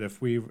likelihood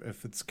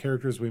if it's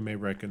characters we may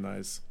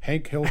recognize.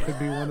 Hank Hill could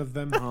be one of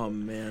them. Oh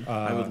man,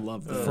 I would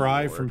love that.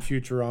 Fry Lord. from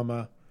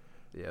Futurama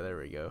Yeah, there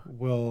we go.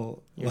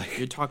 will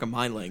You're talking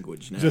my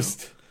language now.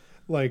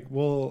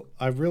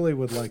 I really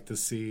would like to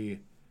see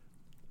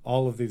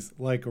all of these,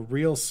 like a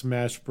real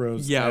Smash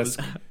Bros. yeah, I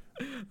esque-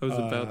 was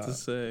about to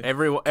say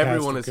Everyone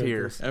of is here.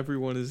 characters.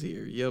 everyone is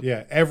here. Yep.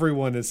 Yeah,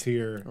 everyone is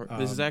here.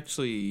 This is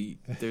actually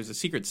there's a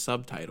secret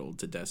subtitle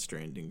to Death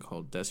Stranding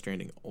called Death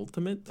Stranding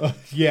Ultimate.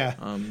 Yeah,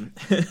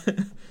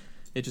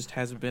 It just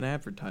hasn't been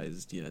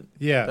advertised yet.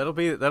 yeah. That'll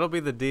be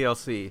the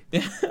DLC.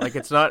 Like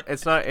it's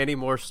not any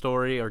more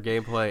story or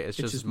gameplay. It's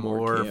just just more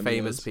more cameos.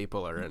 famous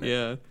people are in it.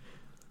 Yeah.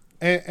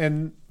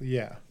 And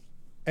yeah,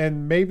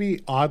 and maybe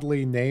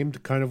oddly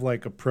named, kind of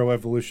like a Pro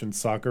Evolution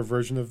Soccer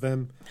version of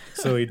them,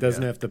 so he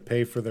doesn't have to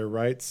pay for their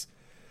rights,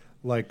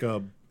 like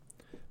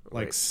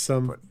Wait,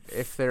 some. But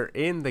if they're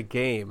in the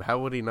game, how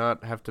would he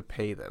not have to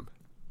pay them?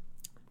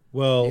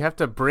 Well, You have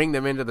to bring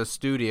them into the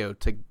studio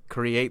to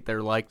create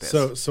their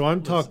likeness. so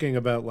I'm talking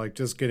about like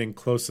just getting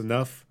close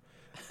enough,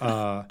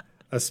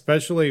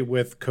 especially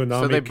with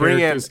Konami So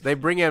characters. they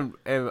bring in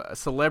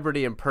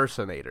celebrity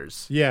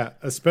impersonators. Yeah,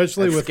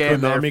 especially And with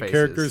scan their Konami faces.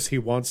 characters he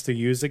wants to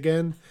use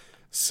again.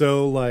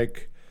 So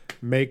like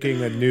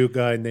making a new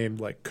guy named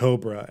like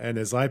Cobra, and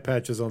his eye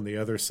patch is on the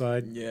other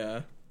side.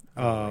 Yeah.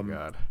 Oh my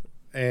god.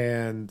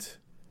 And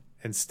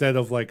instead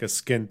of like a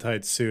skin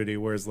tight suit, he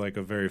wears like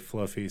a very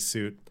fluffy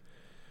suit.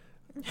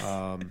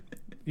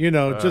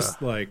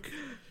 Just like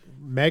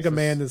Mega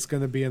Man is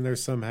going to be in there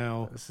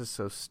somehow. This is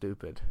so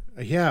stupid.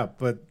 Yeah,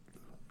 but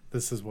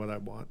this is what I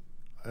want.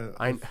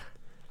 I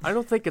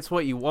don't think it's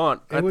what you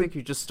want. I would- think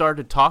you just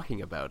started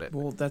talking about it.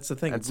 Well, that's the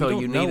thing. And We so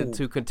don't you know- needed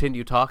to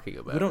continue talking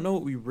about We it. don't know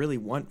what we really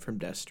want from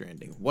Death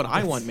Stranding. What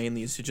I want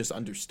mainly is to just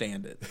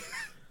understand it.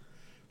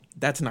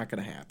 That's not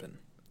going to happen.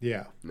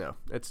 Yeah. No,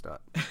 it's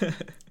not.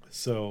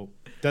 So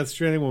Death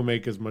Stranding will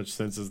make as much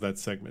sense as that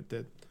segment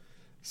did.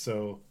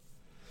 So,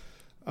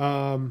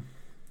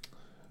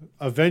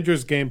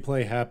 Avengers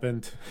gameplay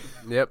happened.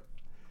 Yep.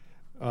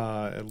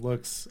 It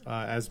looks,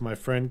 as my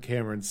friend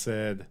Cameron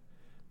said,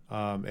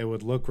 it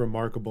would look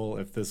remarkable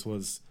if this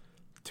was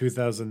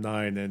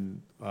 2009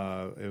 and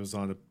it was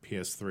on a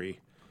PS3.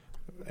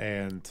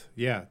 And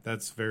yeah,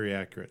 that's very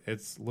accurate.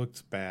 It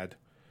looks bad.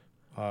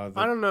 I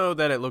don't know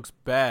that it looks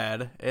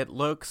bad. It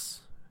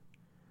looks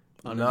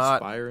not.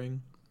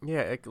 Uninspiring.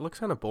 Yeah, it looks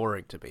kind of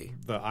boring to me.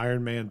 The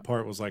Iron Man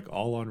part was like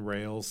all on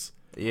rails.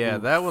 Yeah,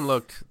 that one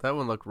looked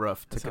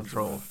rough to sounds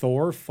control.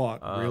 Thor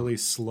fought really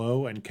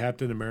slow, and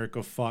Captain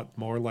America fought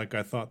more like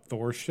I thought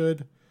Thor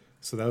should.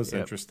 So that was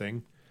Yep.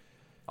 interesting.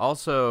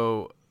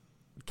 Also,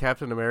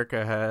 Captain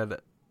America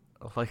had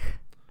like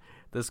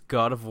this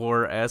God of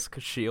War-esque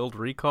shield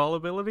recall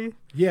ability.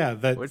 Yeah,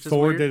 that Which is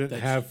Thor weird. didn't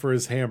have for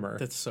his hammer,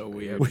 That's so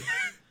weird.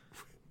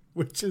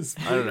 which is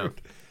weird. I don't know.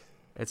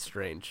 It's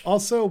strange.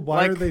 Also,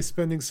 why are Like- they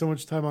spending so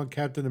much time on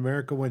Captain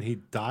America when he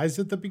dies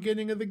at the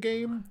beginning of the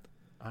game?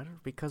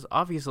 Because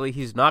obviously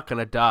he's not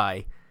gonna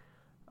die.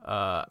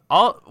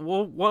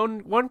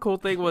 One cool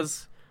thing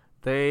was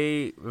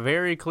they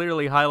very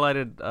clearly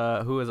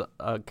highlighted who is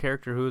a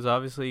character who is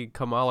obviously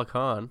Kamala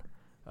Khan.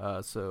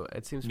 So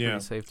it seems pretty Yeah.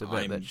 safe to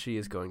bet that she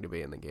is going to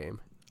be in the game.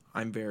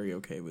 I'm very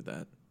okay with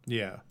that.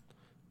 Yeah.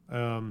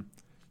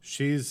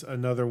 She's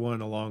another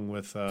one along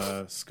with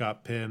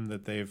Scott Pym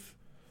that they've,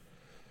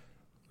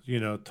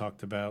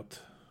 talked about.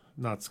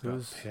 Not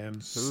Scott Pym.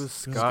 Who's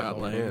Scott Scott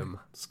Lang. Pym?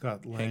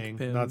 Scott Hank Lang.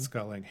 Pym. Not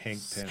Scott Lang. Hank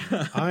Pym.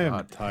 I am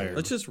God, tired.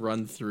 Let's just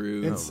run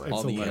through It's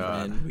all the a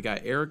lot. men. We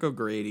got Eric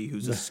O'Grady,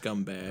 who's a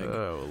scumbag.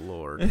 Oh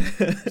Lord.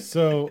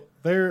 So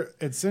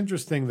it's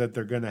interesting that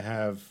they're going to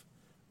have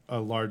a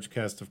large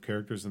cast of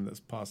characters in this,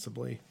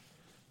 possibly.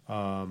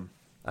 I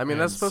mean,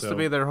 And that's supposed to so-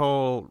 be their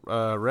whole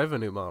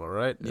revenue model,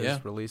 right? Yeah.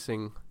 Is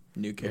releasing.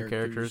 New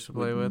characters to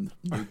play with.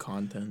 New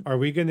content. Are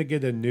we going to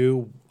get a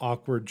new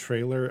awkward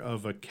trailer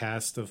of a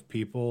cast of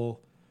people,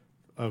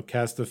 a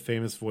cast of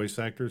famous voice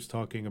actors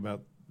talking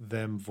about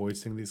them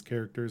voicing these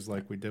characters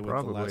like we did with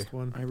Probably. the last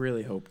one? I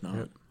really hope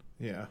not.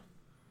 Yeah.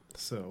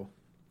 So,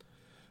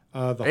 the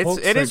Hulk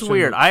It is section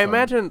weird. looked I fun.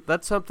 imagine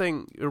that's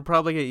something you'll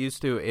probably get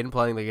used to in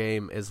playing the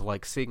game is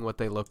like seeing what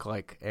they look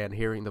like and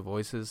hearing the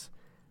voices.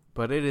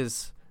 But it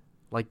is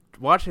like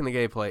watching the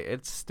gameplay,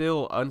 it's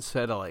still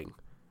unsettling.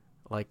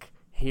 Like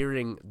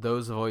hearing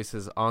those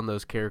voices on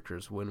those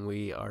characters when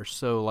we are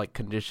so like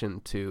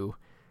conditioned to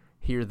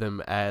hear them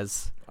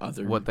as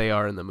what they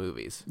are in the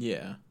movies.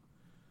 Yeah.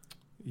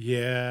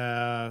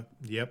 Yeah.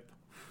 Yep.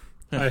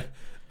 I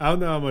don't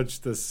know how much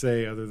to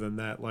say other than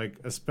that. Like,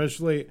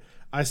 especially,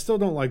 I still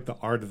don't like the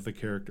art of the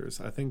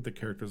characters. I think the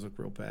characters look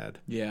real bad.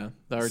 Yeah.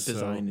 The art So-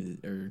 design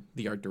or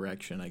the art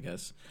direction, I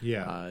guess.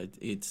 Yeah.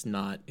 It's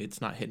not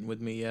hitting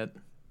with me yet.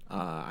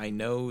 I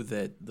know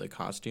that the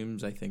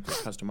costumes I think are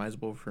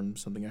customizable from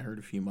something I heard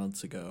a few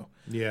months ago,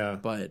 Yeah.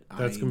 but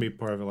That's gonna be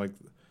part of it. Like,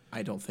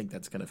 I don't think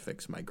that's gonna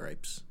fix my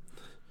gripes.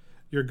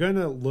 you're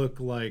gonna look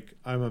like,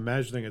 I'm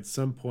imagining at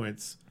some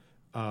points,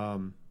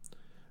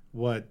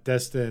 what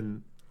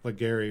Destin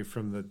Legary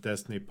from the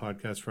Destiny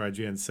podcast for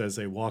IGN says,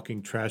 a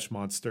walking trash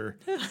monster,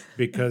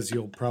 because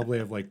you'll probably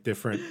have like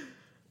different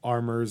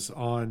armors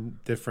on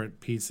different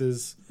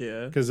pieces.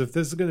 Yeah. Because if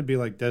this is going to be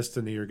like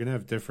Destiny, you're going to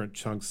have different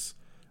chunks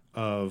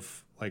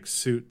of like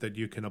suit that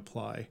you can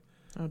apply.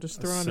 I'll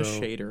just throw on a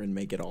So- shader and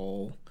make it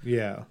all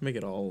Yeah.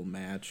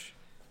 match.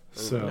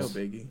 So No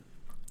biggie.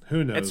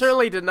 who knows? It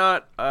certainly did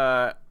not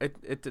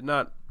it did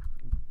not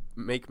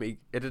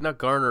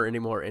garner any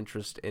more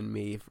interest in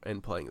me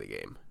in playing the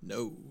game.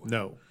 No.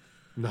 No,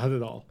 not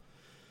at all.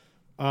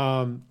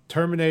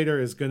 Terminator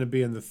is going to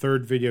be in the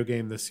third video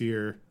game this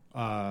year.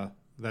 That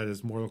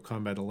is Mortal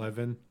Kombat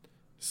 11.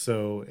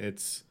 So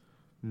it's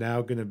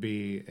now going to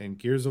be in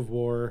Gears of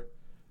War,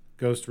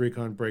 Ghost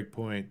Recon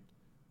Breakpoint,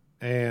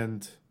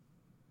 and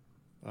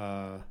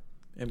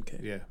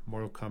MK.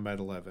 Mortal Kombat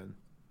 11.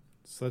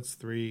 So that's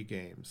 3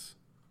 games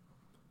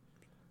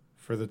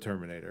for the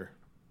Terminator.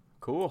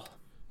 Cool.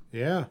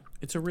 Yeah,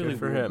 It's a really Good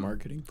for weird him.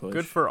 marketing push.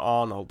 Good for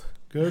Arnold.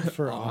 good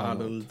for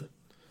Arnold.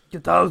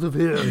 Get out of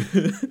here.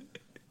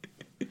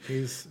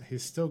 He's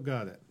still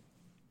got it,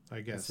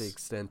 I guess. That's the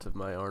extent of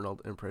my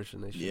Arnold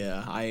impersonation.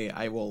 Yeah,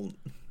 I will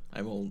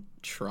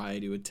try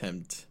to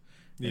attempt.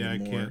 Yeah, I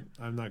anymore. can't.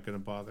 I'm not going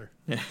to bother.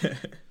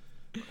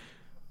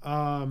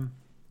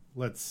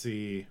 Let's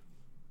see.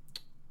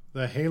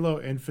 The Halo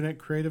Infinite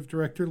creative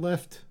director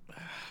left,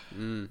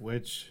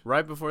 which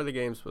Right before the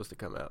game's supposed to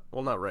come out.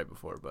 Well, not right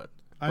before, but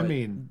I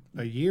mean,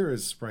 a year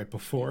is right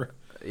before.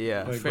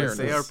 yeah, Like,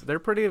 fairness. they're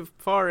pretty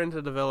far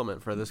into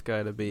development for this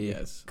guy to be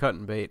Yes.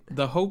 cutting bait.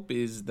 The hope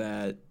is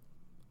that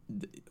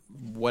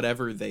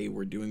whatever they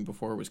were doing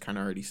before was kind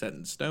of already set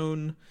in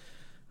stone.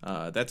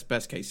 That's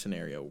best case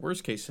scenario.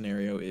 Worst case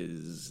scenario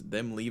is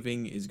them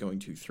leaving is going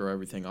to throw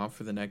everything off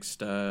for the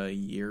next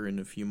year and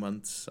a few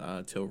months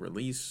till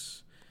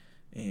release,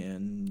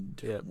 and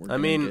Yeah. we're I gonna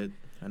mean, get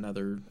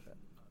another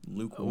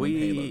lukewarm we-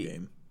 Halo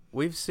game.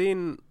 We've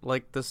seen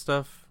like the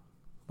stuff,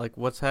 like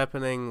what's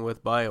happening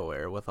with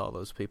BioWare with all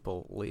those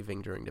people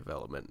leaving during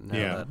development, and how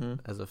Yeah. that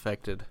has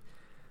affected,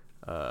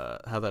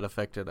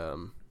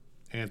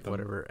 Anthem.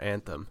 whatever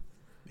Anthem.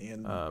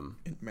 And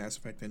Mass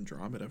Effect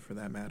Andromeda, for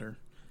that matter,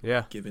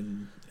 Yeah.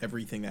 given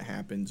everything that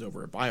happens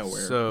over at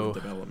BioWare So- with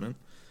development.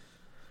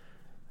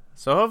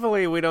 So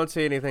hopefully we don't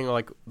see anything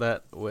like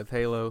that with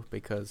Halo,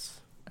 because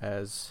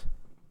as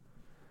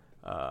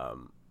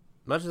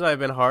much as I've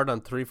been hard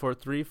on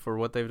 343 for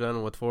what they've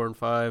done with 4 and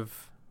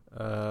 5,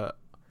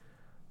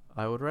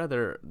 I would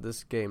rather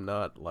this game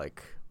not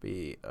like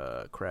be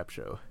a crap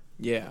show.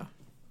 Yeah,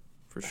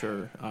 for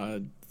sure.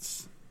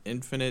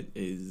 Infinite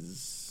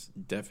is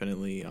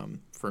definitely,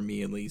 for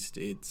me at least,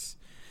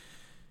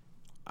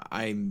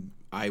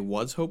 I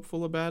was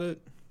hopeful about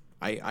it.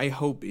 I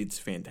hope it's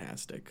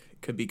fantastic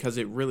because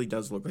it really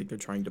does look like they're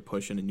trying to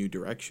push in a new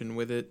direction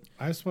with it.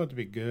 I just want it to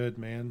be good,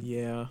 man.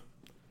 Yeah,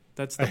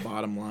 that's the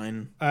bottom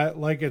line.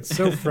 Like, it's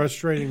so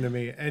frustrating to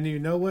me. And you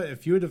know what?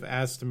 If you would have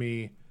asked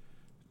me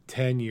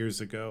 10 years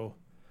ago,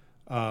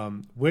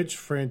 which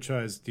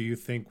franchise do you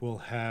think will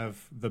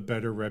have the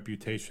better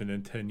reputation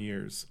in 10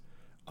 years?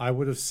 I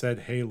would have said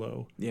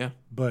Halo. Yeah.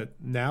 But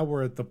now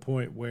we're at the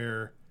point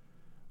where,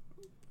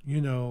 you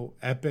know,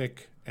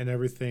 Epic and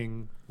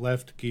everything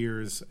left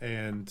Gears,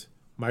 and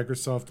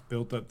Microsoft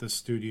built up the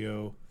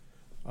studio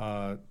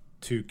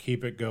to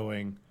keep it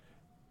going,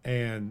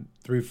 and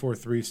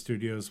 343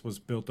 Studios was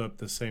built up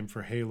the same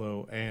for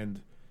Halo,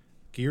 and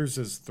Gears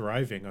is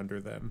thriving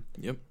under them.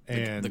 Yep.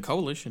 And the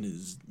Coalition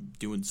is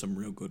doing some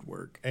real good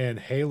work. And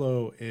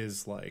Halo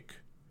is like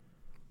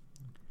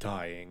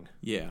dying.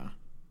 Yeah.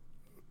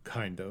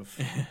 Kind of.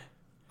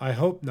 I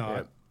hope not.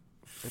 Yeah,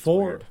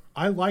 4. weird.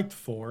 I liked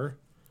 4.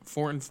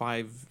 4 and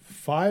 5.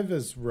 5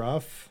 is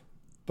rough,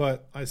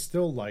 but I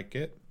still like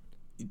it.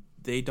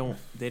 They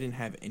didn't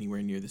have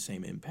anywhere near the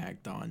same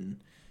impact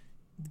on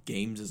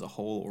games as a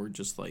whole, or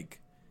just like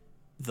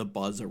the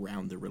buzz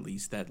around the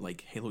release that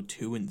like Halo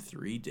 2 and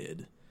 3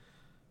 did,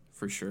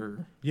 for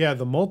sure. Yeah,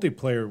 the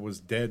multiplayer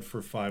was dead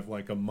for 5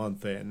 like a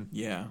month in.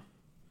 Yeah.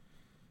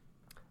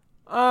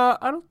 I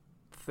don't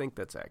think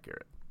that's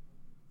accurate.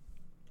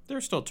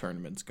 There's still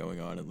tournaments going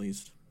on, at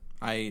least.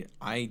 I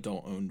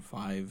don't own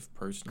 5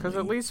 personally. Because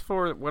at least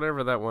for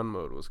whatever that one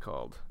mode was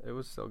called, it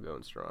was still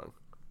going strong.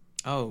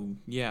 Oh,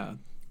 yeah.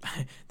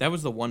 That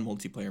was the one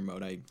multiplayer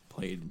mode I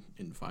played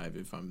in 5,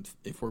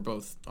 if we're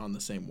both on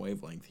the same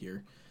wavelength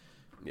here.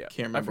 Yeah.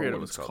 Can't remember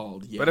what it's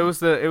called. Yeah. But it was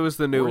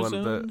the new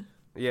Warzone? one.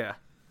 Yeah.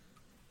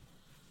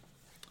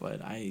 But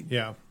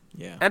Yeah.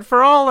 Yeah. And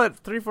for all that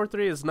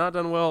 343 has not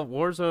done well,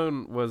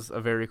 Warzone was a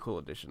very cool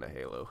addition to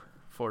Halo,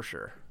 for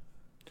sure.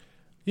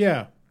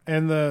 Yeah,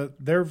 and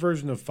their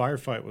version of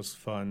Firefight was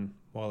fun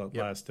while it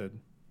lasted.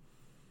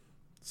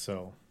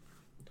 So,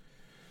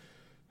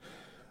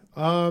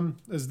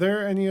 is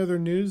there any other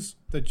news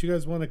that you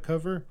guys want to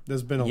cover?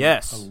 There's been a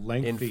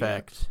lengthy. In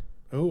fact.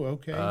 Oh,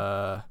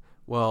 okay.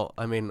 Well,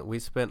 I mean, we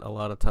spent a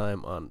lot of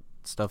time on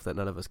stuff that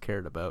none of us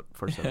cared about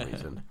for some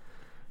reason.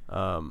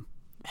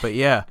 But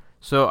yeah,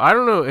 so I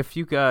don't know if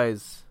you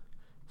guys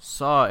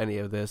saw any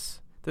of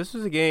this. This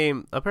was a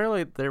game.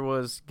 Apparently, there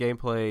was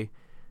gameplay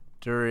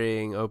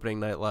during opening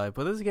night live,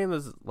 but this game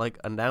was like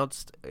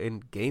announced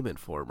in Game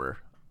Informer,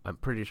 I'm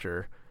pretty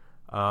sure.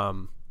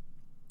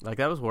 Like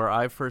that was where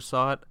I first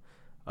saw it.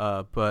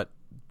 But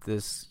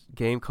this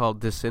game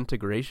called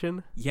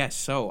Disintegration.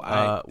 Yes,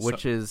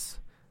 is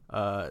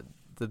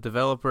the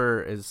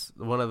developer is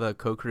one of the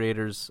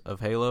co-creators of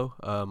Halo,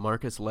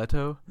 Marcus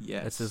Leto.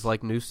 Yes. It's his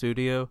like new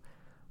studio.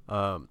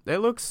 It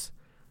looks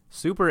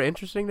super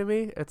interesting to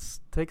me. It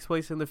takes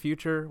place in the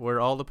future where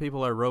all the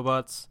people are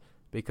robots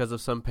because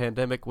of some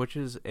pandemic, which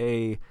is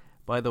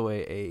by the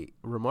way, a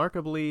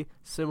remarkably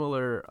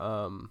similar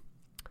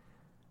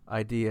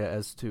idea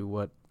as to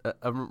what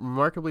a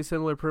remarkably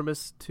similar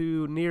premise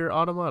to Nier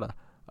Automata.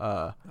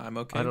 I'm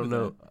okay. I don't with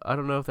know. that. I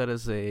don't know if that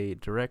is a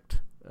direct.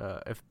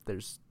 If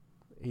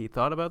he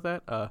thought about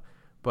that.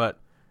 But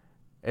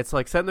it's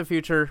like set in the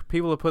future.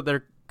 People have put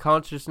their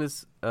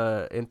consciousness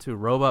into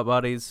robot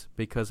bodies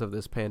because of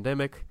this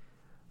pandemic.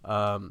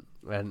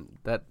 And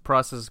that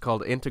process is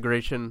called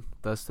integration,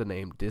 thus the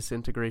name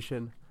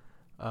Disintegration.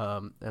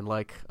 And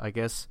like, I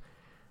guess,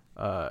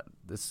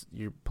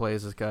 you play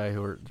as this guy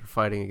who are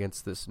fighting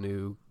against this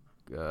new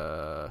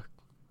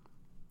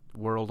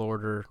world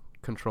order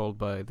controlled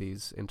by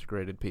these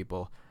integrated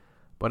people.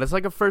 But it's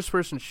like a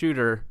first-person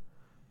shooter,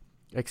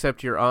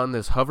 except you're on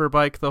this hover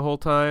bike the whole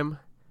time.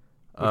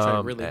 Which I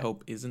really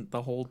hope isn't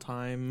the whole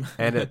time.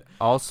 And it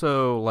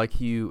also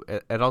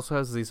it also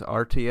has these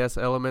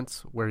RTS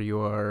elements where you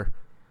are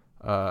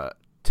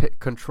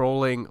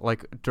controlling,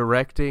 like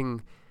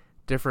directing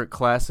different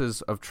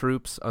classes of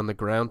troops on the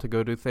ground to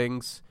go do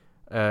things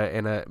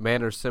in a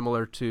manner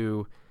similar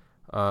to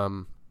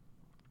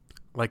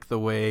like the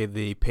way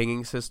the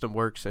pinging system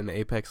works in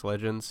Apex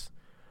Legends.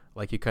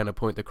 Like you kind of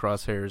point the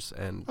crosshairs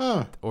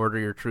and order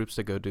your troops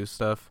to go do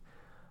stuff.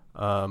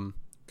 Kind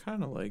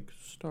of like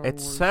Star it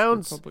Wars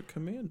sounds, Republic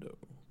Commando.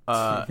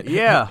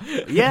 Yeah.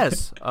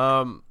 Yes.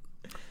 I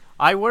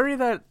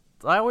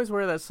always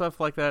worry that stuff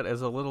like that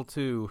is a little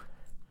too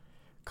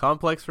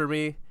complex for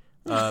me,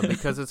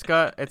 because it's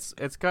got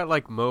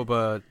like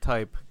MOBA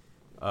type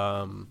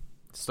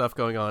stuff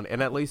going on,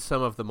 and at least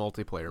some of the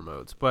multiplayer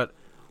modes. But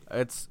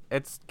it's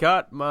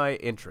got my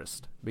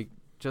interest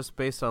just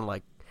based on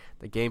like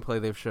the gameplay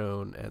they've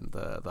shown and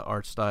the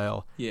art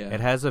style. Yeah,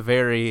 it has a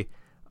very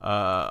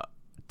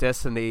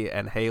Destiny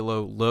and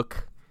Halo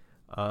look.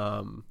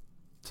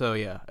 So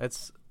yeah,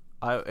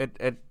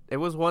 it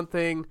was one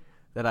thing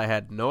that I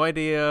had no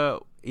idea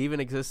even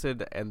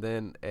existed, and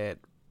then it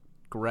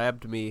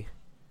grabbed me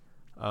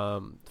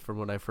from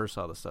when I first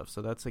saw the stuff.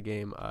 So that's a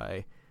game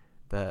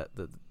that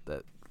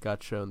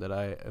got shown that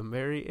I am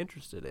very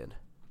interested in.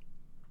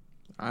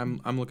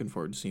 I'm looking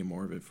forward to seeing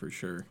more of it for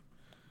sure.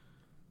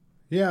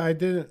 Yeah,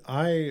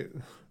 I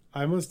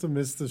I must have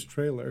missed this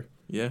trailer.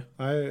 Yeah.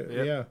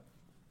 Yeah,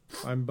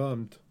 I'm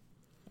bummed.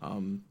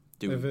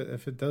 Dude,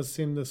 If it does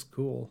seem this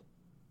cool,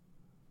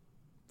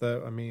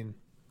 I mean,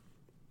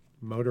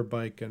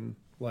 motorbike and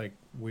like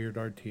weird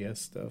RTS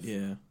stuff.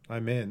 yeah.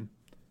 I'm in.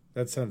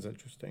 That sounds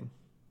interesting.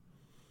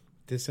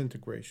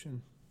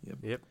 Disintegration.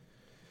 Yep.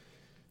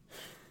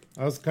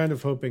 I was kind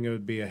of hoping it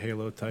would be a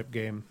Halo type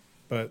game,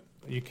 but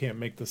you can't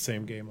make the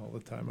same game all the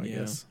time, I Yeah.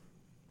 guess.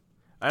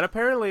 And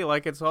apparently,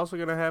 like, it's also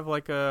gonna have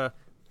like a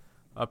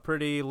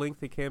pretty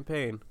lengthy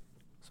campaign,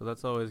 so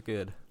that's always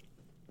good.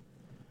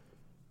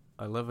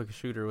 I love a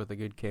shooter with a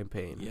good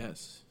campaign.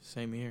 Yes.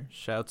 Same here.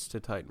 Shouts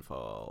to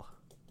Titanfall.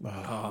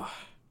 Oh,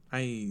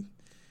 I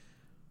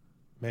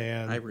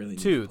Man. really need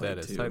Two, to play that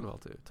is. 2.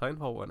 Titanfall 2.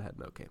 Titanfall 1 had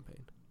no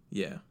campaign.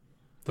 Yeah.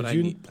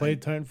 Did you play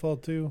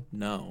Titanfall 2?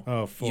 No.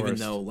 Oh, Forest. Even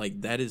though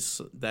like that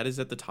is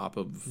at the top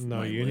of No,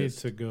 my you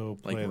list, need to go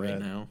play like right that.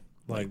 now.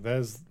 Like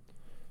that's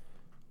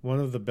one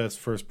of the best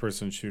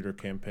first-person shooter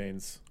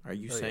campaigns. Are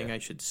you Oh, saying yeah. I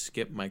should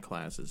skip my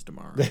classes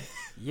tomorrow?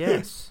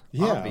 Yes.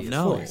 Yeah, obvious. of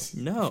No, course.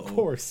 no. Of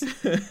course.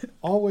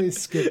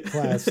 Always skip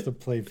class to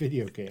play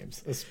video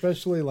games,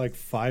 especially like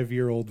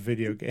 5-year-old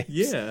video games.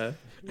 Yeah.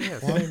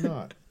 Yes. Why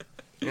not?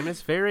 And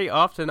it's very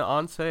often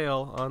on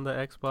sale on the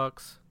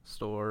Xbox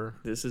store.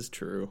 This is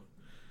true.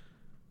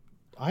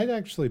 I'd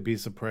actually be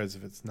surprised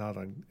if it's not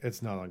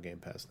on Game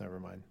Pass. Never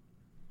mind.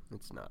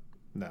 It's not.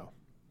 No.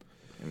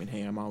 I mean,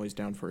 hey, I'm always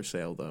down for a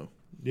sale though.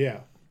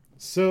 Yeah.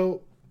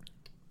 So,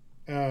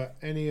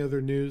 any other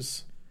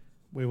news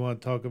we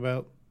want to talk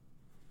about,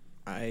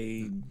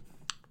 I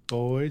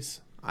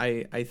boys?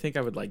 think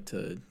I would like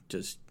to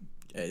just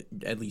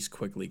at least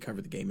quickly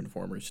cover the Game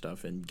Informer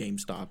stuff and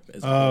GameStop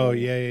as a Oh, whole.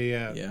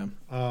 yeah.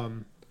 Yeah.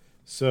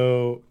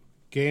 So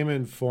Game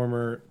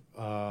Informer,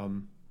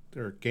 or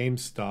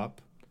GameStop,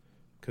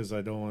 because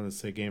I don't want to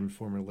say Game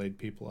Informer laid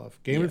people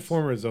off. Game Yes.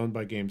 Informer is owned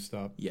by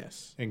GameStop,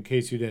 Yes. in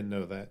case you didn't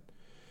know that.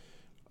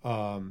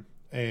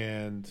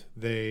 And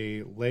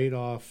they laid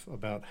off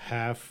about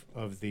half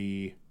of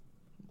the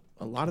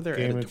A lot of their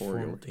Game editorial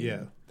Informer. team.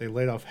 Yeah, they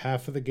laid off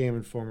half of the Game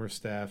Informer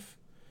staff,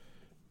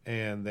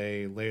 and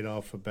they laid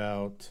off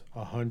about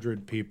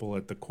 100 people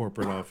at the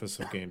corporate office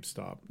of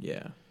GameStop.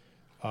 Yeah.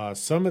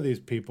 Some of these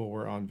people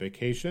were on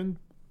vacation,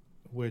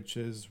 which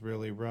is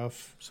really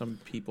rough. Some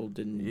people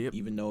didn't Yep.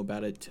 even know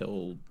about it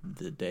till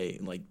the day,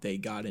 like they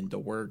got into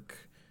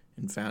work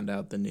and found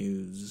out the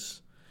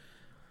news.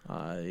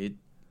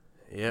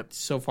 Yep.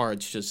 So far,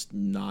 it's just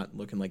not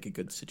looking like a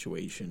good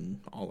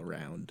situation all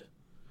around.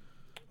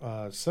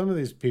 Some of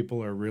these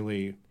people are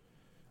really,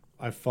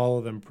 I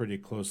follow them pretty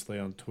closely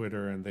on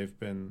Twitter, and they've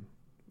been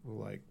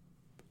like,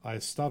 I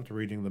stopped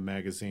reading the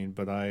magazine,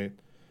 but I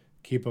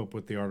keep up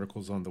with the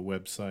articles on the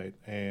website,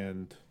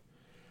 and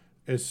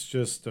it's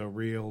just a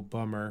real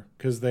bummer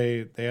because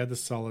they had a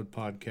solid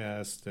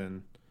podcast,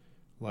 and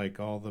like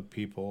all the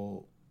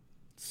people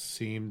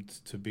seemed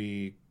to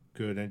be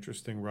good,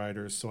 interesting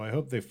writers. So I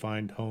hope they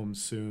find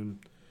homes soon,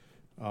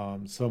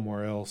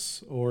 somewhere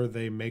else, or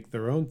they make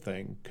their own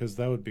thing, because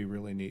that would be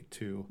really neat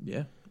too.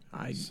 Yeah,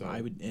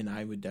 I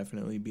would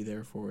definitely be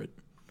there for it.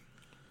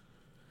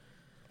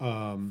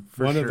 One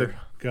For of the sure.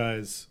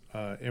 guys,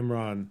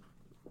 Imran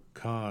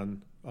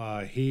Khan,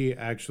 he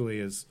actually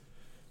is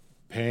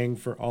paying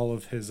for all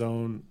of his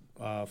own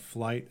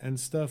flight and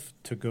stuff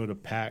to go to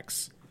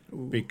PAX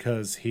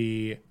because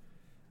he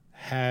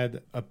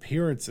had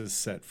appearances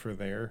set for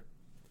there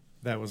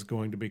that was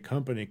going to be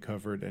company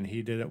covered, and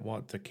he didn't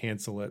want to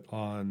cancel it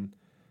on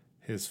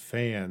his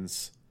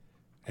fans,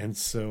 and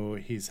so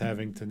he's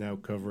having to now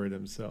cover it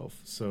himself.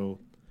 So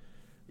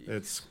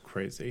it's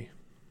crazy,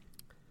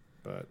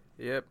 but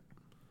Yep.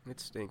 It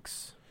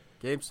stinks.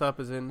 GameStop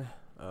is in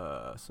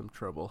some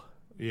trouble.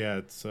 yeah,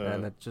 it's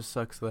And it just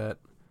sucks that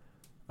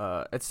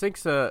it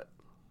stinks to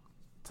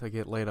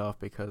get laid off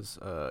because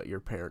your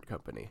parent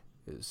company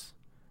is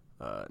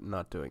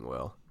not doing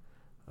well.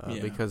 Yeah.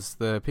 Because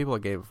the people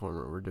at Game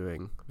Informer were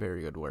doing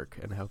very good work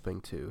and helping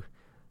to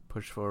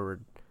push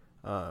forward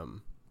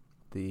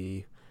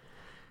the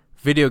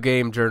video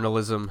game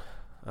journalism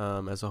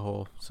as a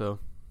whole. So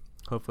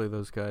hopefully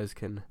those guys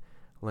can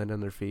land on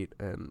their feet,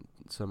 and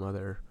some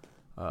other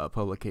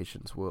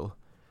publications will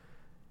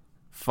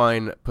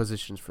find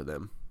positions for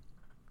them.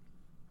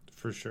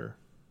 for sure.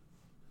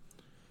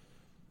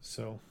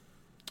 So,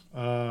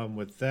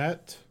 with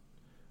that,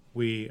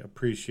 we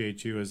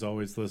appreciate you as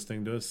always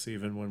listening to us,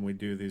 even when we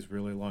do these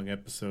really long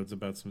episodes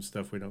about some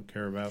stuff we don't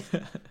care about.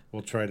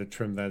 We'll try to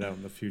trim that out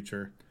in the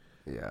future.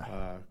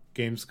 Yeah.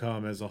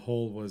 Gamescom as a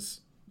whole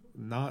was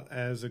not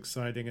as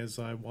exciting as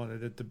I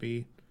wanted it to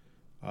be.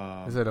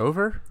 Is it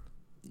over?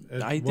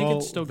 I think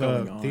it's still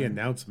going on. The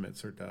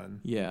announcements are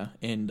done. Yeah,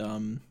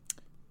 and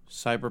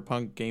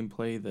Cyberpunk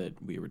gameplay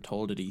that we were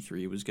told at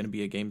E3 was going to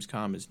be at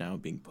Gamescom is now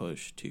being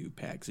pushed to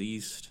PAX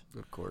East.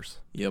 Of course.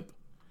 Yep.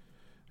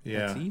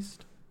 Yeah, PAX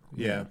East?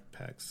 yeah,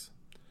 PAX.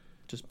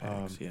 Just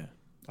PAX, yeah.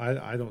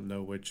 I don't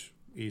know which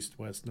east,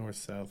 west, north,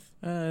 south.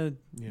 You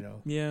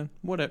know. Yeah,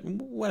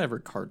 whatever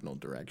cardinal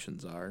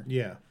directions are.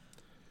 Yeah.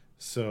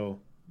 So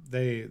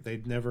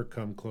they'd never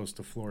come close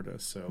to Florida,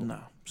 so No,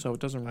 so it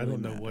doesn't really I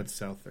don't know matter. what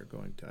south they're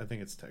going to. I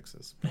think it's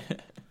Texas.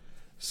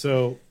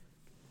 So,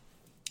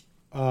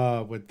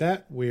 with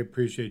that, we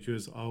appreciate you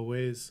as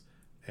always,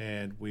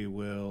 and we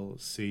will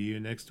see you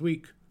next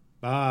week.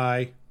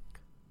 Bye.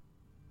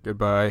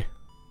 Goodbye.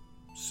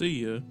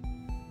 See ya.